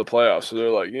fringe of the playoffs, so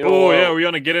they're like, yeah, we're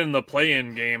gonna get in the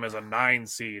play-in game as a 9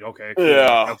 seed. Okay, cool.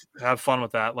 Yeah, have fun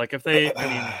with that. Like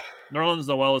Nerlens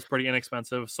Noel is pretty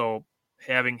inexpensive, so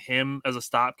having him as a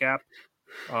stopgap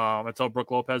until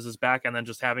Brooke Lopez is back, and then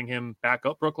just having him back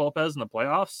up Brooke Lopez in the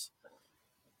playoffs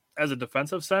as a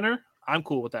defensive center, I'm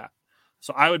cool with that.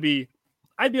 So I'd be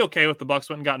okay with the Bucks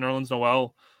went and got Nerlens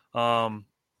Noel.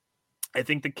 I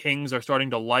think the Kings are starting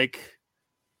to like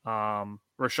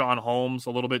Rashawn Holmes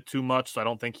a little bit too much, so I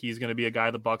don't think he's going to be a guy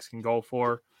the Bucks can go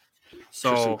for.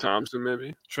 So Tristan Thompson,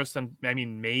 maybe.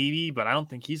 Maybe, but I don't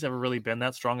think he's ever really been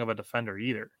that strong of a defender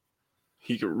either.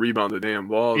 He can rebound the damn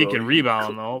ball. He can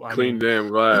rebound though. Clean damn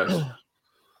glass.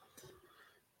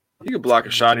 He can block a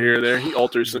shot here or there.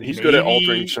 He's good at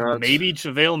altering shots. Maybe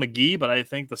JaVale McGee, but I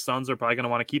think the Suns are probably going to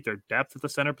want to keep their depth at the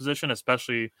center position,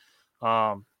 especially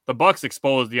the Bucks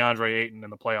exposed DeAndre Ayton in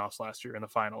the playoffs last year in the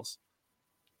finals.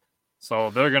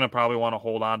 So they're going to probably want to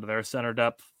hold on to their center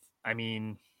depth. I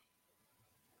mean,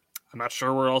 I'm not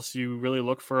sure where else you really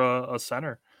look for a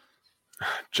center.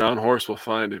 John Horst will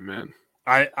find it, man.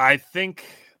 I think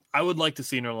I would like to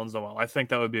see Nerlens Noel. I think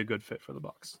that would be a good fit for the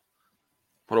Bucks.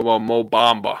 What about Mo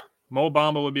Bamba? Mo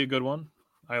Bamba would be a good one.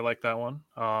 I like that one.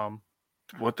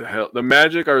 What the hell? The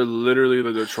Magic are literally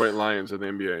the Detroit Lions of the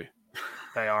NBA.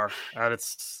 They are.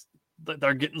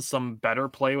 They're getting some better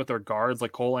play with their guards.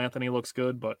 Like Cole Anthony looks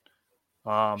good, but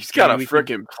he's got a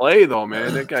freaking play though,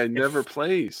 man. That guy never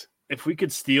plays. If we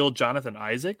could steal Jonathan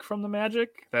Isaac from the Magic,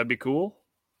 that'd be cool.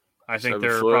 I think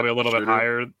they're probably a little bit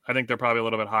higher. I think they're probably a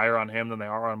little bit higher on him than they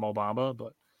are on Mo Bamba,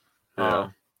 but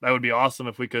that would be awesome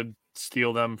if we could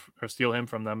steal him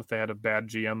from them if they had a bad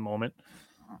GM moment.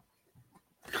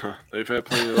 They've had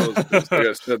plenty of those. Like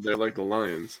I said, they're like the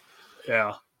Lions.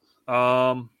 Yeah.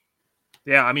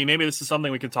 Yeah, I mean, maybe this is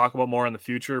something we can talk about more in the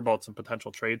future about some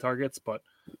potential trade targets. But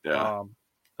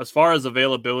as far as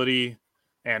availability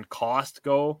and cost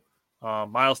go,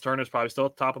 Miles Turner is probably still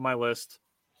at the top of my list.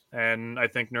 And I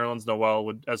think Nerlens Noel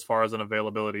would, as far as an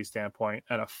availability standpoint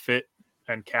and a fit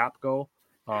and cap go,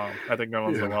 I think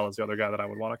Nerlens Noel is the other guy that I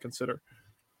would want to consider.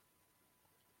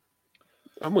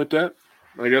 I'm with that.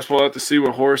 I guess we'll have to see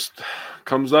what Horst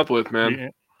comes up with,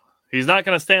 man. He's not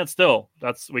going to stand still.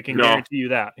 We can guarantee you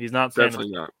that. He's not standing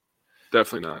still.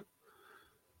 Definitely not.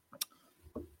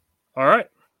 All right.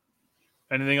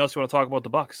 Anything else you want to talk about the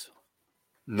Bucks?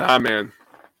 Nah, man.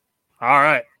 All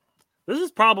right. This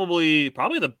is probably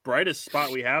the brightest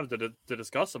spot we have to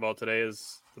discuss about today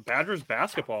is the Badgers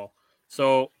basketball.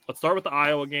 So let's start with the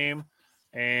Iowa game.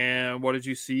 And what did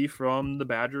you see from the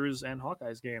Badgers and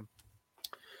Hawkeyes game?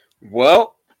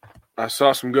 Well, I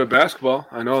saw some good basketball.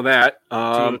 I know that. Two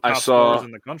of the top scorers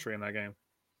in the country in that game.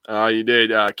 You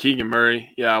did. Keegan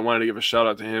Murray. Yeah, I wanted to give a shout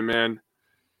out to him, man.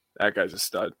 That guy's a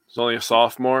stud. He's only a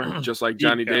sophomore, just like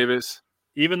Johnny Davis.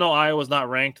 Even though Iowa's not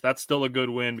ranked, that's still a good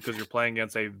win because you're playing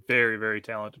against a very, very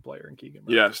talented player in Keegan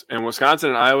Murray. Yes, and Wisconsin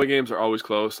and Iowa games are always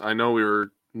close. I know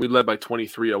we led by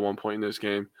 23 at one point in this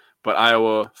game, but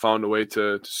Iowa found a way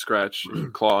to scratch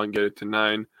and claw and get it to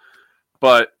 9.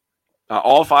 But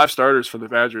all 5 starters for the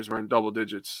Badgers were in double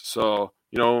digits. So,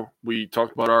 we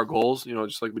talked about our goals,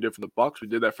 just like we did for the Bucks. We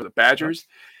did that for the Badgers.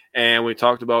 And we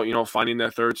talked about, finding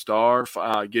that third star,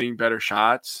 getting better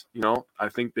shots. I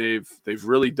think they've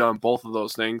really done both of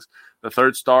those things. The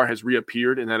third star has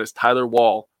reappeared, and that is Tyler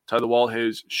Wall. Tyler Wall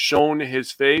has shown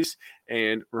his face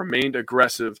and remained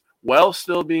aggressive while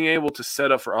still being able to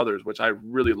set up for others, which I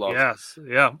really love. Yes,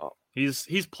 yeah.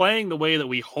 He's playing the way that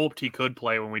we hoped he could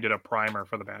play when we did a primer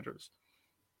for the Badgers.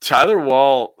 Tyler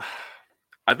Wall,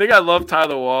 I think I love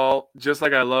Tyler Wall just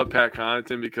like I love Pat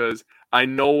Connaughton because I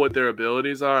know what their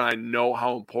abilities are and I know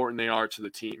how important they are to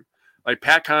the team. Like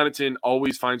Pat Connaughton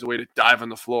always finds a way to dive on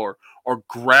the floor or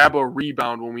grab a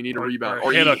rebound when we need a rebound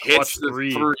or he hits the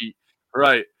three.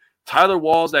 Right. Tyler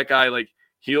Wall's that guy, like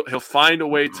he'll find a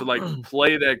way to like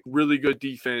play that really good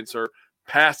defense or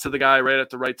pass to the guy right at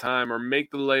the right time or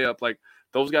make the layup. Like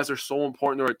those guys are so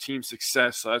important to our team's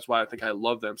success. So that's why I think I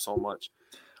love them so much.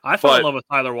 I fell in love with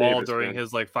Tyler Wall during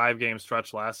his 5-game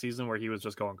stretch last season where he was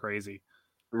just going crazy.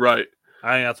 Right.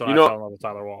 I think that's when I fell in love with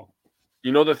Tyler Wall.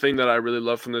 You know the thing that I really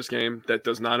love from this game that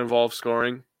does not involve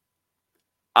scoring?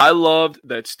 I loved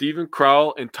that Stephen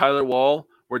Crowell and Tyler Wall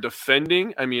were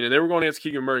defending. I mean, and they were going against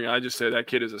Keegan Murray. And I just said that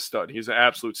kid is a stud. He's an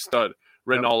absolute stud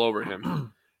written all over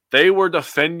him. They were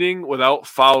defending without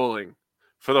fouling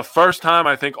for the first time,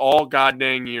 I think, all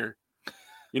goddamn year.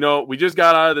 We just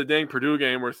got out of the dang Purdue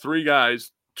game where 3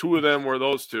 guys, 2 of them were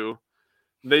those 2.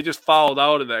 They just fouled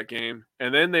out of that game.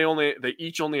 And then they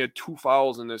each only had 2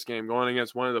 fouls in this game going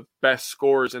against one of the best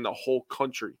scorers in the whole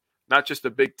country, not just the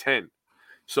Big Ten.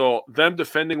 So them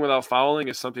defending without fouling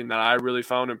is something that I really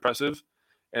found impressive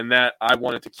and that I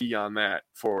wanted to key on that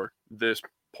for this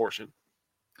portion.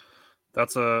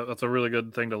 That's a really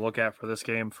good thing to look at for this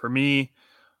game. For me,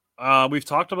 we've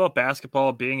talked about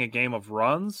basketball being a game of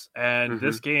runs, and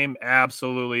this game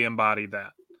absolutely embodied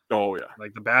that. Oh, yeah.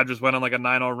 Like the Badgers went on like a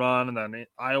 9-0 run, and then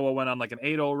Iowa went on like an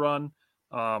 8-0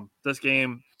 run. This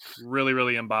game really,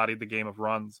 really embodied the game of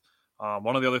runs.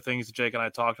 One of the other things that Jake and I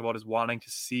talked about is wanting to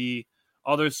see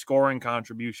other scoring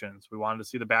contributions. We wanted to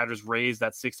see the Badgers raise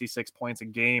that 66 points a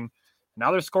game.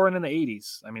 Now they're scoring in the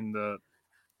 80s. I mean,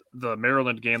 the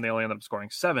Maryland game, they only ended up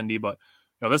scoring 70, but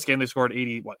this game they scored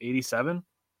 87?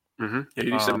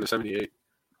 87 to 78.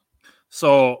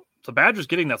 So the Badgers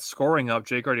getting that scoring up.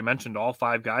 Jake already mentioned all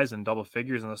 5 guys in double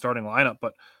figures in the starting lineup,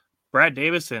 but Brad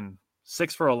Davison,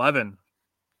 6 for 11.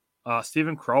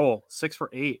 Stephen Crowell, 6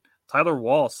 for 8. Tyler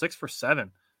Wall, 6 for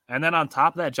 7. And then on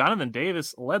top of that, Jonathan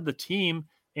Davis led the team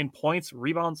in points,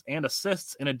 rebounds, and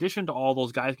assists in addition to all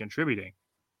those guys contributing.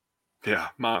 Yeah,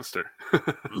 monster.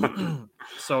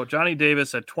 So Johnny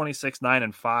Davis at 26, 9,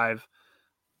 and 5.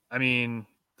 I mean,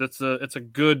 it's a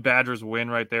good Badgers win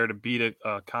right there to beat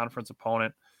a conference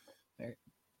opponent.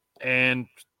 And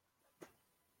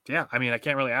yeah, I mean, I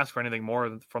can't really ask for anything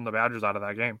more from the Badgers out of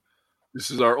that game.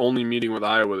 This is our only meeting with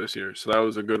Iowa this year, so that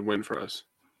was a good win for us.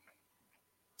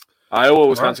 Iowa,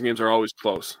 Wisconsin games are always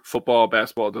close. Football,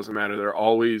 basketball, it doesn't matter. They're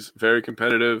always very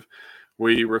competitive.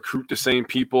 We recruit the same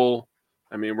people.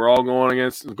 I mean, we're all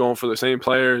going for the same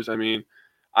players. I mean,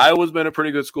 Iowa's been a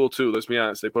pretty good school too. Let's be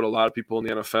honest. They put a lot of people in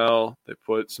the NFL. They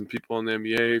put some people in the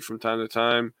NBA from time to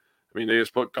time. I mean, they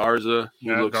just put Garza.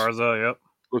 Garza, yep.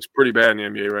 looks pretty bad in the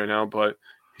NBA right now, but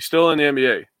he's still in the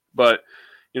NBA. But,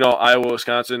 Iowa,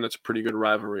 Wisconsin, that's a pretty good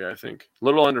rivalry, I think. A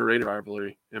little underrated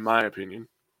rivalry, in my opinion.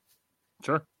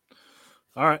 Sure.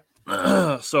 All right.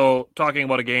 So talking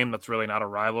about a game that's really not a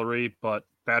rivalry, but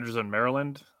Badgers and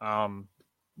Maryland.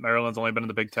 Maryland's only been in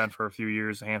the Big Ten for a few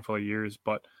years, a handful of years,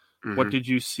 but what did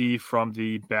you see from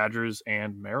the Badgers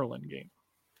and Maryland game?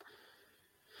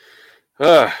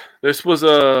 This was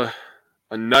a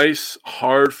nice,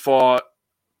 hard-fought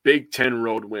Big Ten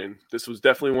road win. This was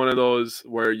definitely one of those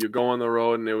where you go on the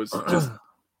road and it was just,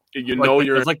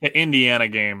 it's like the Indiana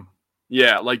game.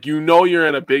 Yeah, like you're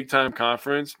in a big-time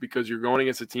conference because you're going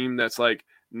against a team that's like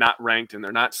not ranked and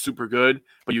they're not super good,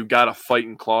 but you got to fight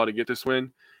and claw to get this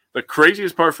win. The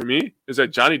craziest part for me is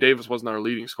that Johnny Davis wasn't our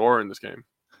leading scorer in this game.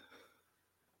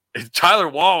 Tyler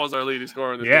Wall was our leading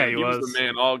scorer in this game. He was the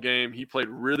man all game. He played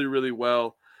really, really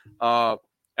well.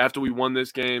 After we won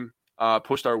this game,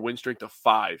 pushed our win streak to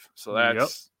 5. So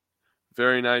that's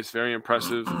very nice, very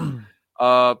impressive.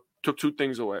 Took 2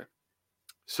 things away.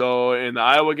 So in the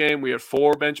Iowa game, we had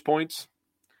 4 bench points.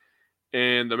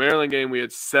 In the Maryland game, we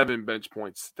had 7 bench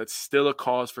points. That's still a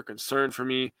cause for concern for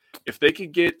me. If they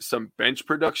could get some bench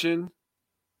production,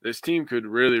 this team could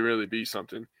really, really be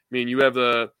something. I mean, you have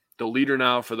the leader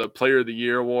now for the Player of the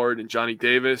Year award in Johnny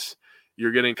Davis.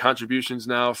 You're getting contributions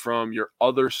now from your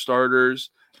other starters.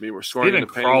 I mean, we're scoring in the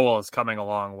paint. Crowell is coming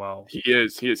along well. He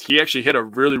is. He actually hit a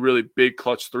really, really big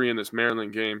clutch 3 in this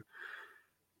Maryland game.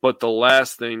 But the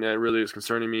last thing that really is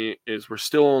concerning me is we're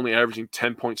still only averaging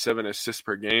 10.7 assists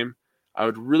per game. I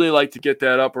would really like to get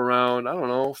that up around,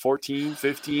 14,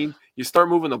 15. You start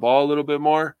moving the ball a little bit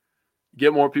more,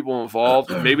 get more people involved.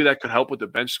 Maybe that could help with the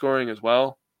bench scoring as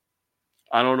well.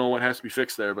 I don't know what has to be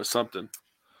fixed there, but something.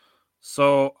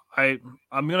 So I'm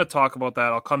going to talk about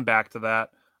that. I'll come back to that.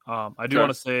 I do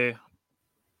want to say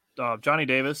Johnny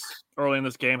Davis early in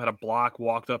this game had a block,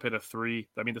 walked up, hit a 3.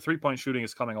 I mean, the 3-point shooting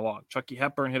is coming along. Chucky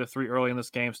Hepburn hit a 3 early in this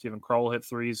game. Stephen Crowell hit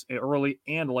 3s early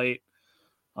and late.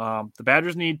 The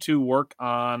Badgers need to work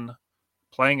on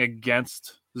playing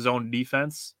against zone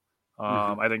defense.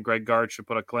 I think Greg Gard should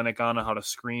put a clinic on how to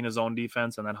screen his own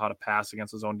defense and then how to pass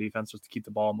against his own defense just to keep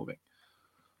the ball moving.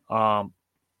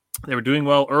 They were doing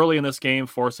well early in this game,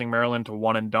 forcing Maryland to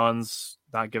one-and-dones,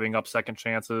 not giving up second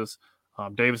chances.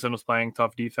 Davison was playing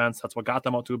tough defense. That's what got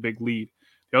them out to a big lead.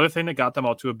 The other thing that got them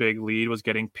out to a big lead was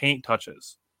getting paint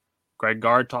touches. Greg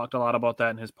Gard talked a lot about that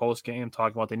in his post-game,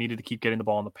 talking about they needed to keep getting the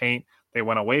ball in the paint. They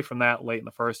went away from that late in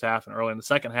the first half and early in the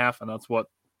second half, and that's what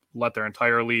let their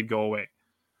entire lead go away.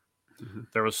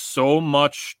 There was so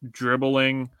much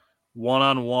dribbling,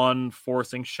 one-on-one,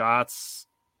 forcing shots.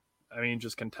 I mean,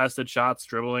 just contested shots,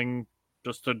 dribbling,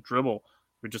 just to dribble.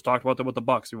 We just talked about that with the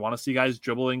Bucks. We want to see guys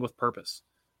dribbling with purpose.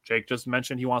 Jake just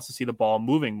mentioned he wants to see the ball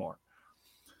moving more.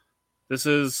 This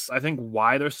is, I think,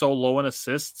 why they're so low in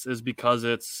assists is because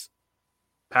it's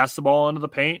pass the ball into the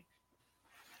paint,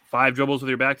 5 dribbles with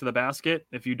your back to the basket.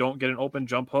 If you don't get an open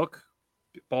jump hook,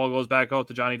 ball goes back out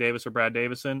to Johnny Davis or Brad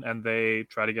Davison, and they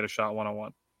try to get a shot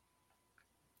one-on-one.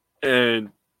 And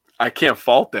I can't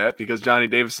fault that because Johnny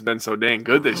Davis has been so dang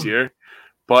good this year.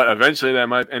 But eventually that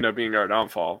might end up being our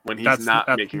downfall when he's That's not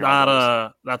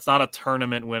a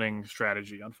tournament-winning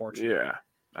strategy, unfortunately. Yeah,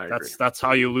 I agree. That's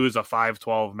how you lose a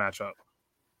 5-12 matchup.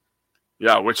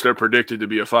 Yeah, which they're predicted to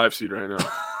be a 5 seed right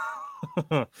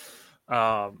now.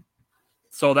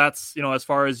 So that's, as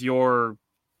far as your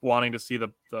wanting to see the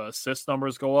assist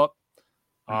numbers go up,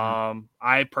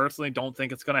 I personally don't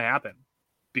think it's going to happen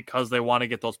because they want to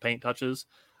get those paint touches.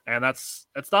 And it's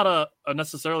not a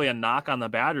necessarily a knock on the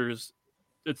Badgers.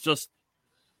 It's just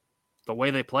the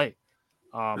way they play.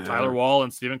 Tyler Wall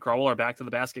and Stephen Crowell are back to the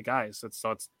basket guys. It's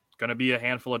going to be a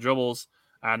handful of dribbles.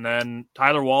 And then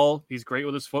Tyler Wall, he's great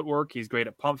with his footwork. He's great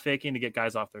at pump faking to get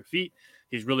guys off their feet.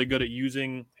 He's really good at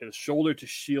using his shoulder to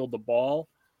shield the ball,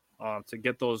 to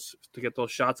get those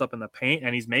shots up in the paint,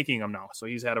 and he's making them now. So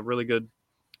he's had a really good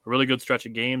stretch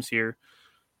of games here.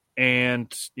 And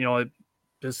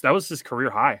that was his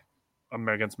career high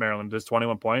against Maryland. Just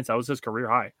 21 points. That was his career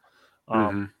high.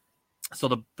 So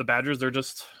the Badgers,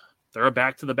 they're a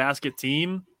back to the basket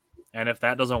team. And if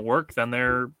that doesn't work, then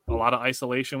they're a lot of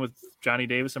isolation with Johnny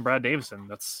Davis and Brad Davison.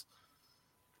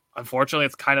 Unfortunately,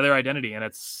 it's kind of their identity, and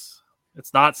it's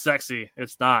not sexy.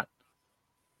 It's not,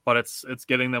 but it's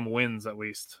getting them wins at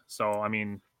least. So, I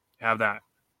mean, have that.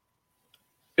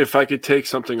 If I could take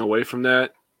something away from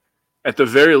that, at the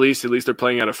very least, at least they're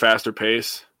playing at a faster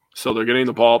pace. So they're getting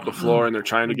the ball up the floor and they're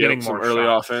trying to get some early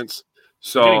offense.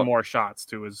 So getting more shots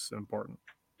too is important.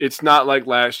 It's not like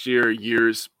last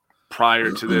years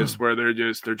prior to this where they're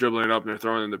dribbling it up and they're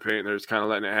throwing it in the paint and they're just kind of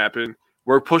letting it happen.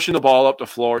 we're pushing the ball up the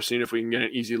floor, seeing if we can get an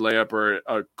easy layup or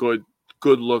a good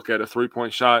look at a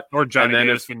 3-point shot. Or Johnny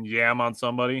Davis can yam on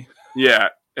somebody. Yeah,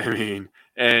 I mean,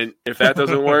 and if that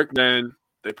doesn't work, then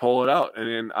they pull it out. And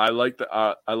then I like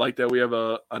that we have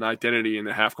an identity in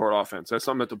the half-court offense. That's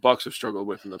something that the Bucks have struggled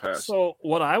with in the past. So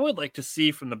what I would like to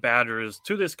see from the Badgers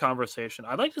to this conversation,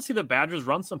 I'd like to see the Badgers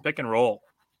run some pick and roll.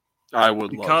 I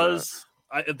would love that. Because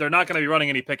they're not going to be running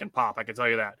any pick and pop, I can tell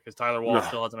you that, because Tyler Wall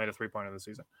still hasn't made a 3-pointer this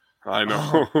season. I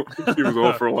know. He was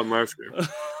 0 for 1 last game.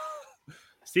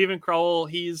 Stephen Crowell,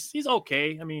 he's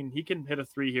okay. I mean, he can hit a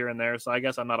 3 here and there, so I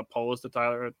guess I'm not opposed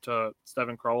to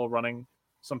Stephen Crowell running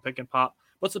some pick and pop.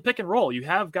 But it's a pick and roll. You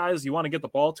have guys you want to get the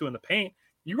ball to in the paint.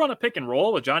 You run a pick and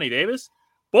roll with Johnny Davis.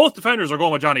 Both defenders are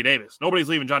going with Johnny Davis. Nobody's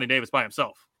leaving Johnny Davis by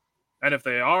himself. And if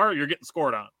they are, you're getting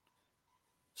scored on.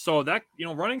 So that,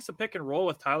 running some pick and roll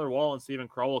with Tyler Wall and Stephen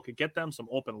Crowell could get them some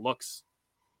open looks.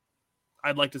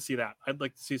 I'd like to see that. I'd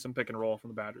like to see some pick and roll from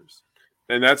the Badgers.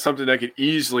 And that's something that could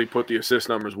easily put the assist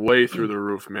numbers way through the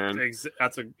roof, man.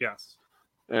 That's a yes.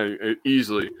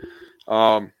 Easily.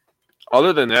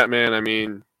 Other than that, man, I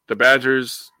mean, the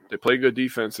Badgers, they play good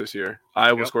defense this year.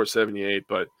 Iowa scored 78,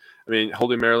 but, I mean,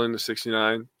 holding Maryland to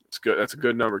 69, it's good. That's a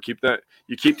good number. Keep that.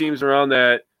 You keep teams around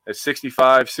that at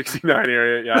 65, 69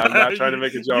 area. Yeah, I'm not trying to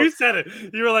make a joke. You said it.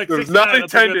 You were like, it was not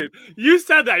intended. You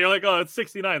said that. You're like, oh, it's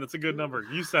 69. That's a good number.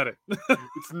 You said it.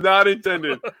 It's not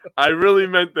intended. I really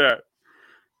meant that.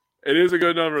 It is a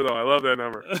good number, though. I love that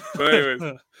number. But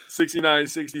anyways, 69,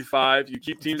 65. You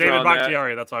keep teams David around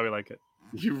Bakhtiari, that's why we like it.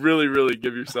 You really, really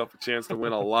give yourself a chance to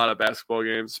win a lot of basketball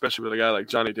games, especially with a guy like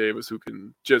Johnny Davis who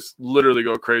can just literally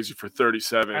go crazy for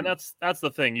 37. And that's the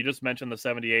thing. You just mentioned the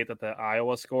 78 that the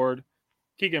Iowa scored.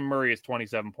 Keegan Murray is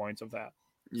 27 points of that.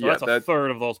 So that's a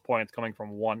third of those points coming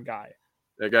from one guy.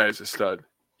 That guy is a stud.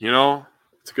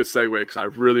 It's a good segue because I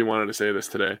really wanted to say this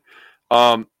today.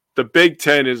 The Big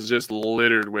Ten is just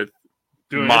littered with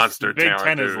monster talent. Big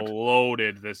Ten is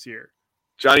loaded this year.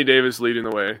 Johnny Davis leading the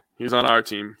way. He's on our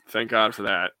team. Thank God for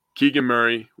that. Keegan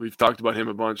Murray, we've talked about him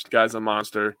a bunch. The guy's a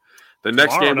monster. The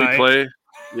next game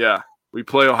we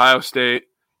play Ohio State.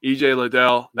 EJ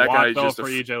Liddell. That guy is just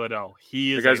EJ Liddell.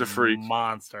 He is a freak.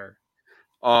 Monster.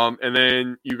 And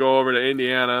then you go over to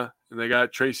Indiana, and they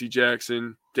got Tracy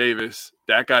Jackson Davis.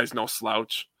 That guy's no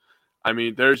slouch. I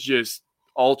mean, there's just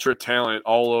ultra talent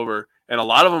all over. And a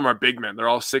lot of them are big men. They're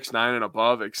all 6'9" and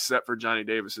above, except for Johnny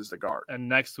Davis is the guard. And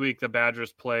next week, the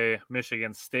Badgers play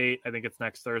Michigan State. I think it's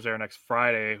next Thursday or next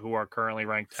Friday, who are currently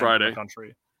ranked 10th in the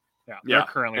country. Yeah, they're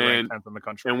currently ranked 10th in the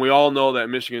country. And we all know that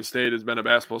Michigan State has been a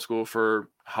basketball school for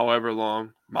however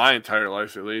long, my entire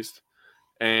life at least.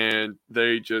 And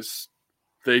they just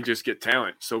get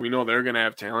talent. So we know they're going to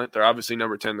have talent. They're obviously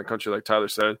number 10 in the country, like Tyler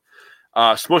said.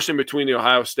 Smushed in between the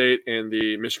Ohio State and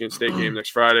the Michigan State game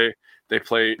next Friday. They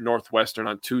play Northwestern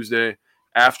on Tuesday.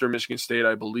 After Michigan State,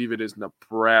 I believe it is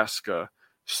Nebraska.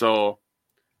 So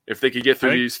if they could get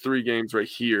through these 3 games right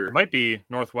here. It might be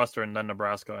Northwestern, then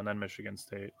Nebraska, and then Michigan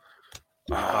State.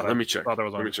 Let me check. All right.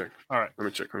 Let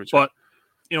me check. But,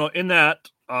 in that,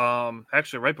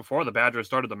 actually right before the Badgers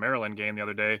started the Maryland game the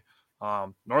other day,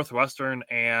 Northwestern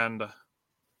and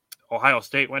Ohio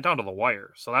State went down to the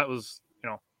wire. So that was,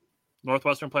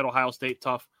 Northwestern played Ohio State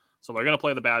tough. So they're going to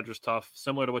play the Badgers tough,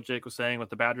 similar to what Jake was saying with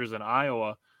the Badgers in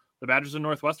Iowa. The Badgers in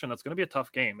Northwestern, that's going to be a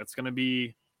tough game. It's going to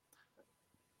be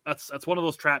that's one of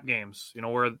those trap games,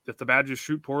 where if the Badgers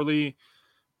shoot poorly,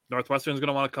 Northwestern's going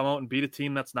to want to come out and beat a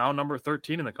team that's now number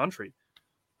 13 in the country.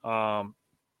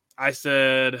 I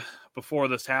said before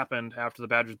this happened, after the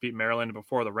Badgers beat Maryland,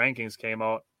 before the rankings came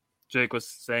out, Jake was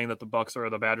saying that the Bucks or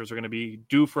the Badgers are going to be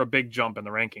due for a big jump in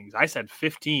the rankings. I said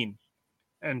 15,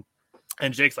 and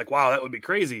Jake's like, wow, that would be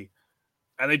crazy.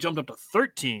 And they jumped up to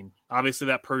 13. Obviously,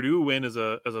 that Purdue win is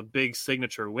a big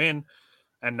signature win.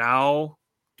 And now,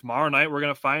 tomorrow night, we're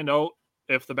going to find out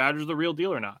if the Badgers are the real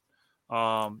deal or not.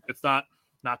 It's not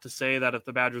to say that if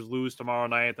the Badgers lose tomorrow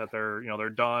night that they're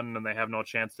done and they have no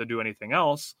chance to do anything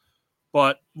else.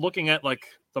 But looking at like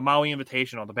the Maui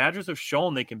Invitational, the Badgers have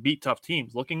shown they can beat tough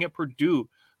teams. Looking at Purdue,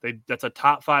 that's a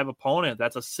top 5 opponent.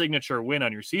 That's a signature win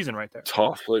on your season right there.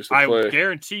 Tough place to play. I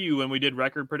guarantee you when we did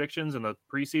record predictions in the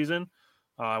preseason,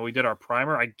 we did our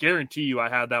primer. I guarantee you I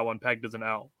had that one pegged as an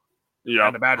L. Yeah,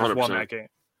 and the Badgers 100%. Won that game.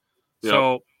 Yep.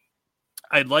 So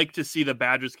I'd like to see the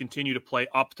Badgers continue to play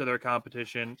up to their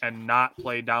competition and not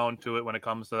play down to it when it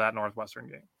comes to that Northwestern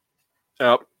game.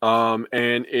 Yep.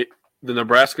 And the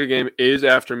Nebraska game is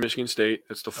after Michigan State.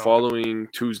 It's the following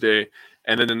Tuesday.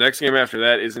 And then the next game after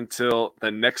that is until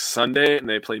the next Sunday, and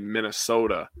they play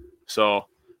Minnesota. So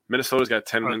Minnesota's got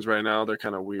 10 wins right now. They're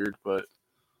kind of weird, but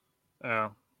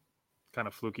kind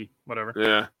of fluky, whatever.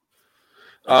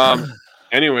 Yeah.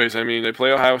 Anyways, I mean, they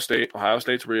play Ohio State. Ohio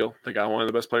State's real. They got one of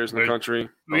the best players in the country.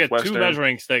 We got 2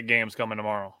 measuring stick games coming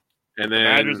tomorrow. And the then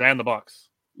Badgers and the Bucks.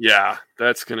 Yeah,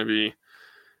 that's going to be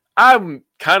 – I'm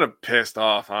kind of pissed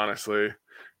off, honestly.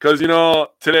 Because,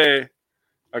 today –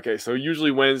 okay, so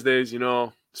usually Wednesdays,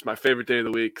 it's my favorite day of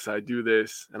the week because I do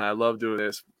this, and I love doing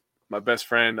this. My best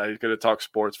friend, I get to talk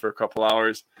sports for a couple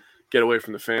hours, get away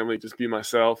from the family, just be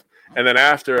myself. And then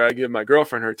after, I give my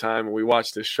girlfriend her time, and we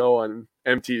watch this show on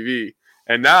MTV.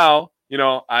 And now,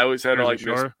 I always had to like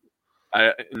sure?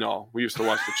 No, we used to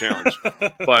watch The Challenge.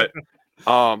 But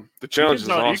The Challenge is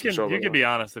an awesome show. You can be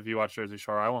honest if you watch Jersey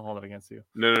Shore. I won't hold it against you.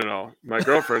 No. My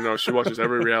girlfriend, no, she watches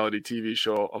every reality TV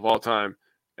show of all time.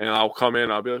 And I'll come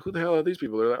in, I'll be like, who the hell are these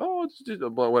people? They're like, oh, it's just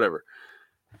whatever.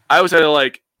 I always had to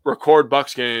like record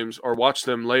Bucks games or watch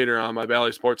them later on my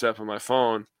Bally Sports app on my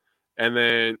phone. And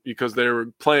then because they were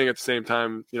playing at the same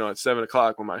time, at 7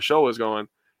 o'clock when my show was going.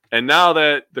 And now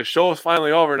that the show is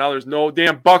finally over, now there's no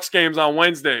damn Bucks games on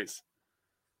Wednesdays.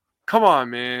 Come on,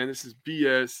 man. This is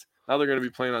BS. Now they're going to be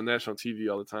playing on national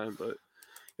TV all the time, but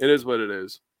it is what it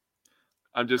is.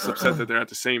 I'm just upset that they're at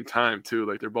the same time, too.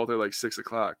 Like, they're both at, like, 6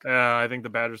 o'clock. Yeah, I think the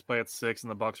Badgers play at 6 and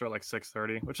the Bucks are at, like,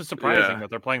 6:30, which is surprising that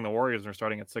they're playing the Warriors and they're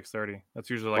starting at 6:30. That's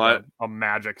usually, like, a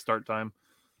magic start time.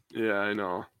 Yeah, I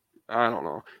know. I don't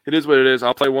know. It is what it is.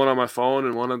 I'll play one on my phone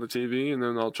and one on the TV, and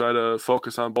then I'll try to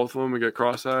focus on both of them and get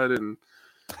cross-eyed, and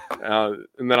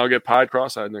then I'll get pied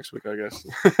cross-eyed next week, I guess.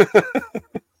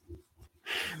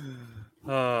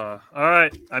 All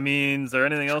right. I mean, is there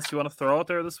anything else you want to throw out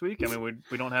there this week? I mean,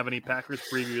 we don't have any Packers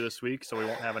preview this week, so we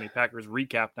won't have any Packers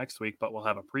recap next week, but we'll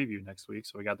have a preview next week,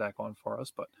 so we got that going for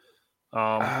us. But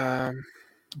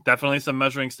definitely some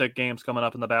measuring stick games coming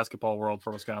up in the basketball world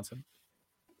for Wisconsin.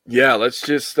 Yeah, let's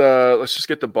just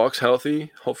get the Bucks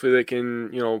healthy. Hopefully they can,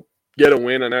 get a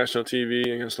win on national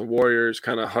TV against the Warriors,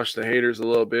 kind of hush the haters a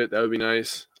little bit. That would be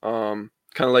nice.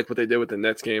 Kind of like what they did with the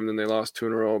Nets game, then they lost 2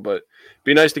 in a row. But it'd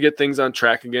be nice to get things on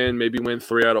track again, maybe win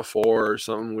 3 out of 4 or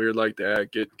something weird like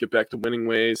that, get back to winning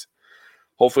ways.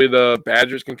 Hopefully the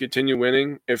Badgers can continue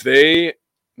winning. If they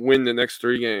win the next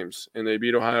 3 games and they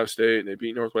beat Ohio State, they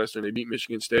beat Northwestern, they beat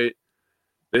Michigan State,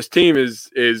 this team is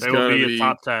going to be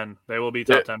top 10. They will be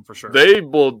top 10 for sure. They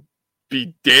will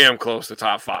be damn close to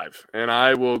top 5, and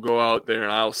I will go out there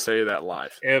and I'll say that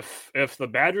live. If the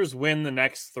Badgers win the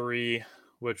next 3,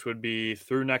 which would be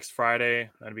through next Friday,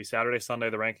 that'd be Saturday, Sunday.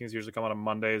 The rankings usually come out on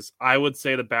Mondays. I would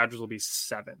say the Badgers will be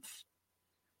 7th.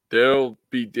 They'll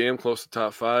be damn close to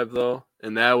top 5 though,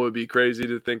 and that would be crazy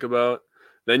to think about.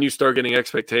 Then you start getting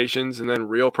expectations, and then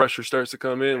real pressure starts to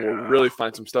come in. We'll really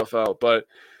find some stuff out, but.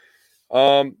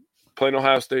 Playing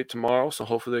Ohio State tomorrow, so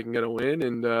hopefully they can get a win.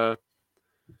 And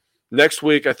next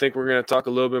week, I think we're going to talk a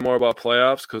little bit more about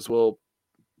playoffs because we'll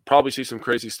probably see some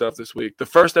crazy stuff this week. The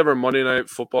first ever Monday Night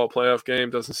Football playoff game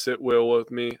doesn't sit well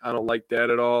with me. I don't like that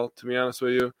at all, to be honest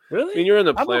with you. Really? I mean, you're in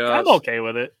the playoffs. I'm okay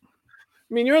with it.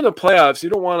 I mean, you're in the playoffs. You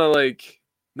don't want to,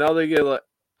 now they get,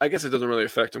 I guess it doesn't really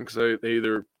affect them because they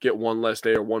either get one less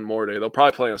day or one more day. They'll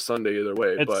probably play on Sunday either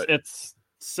way. It's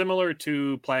similar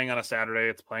to playing on a Saturday.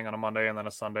 It's playing on a Monday and then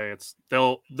a Sunday.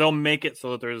 They'll make it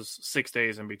so that there's 6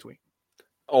 days in between.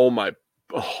 Oh man,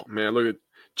 look at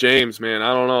James, man.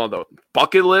 I don't know, the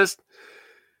bucket list.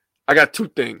 I got 2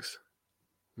 things.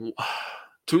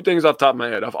 2 things off the top of my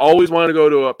head. I've always wanted to go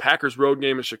to a Packers road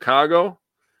game in Chicago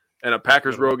and a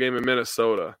Packers road game in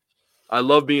Minnesota. I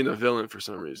love being the villain for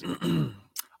some reason.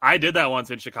 I did that once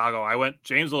in Chicago.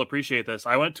 James will appreciate this.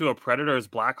 I went to a Predators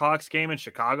Blackhawks game in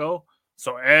Chicago.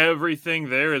 So everything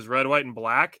there is red, white, and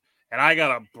black. And I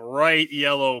got a bright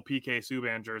yellow PK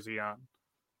Subban jersey on.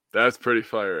 That's pretty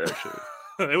fire, actually.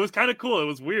 It was kind of cool. It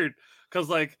was weird because,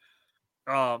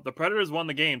 the Predators won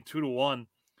the game 2-1.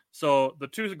 So the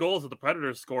 2 goals that the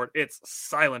Predators scored, it's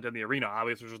silent in the arena.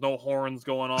 Obviously, there's no horns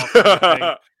going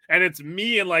off. And it's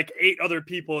me and, 8 other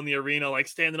people in the arena,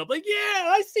 standing up, yeah,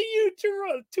 I see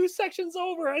you 2 sections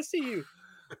over. I see you.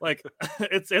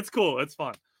 It's cool. It's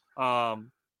fun.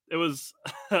 It was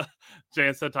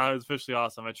Jan said Tyler was officially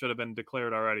awesome. It should have been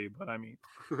declared already, but I mean,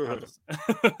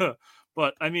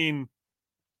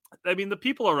 the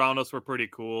people around us were pretty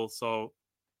cool. So,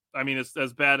 I mean, it's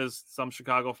as bad as some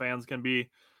Chicago fans can be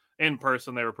in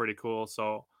person. They were pretty cool.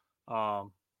 So,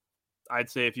 I'd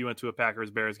say if you went to a Packers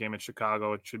Bears game in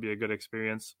Chicago, it should be a good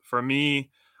experience. For me,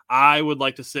 I would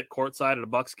like to sit courtside at a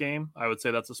Bucks game. I would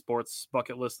say that's a sports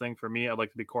bucket list thing for me. I'd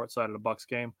like to be courtside at a Bucks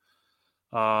game.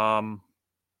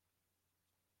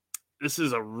 This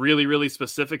is a really, really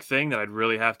specific thing that I'd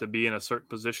really have to be in a certain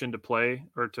position to play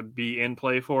or to be in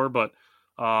play for. But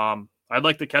I'd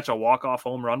like to catch a walk-off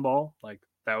home run ball.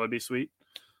 That would be sweet.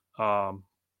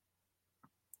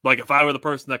 Like if I were the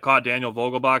person that caught Daniel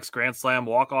Vogelbach's grand slam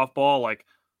walk-off ball, like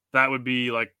that would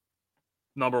be like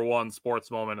number one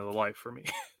sports moment of the life for me.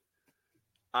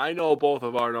 I know both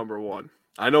of our number one.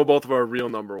 I know both of our real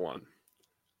number one.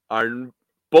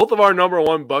 Both of our number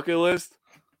one bucket list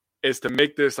is to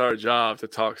make this our job to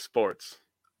talk sports.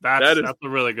 That's a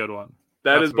really good one.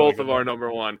 That is both of our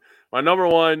number one. My number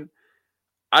one,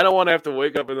 I don't want to have to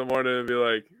wake up in the morning and be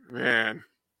like, man,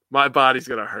 my body's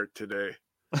going to hurt today.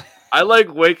 I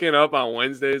like waking up on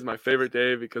Wednesdays, my favorite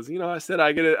day, because, I said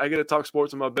I get to talk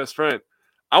sports with my best friend.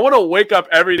 I want to wake up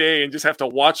every day and just have to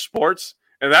watch sports,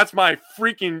 and that's my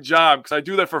freaking job because I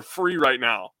do that for free right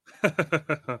now.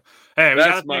 Hey, we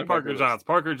got to thank Parker Johns.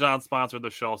 Parker Johns sponsored the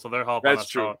show, so they're helping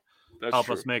us out. Help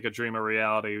us make a dream a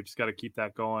reality. We just got to keep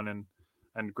that going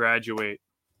and graduate.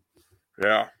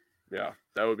 Yeah,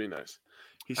 that would be nice.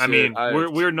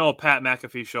 We're no Pat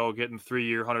McAfee show getting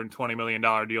 3-year, $120 million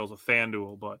deals with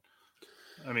FanDuel, but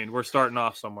we're starting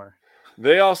off somewhere.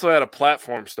 They also had a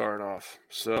platform starting off,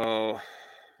 so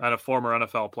and a former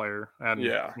NFL player, and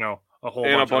a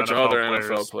whole bunch of other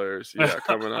NFL players,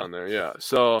 coming on there, yeah.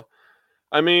 So,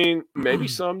 maybe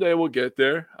someday we'll get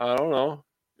there. I don't know,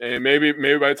 and maybe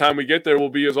by the time we get there, we'll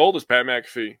be as old as Pat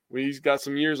McAfee. He's got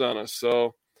some years on us,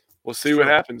 so we'll see what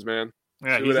happens, man.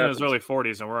 Yeah, he's in his early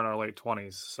 40s, and we're in our late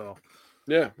 20s. So,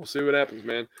 yeah, we'll see what happens,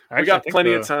 man. We got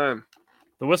plenty of time.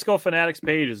 The Wisco Fanatics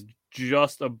page is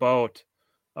just about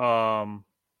 1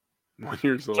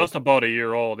 year old. Just about a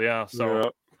year old, yeah.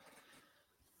 So,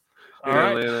 all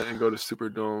right. Atlanta and go to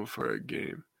Superdome for a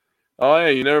game. Oh, yeah,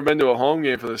 you never been to a home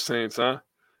game for the Saints, huh?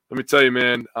 Let me tell you,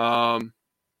 man.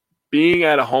 Being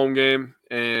at a home game,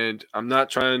 and I'm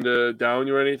not trying to down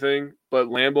you or anything, but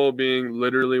Lambeau being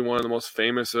literally one of the most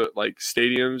famous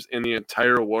stadiums in the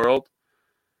entire world,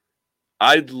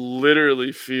 I'd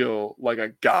literally feel like a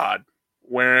god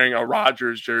wearing a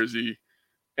Rodgers jersey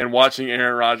and watching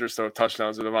Aaron Rodgers throw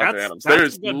touchdowns to Devontae Adams.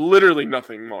 There's literally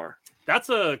nothing more. That's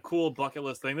a cool bucket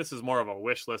list thing. This is more of a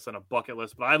wish list than a bucket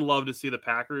list, but I'd love to see the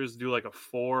Packers do like a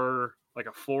four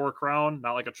crown,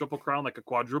 not like a triple crown, like a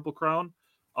quadruple crown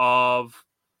of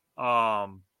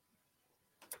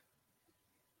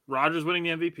Rodgers winning the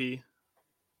MVP,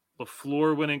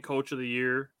 LaFleur winning Coach of the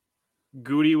Year,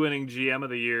 Goody winning GM of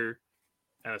the Year,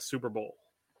 and a Super Bowl.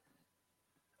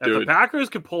 If the Packers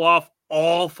could pull off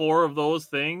all four of those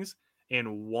things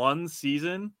in one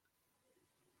season,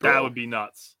 that would be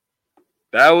nuts.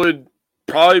 That would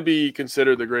probably be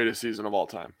considered the greatest season of all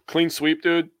time. Clean sweep,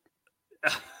 dude.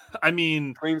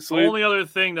 Clean sweep. The only other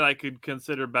thing that I could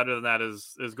consider better than that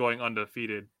is going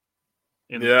undefeated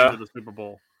in the Super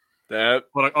Bowl. But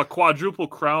a quadruple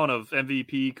crown of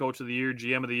MVP, Coach of the Year,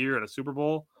 GM of the Year, and a Super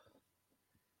Bowl,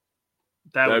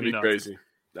 that'd be crazy.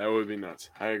 That would be nuts.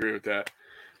 I agree with that.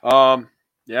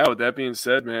 With that being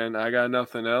said, man, I got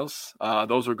nothing else.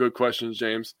 Those were good questions,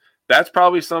 James. That's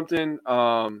probably something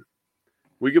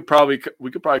we could probably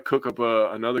cook up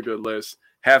another good list.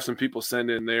 Have some people send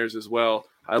in theirs as well.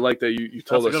 I like that you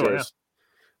told us yours.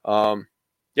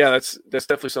 That's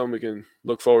definitely something we can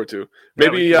look forward to.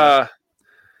 Maybe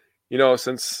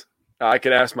since I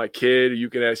could ask my kid, you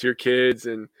can ask your kids,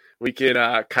 and we can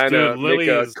kind of make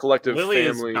a collective Lily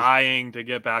family. Is dying to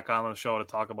get back on the show to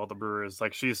talk about the Brewers.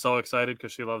 Like, she's so excited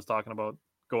because she loves talking about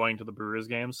going to the Brewers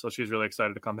games. So she's really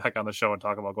excited to come back on the show and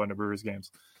talk about going to Brewers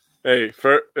games. Hey,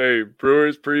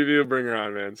 Brewers preview, bring her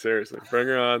on, man. Seriously, bring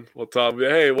her on. We'll talk.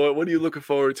 Hey, what are you looking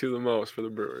forward to the most for the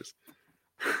Brewers?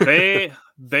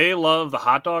 They love the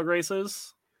hot dog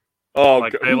races. Oh,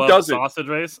 like they love the sausage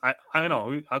race. I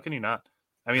know. How can you not?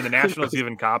 The Nationals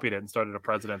even copied it and started a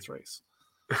president's race.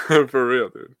 For real,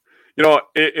 dude.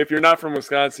 If you're not from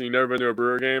Wisconsin, you've never been to a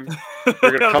Brewer game,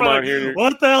 you're gonna come on here.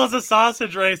 What the hell is a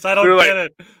sausage race? I don't get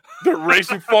it. They're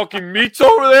racing fucking meats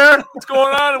over there. What's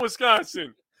going on in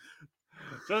Wisconsin?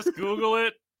 Just Google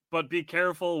it, but be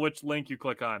careful which link you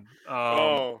click on.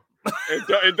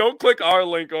 And don't click our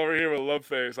link over here with Love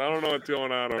Face. I don't know what's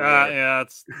going on over there. Yeah,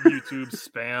 it's YouTube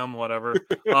spam, whatever.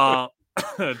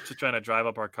 Just trying to drive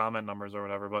up our comment numbers or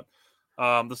whatever. But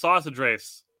the sausage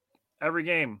race, every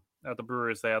game at the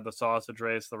Brewers, they have the sausage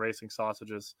race, the racing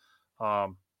sausages.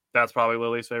 That's probably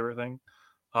Lily's favorite thing.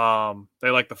 They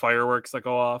like the fireworks that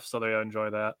go off, so they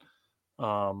enjoy that.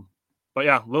 But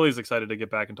yeah, Lily's excited to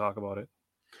get back and talk about it.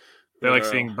 They like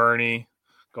seeing Bernie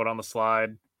go down the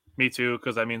slide. Me too,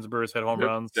 because that means the Brewers hit home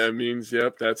runs. That means,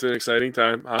 that's an exciting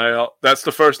time. That's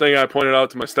the first thing I pointed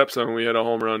out to my stepson when we had a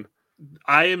home run.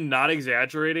 I am not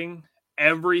exaggerating.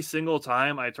 Every single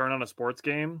time I turn on a sports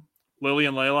game, Lily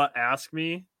and Layla ask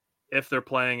me if they're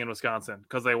playing in Wisconsin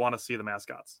because they want to see the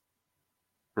mascots.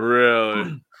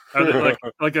 Really?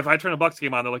 Like if I turn a Bucks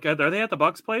game on, they're like, are they at the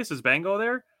Bucks place? Is Bango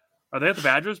there? Are they at the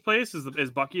Badgers' place?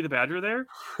 Is Bucky the Badger there?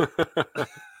 The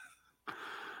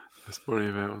sporting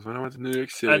event was when I went to New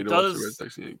York City to watch the Red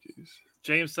Sox Yankees.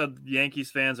 James said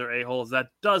Yankees fans are a-holes. That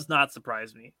does not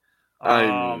surprise me. I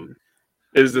mean,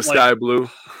 is the sky blue?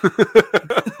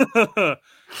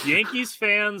 Yankees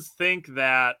fans think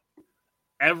that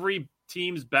every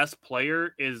team's best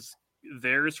player is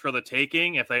theirs for the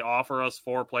taking if they offer us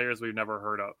 4 players we've never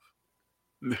heard of.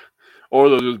 Or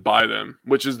they'll just buy them,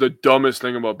 which is the dumbest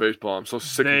thing about baseball. I'm so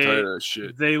sick and tired of that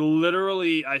shit. They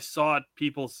literally, I saw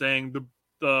people saying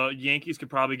the Yankees could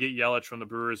probably get Yelich from the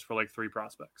Brewers for like 3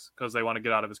 prospects because they want to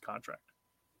get out of his contract.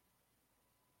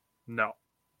 No.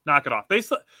 Knock it off.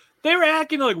 They were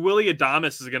acting like Willy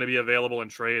Adames is going to be available in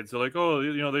trades. They're like, oh,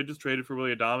 they just traded for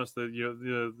Willy Adames.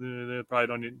 They're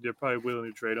probably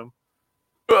willing to trade him.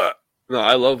 No,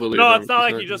 I love Willy. No, it's not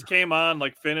like he just came on,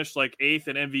 like finished like 8th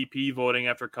in MVP voting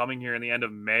after coming here in the end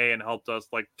of May and helped us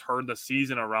like turn the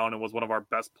season around and was one of our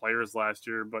best players last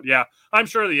year. But yeah, I'm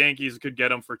sure the Yankees could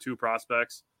get him for 2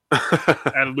 prospects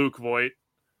and Luke Voit.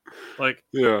 Like,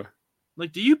 yeah.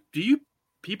 Like, do you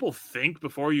people think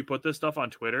before you put this stuff on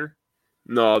Twitter?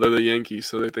 No, they're the Yankees,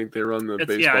 so they think they run the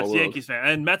baseball world. Yeah, it's Yankees fan.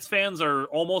 And Mets fans are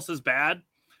almost as bad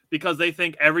because they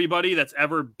think everybody that's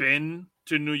ever been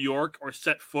to New York or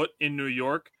set foot in New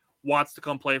York wants to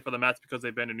come play for the Mets because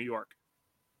they've been to New York.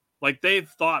 Like, they've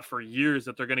thought for years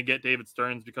that they're going to get David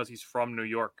Stearns because he's from New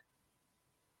York.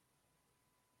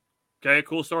 Okay,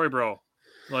 cool story, bro.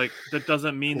 Like, that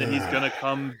doesn't mean that he's going to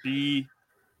come be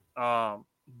the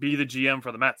GM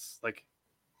for the Mets. Like,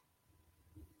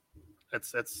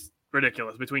 it's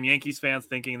ridiculous. Between Yankees fans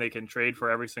thinking they can trade for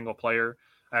every single player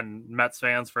and Mets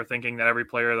fans for thinking that every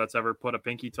player that's ever put a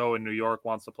pinky toe in New York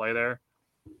wants to play there.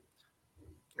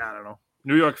 I don't know.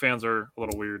 New York fans are a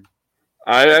little weird.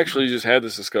 I actually just had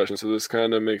this discussion, so this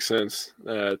kind of makes sense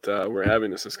that we're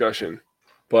having this discussion.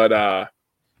 But I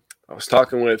was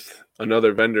talking with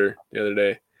another vendor the other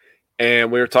day,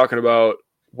 and we were talking about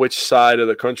which side of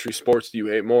the country sports do you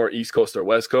hate more, East Coast or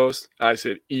West Coast? I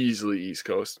said easily East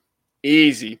Coast.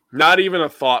 Easy. Not even a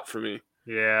thought for me.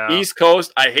 Yeah. East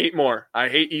Coast, I hate more. I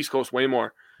hate East Coast way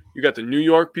more. You got the New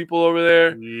York people over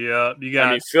there. Yeah. You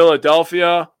got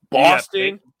Philadelphia,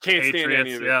 Boston. Can't Patriots, stand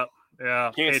any of it.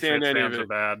 Yeah. Can't Patriots stand any of fans it. Are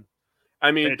bad.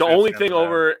 I mean, Patriots the only thing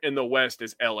over in the West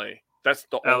is LA. That's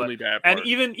the only bad part. And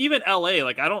even LA,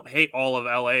 like, I don't hate all of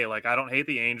LA. Like, I don't hate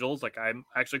the Angels. Like, I'm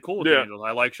actually cool with the Angels.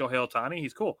 I like Shohei Ohtani.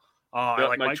 He's cool. I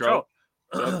like Mike Trout.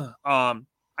 I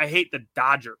hate the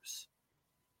Dodgers.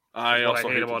 I also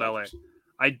hate about LA.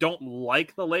 I don't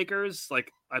like the Lakers.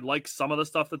 Like, I like some of the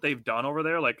stuff that they've done over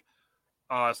there. Like,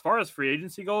 as far as free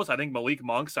agency goes, I think Malik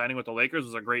Monk signing with the Lakers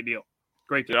was a great deal.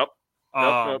 Great deal.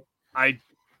 Yep. I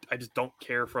just don't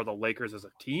care for the Lakers as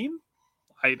a team.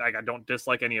 I don't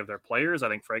dislike any of their players. I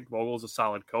think Frank Vogel is a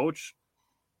solid coach.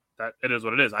 That it is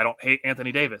what it is. I don't hate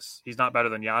Anthony Davis. He's not better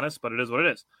than Giannis, but it is what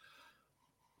it is.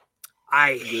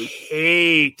 I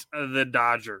hate the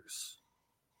Dodgers.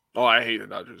 Oh, I hate the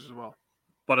Dodgers as well.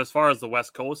 But as far as the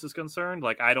West Coast is concerned,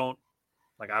 I don't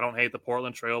hate the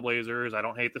Portland Trailblazers. I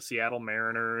don't hate the Seattle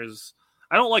Mariners.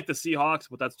 I don't like the Seahawks,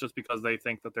 but that's just because they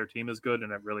think that their team is good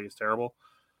and it really is terrible.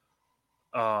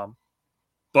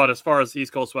 But as far as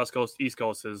East Coast, West Coast, East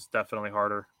Coast is definitely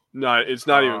harder. No, it's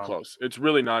not even close. It's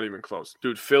really not even close.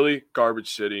 Dude, Philly,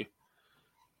 garbage city.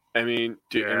 I mean,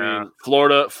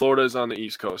 Florida is on the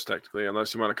East Coast technically,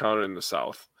 unless you want to count it in the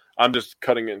South. I'm just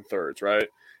cutting it in thirds, right?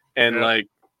 And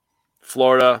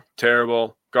Florida,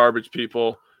 terrible, garbage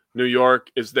people. New York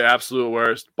is the absolute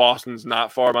worst. Boston's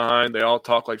not far behind. They all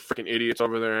talk like freaking idiots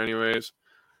over there anyways.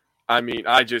 I mean,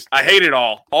 I hate it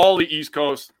all. All the East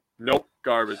Coast, nope,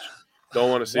 garbage. Don't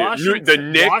want to see it. The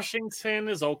Knicks. Washington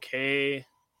is okay,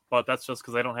 but that's just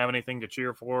because they don't have anything to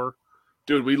cheer for.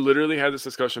 Dude, we literally had this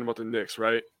discussion about the Knicks,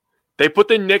 right? They put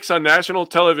the Knicks on national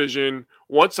television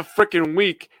once a freaking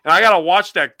week, and I got to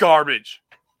watch that garbage.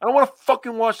 I don't want to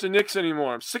fucking watch the Knicks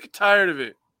anymore. I'm sick and tired of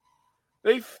it.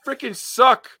 They freaking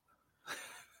suck.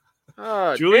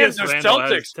 Julius Randle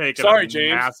has taken Sorry,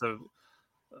 James.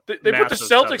 They put the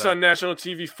Celtics on national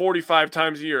TV 45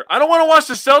 times a year. I don't want to watch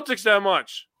the Celtics that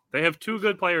much. They have 2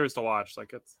 good players to watch.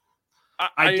 Like, it's.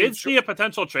 I did see a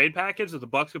potential trade package that the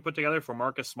Bucks could put together for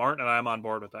Marcus Smart, and I'm on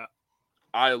board with that.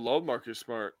 I love Marcus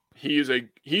Smart. He's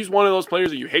one of those players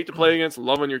that you hate to play against,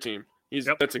 love on your team.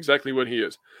 That's exactly what he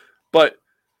is. But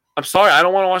I'm sorry, I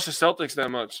don't want to watch the Celtics that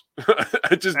much.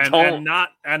 I just don't.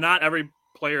 And not every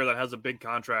player that has a big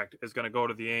contract is going to go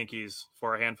to the Yankees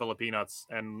for a handful of peanuts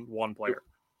and one player.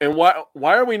 And why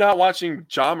are we not watching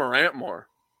Ja Morant more?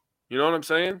 You know what I'm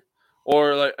saying?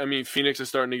 Or Phoenix is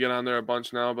starting to get on there a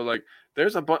bunch now, but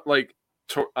there's a bunch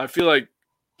I feel like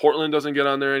Portland doesn't get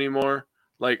on there anymore.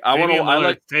 Like Damian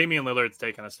Lillard's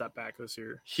taken a step back this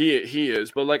year. He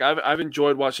is, but like I've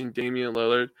enjoyed watching Damian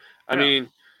Lillard. I mean,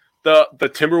 the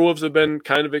Timberwolves have been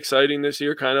kind of exciting this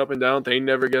year, kind of up and down. They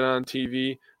never get on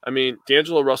TV. I mean,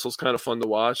 D'Angelo Russell's kind of fun to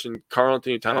watch, and Karl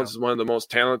Anthony Towns is one of the most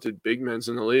talented big men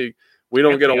in the league. We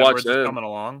don't get to watch them. Coming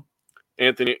along.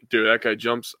 Anthony, dude, that guy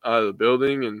jumps out of the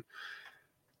building, and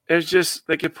it's just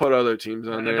they could put other teams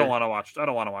on there. I don't want to watch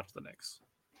the Knicks.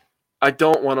 I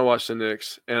don't want to watch the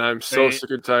Knicks, and I'm so sick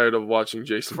and tired of watching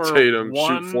Jason Tatum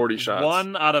shoot 40 shots.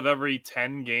 1 out of every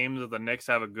 10 games that the Knicks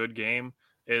have a good game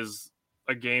is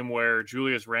a game where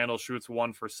Julius Randle shoots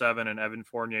 1 for 7 and Evan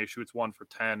Fournier shoots 1 for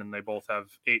 10, and they both have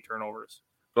 8 turnovers.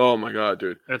 Oh, my God,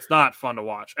 dude. It's not fun to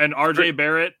watch. And RJ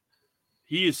Barrett,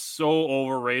 he is so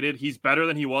overrated. He's better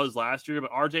than he was last year,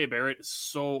 but RJ Barrett is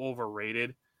so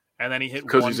overrated. And then he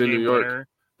hit one game winner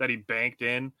that he banked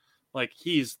in. Like,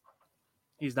 he's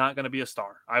not going to be a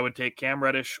star. I would take Cam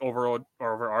Reddish over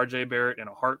RJ Barrett in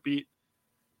a heartbeat.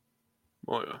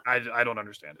 Oh, yeah. I don't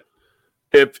understand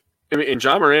it. And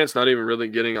John Morant's not even really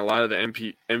getting a lot of the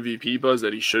MVP buzz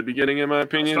that he should be getting, in my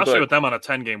opinion. Especially with them on a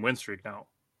 10-game win streak now.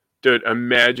 Dude,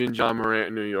 imagine John Morant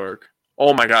in New York.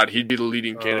 Oh, my God. He'd be the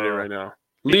leading candidate right now.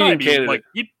 Leading candidate.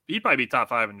 He'd probably be top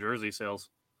 5 in jersey sales.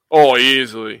 Oh,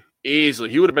 easily. Easily.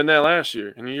 He would have been that last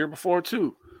year and the year before,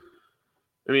 too.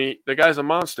 I mean, the guy's a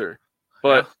monster.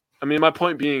 But, I mean, my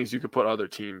point being is you could put other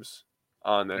teams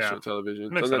on national television.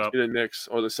 It doesn't have to be the Knicks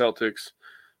or the Celtics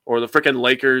or the freaking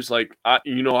Lakers. Like, I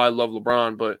love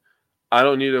LeBron, but I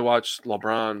don't need to watch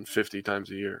LeBron 50 times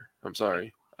a year. I'm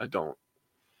sorry. I don't.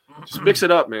 Just mix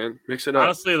it up, man. Mix it up.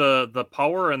 Honestly, the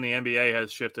power in the NBA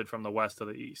has shifted from the West to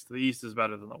the East. The East is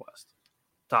better than the West.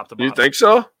 Top to bottom. You think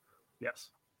so?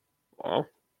 Yes. Well,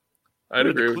 I'd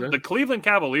agree with that. The Cleveland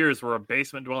Cavaliers were a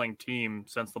basement-dwelling team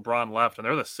since LeBron left, and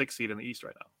they're the 6th seed in the East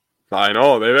right now. I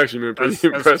know. They've actually been pretty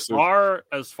impressive.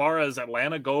 As far as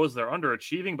Atlanta goes, they're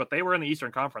underachieving, but they were in the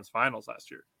Eastern Conference Finals last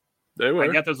year. They were. I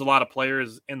get there's a lot of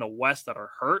players in the West that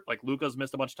are hurt. Like Luka's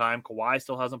missed a bunch of time. Kawhi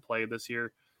still hasn't played this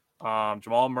year.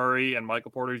 Jamal Murray and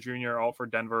Michael Porter Jr. are out for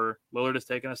Denver. Lillard has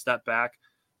taken a step back.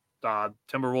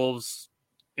 Timberwolves,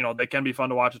 they can be fun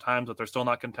to watch at times, but they're still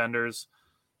not contenders.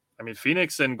 I mean,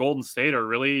 Phoenix and Golden State are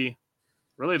really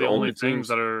the only things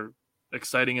that are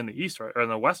exciting in the East or in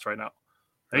the West right now.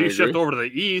 Now you shift over to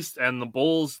the East, and the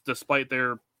Bulls, despite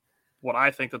what I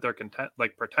think that they're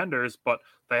pretenders, but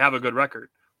they have a good record.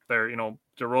 They're,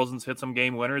 DeRozan's hit some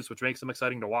game winners, which makes them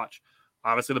exciting to watch.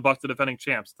 Obviously, the Bucks are defending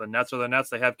champs. The Nets are the Nets.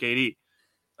 They have KD.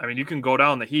 I mean, you can go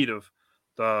down the heat of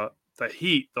the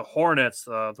Heat, the Hornets,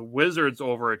 the Wizards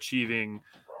overachieving.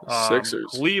 Sixers.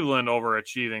 Cleveland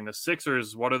overachieving. The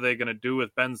Sixers, what are they going to do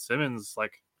with Ben Simmons?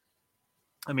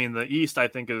 The East, I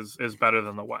think, is better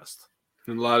than the West.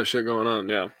 And a lot of shit going on,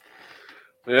 yeah.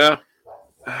 Yeah.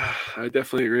 I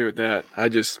definitely agree with that. I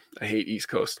hate East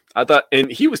Coast. I thought,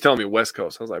 and he was telling me West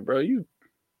Coast. I was like, bro, you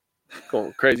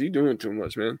going crazy. You doing too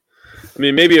much, man. I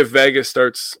mean, maybe if Vegas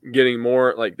starts getting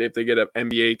more, like if they get an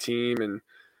NBA team, and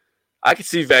I could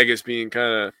see Vegas being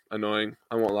kind of annoying.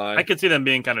 I won't lie. I could see them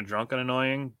being kind of drunk and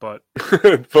annoying, but,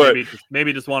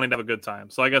 maybe just wanting to have a good time.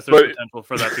 So I guess there's potential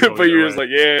for that to go. But you're just like,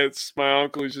 it's my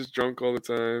uncle. He's just drunk all the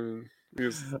time.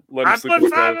 And I put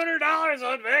 $500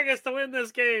 on Vegas to win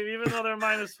this game, even though they're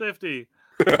minus 50.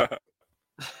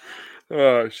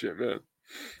 Oh shit, man!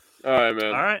 All right,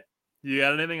 man. All right, you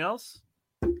got anything else?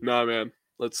 Nah, man.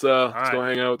 Let's go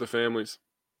hang out with the families.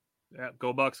 Yeah,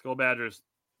 go Bucks, go Badgers.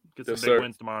 Get some big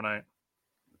wins tomorrow night.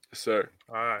 Yes, sir.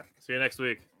 All right. See you next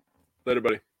week. Later,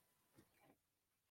 buddy.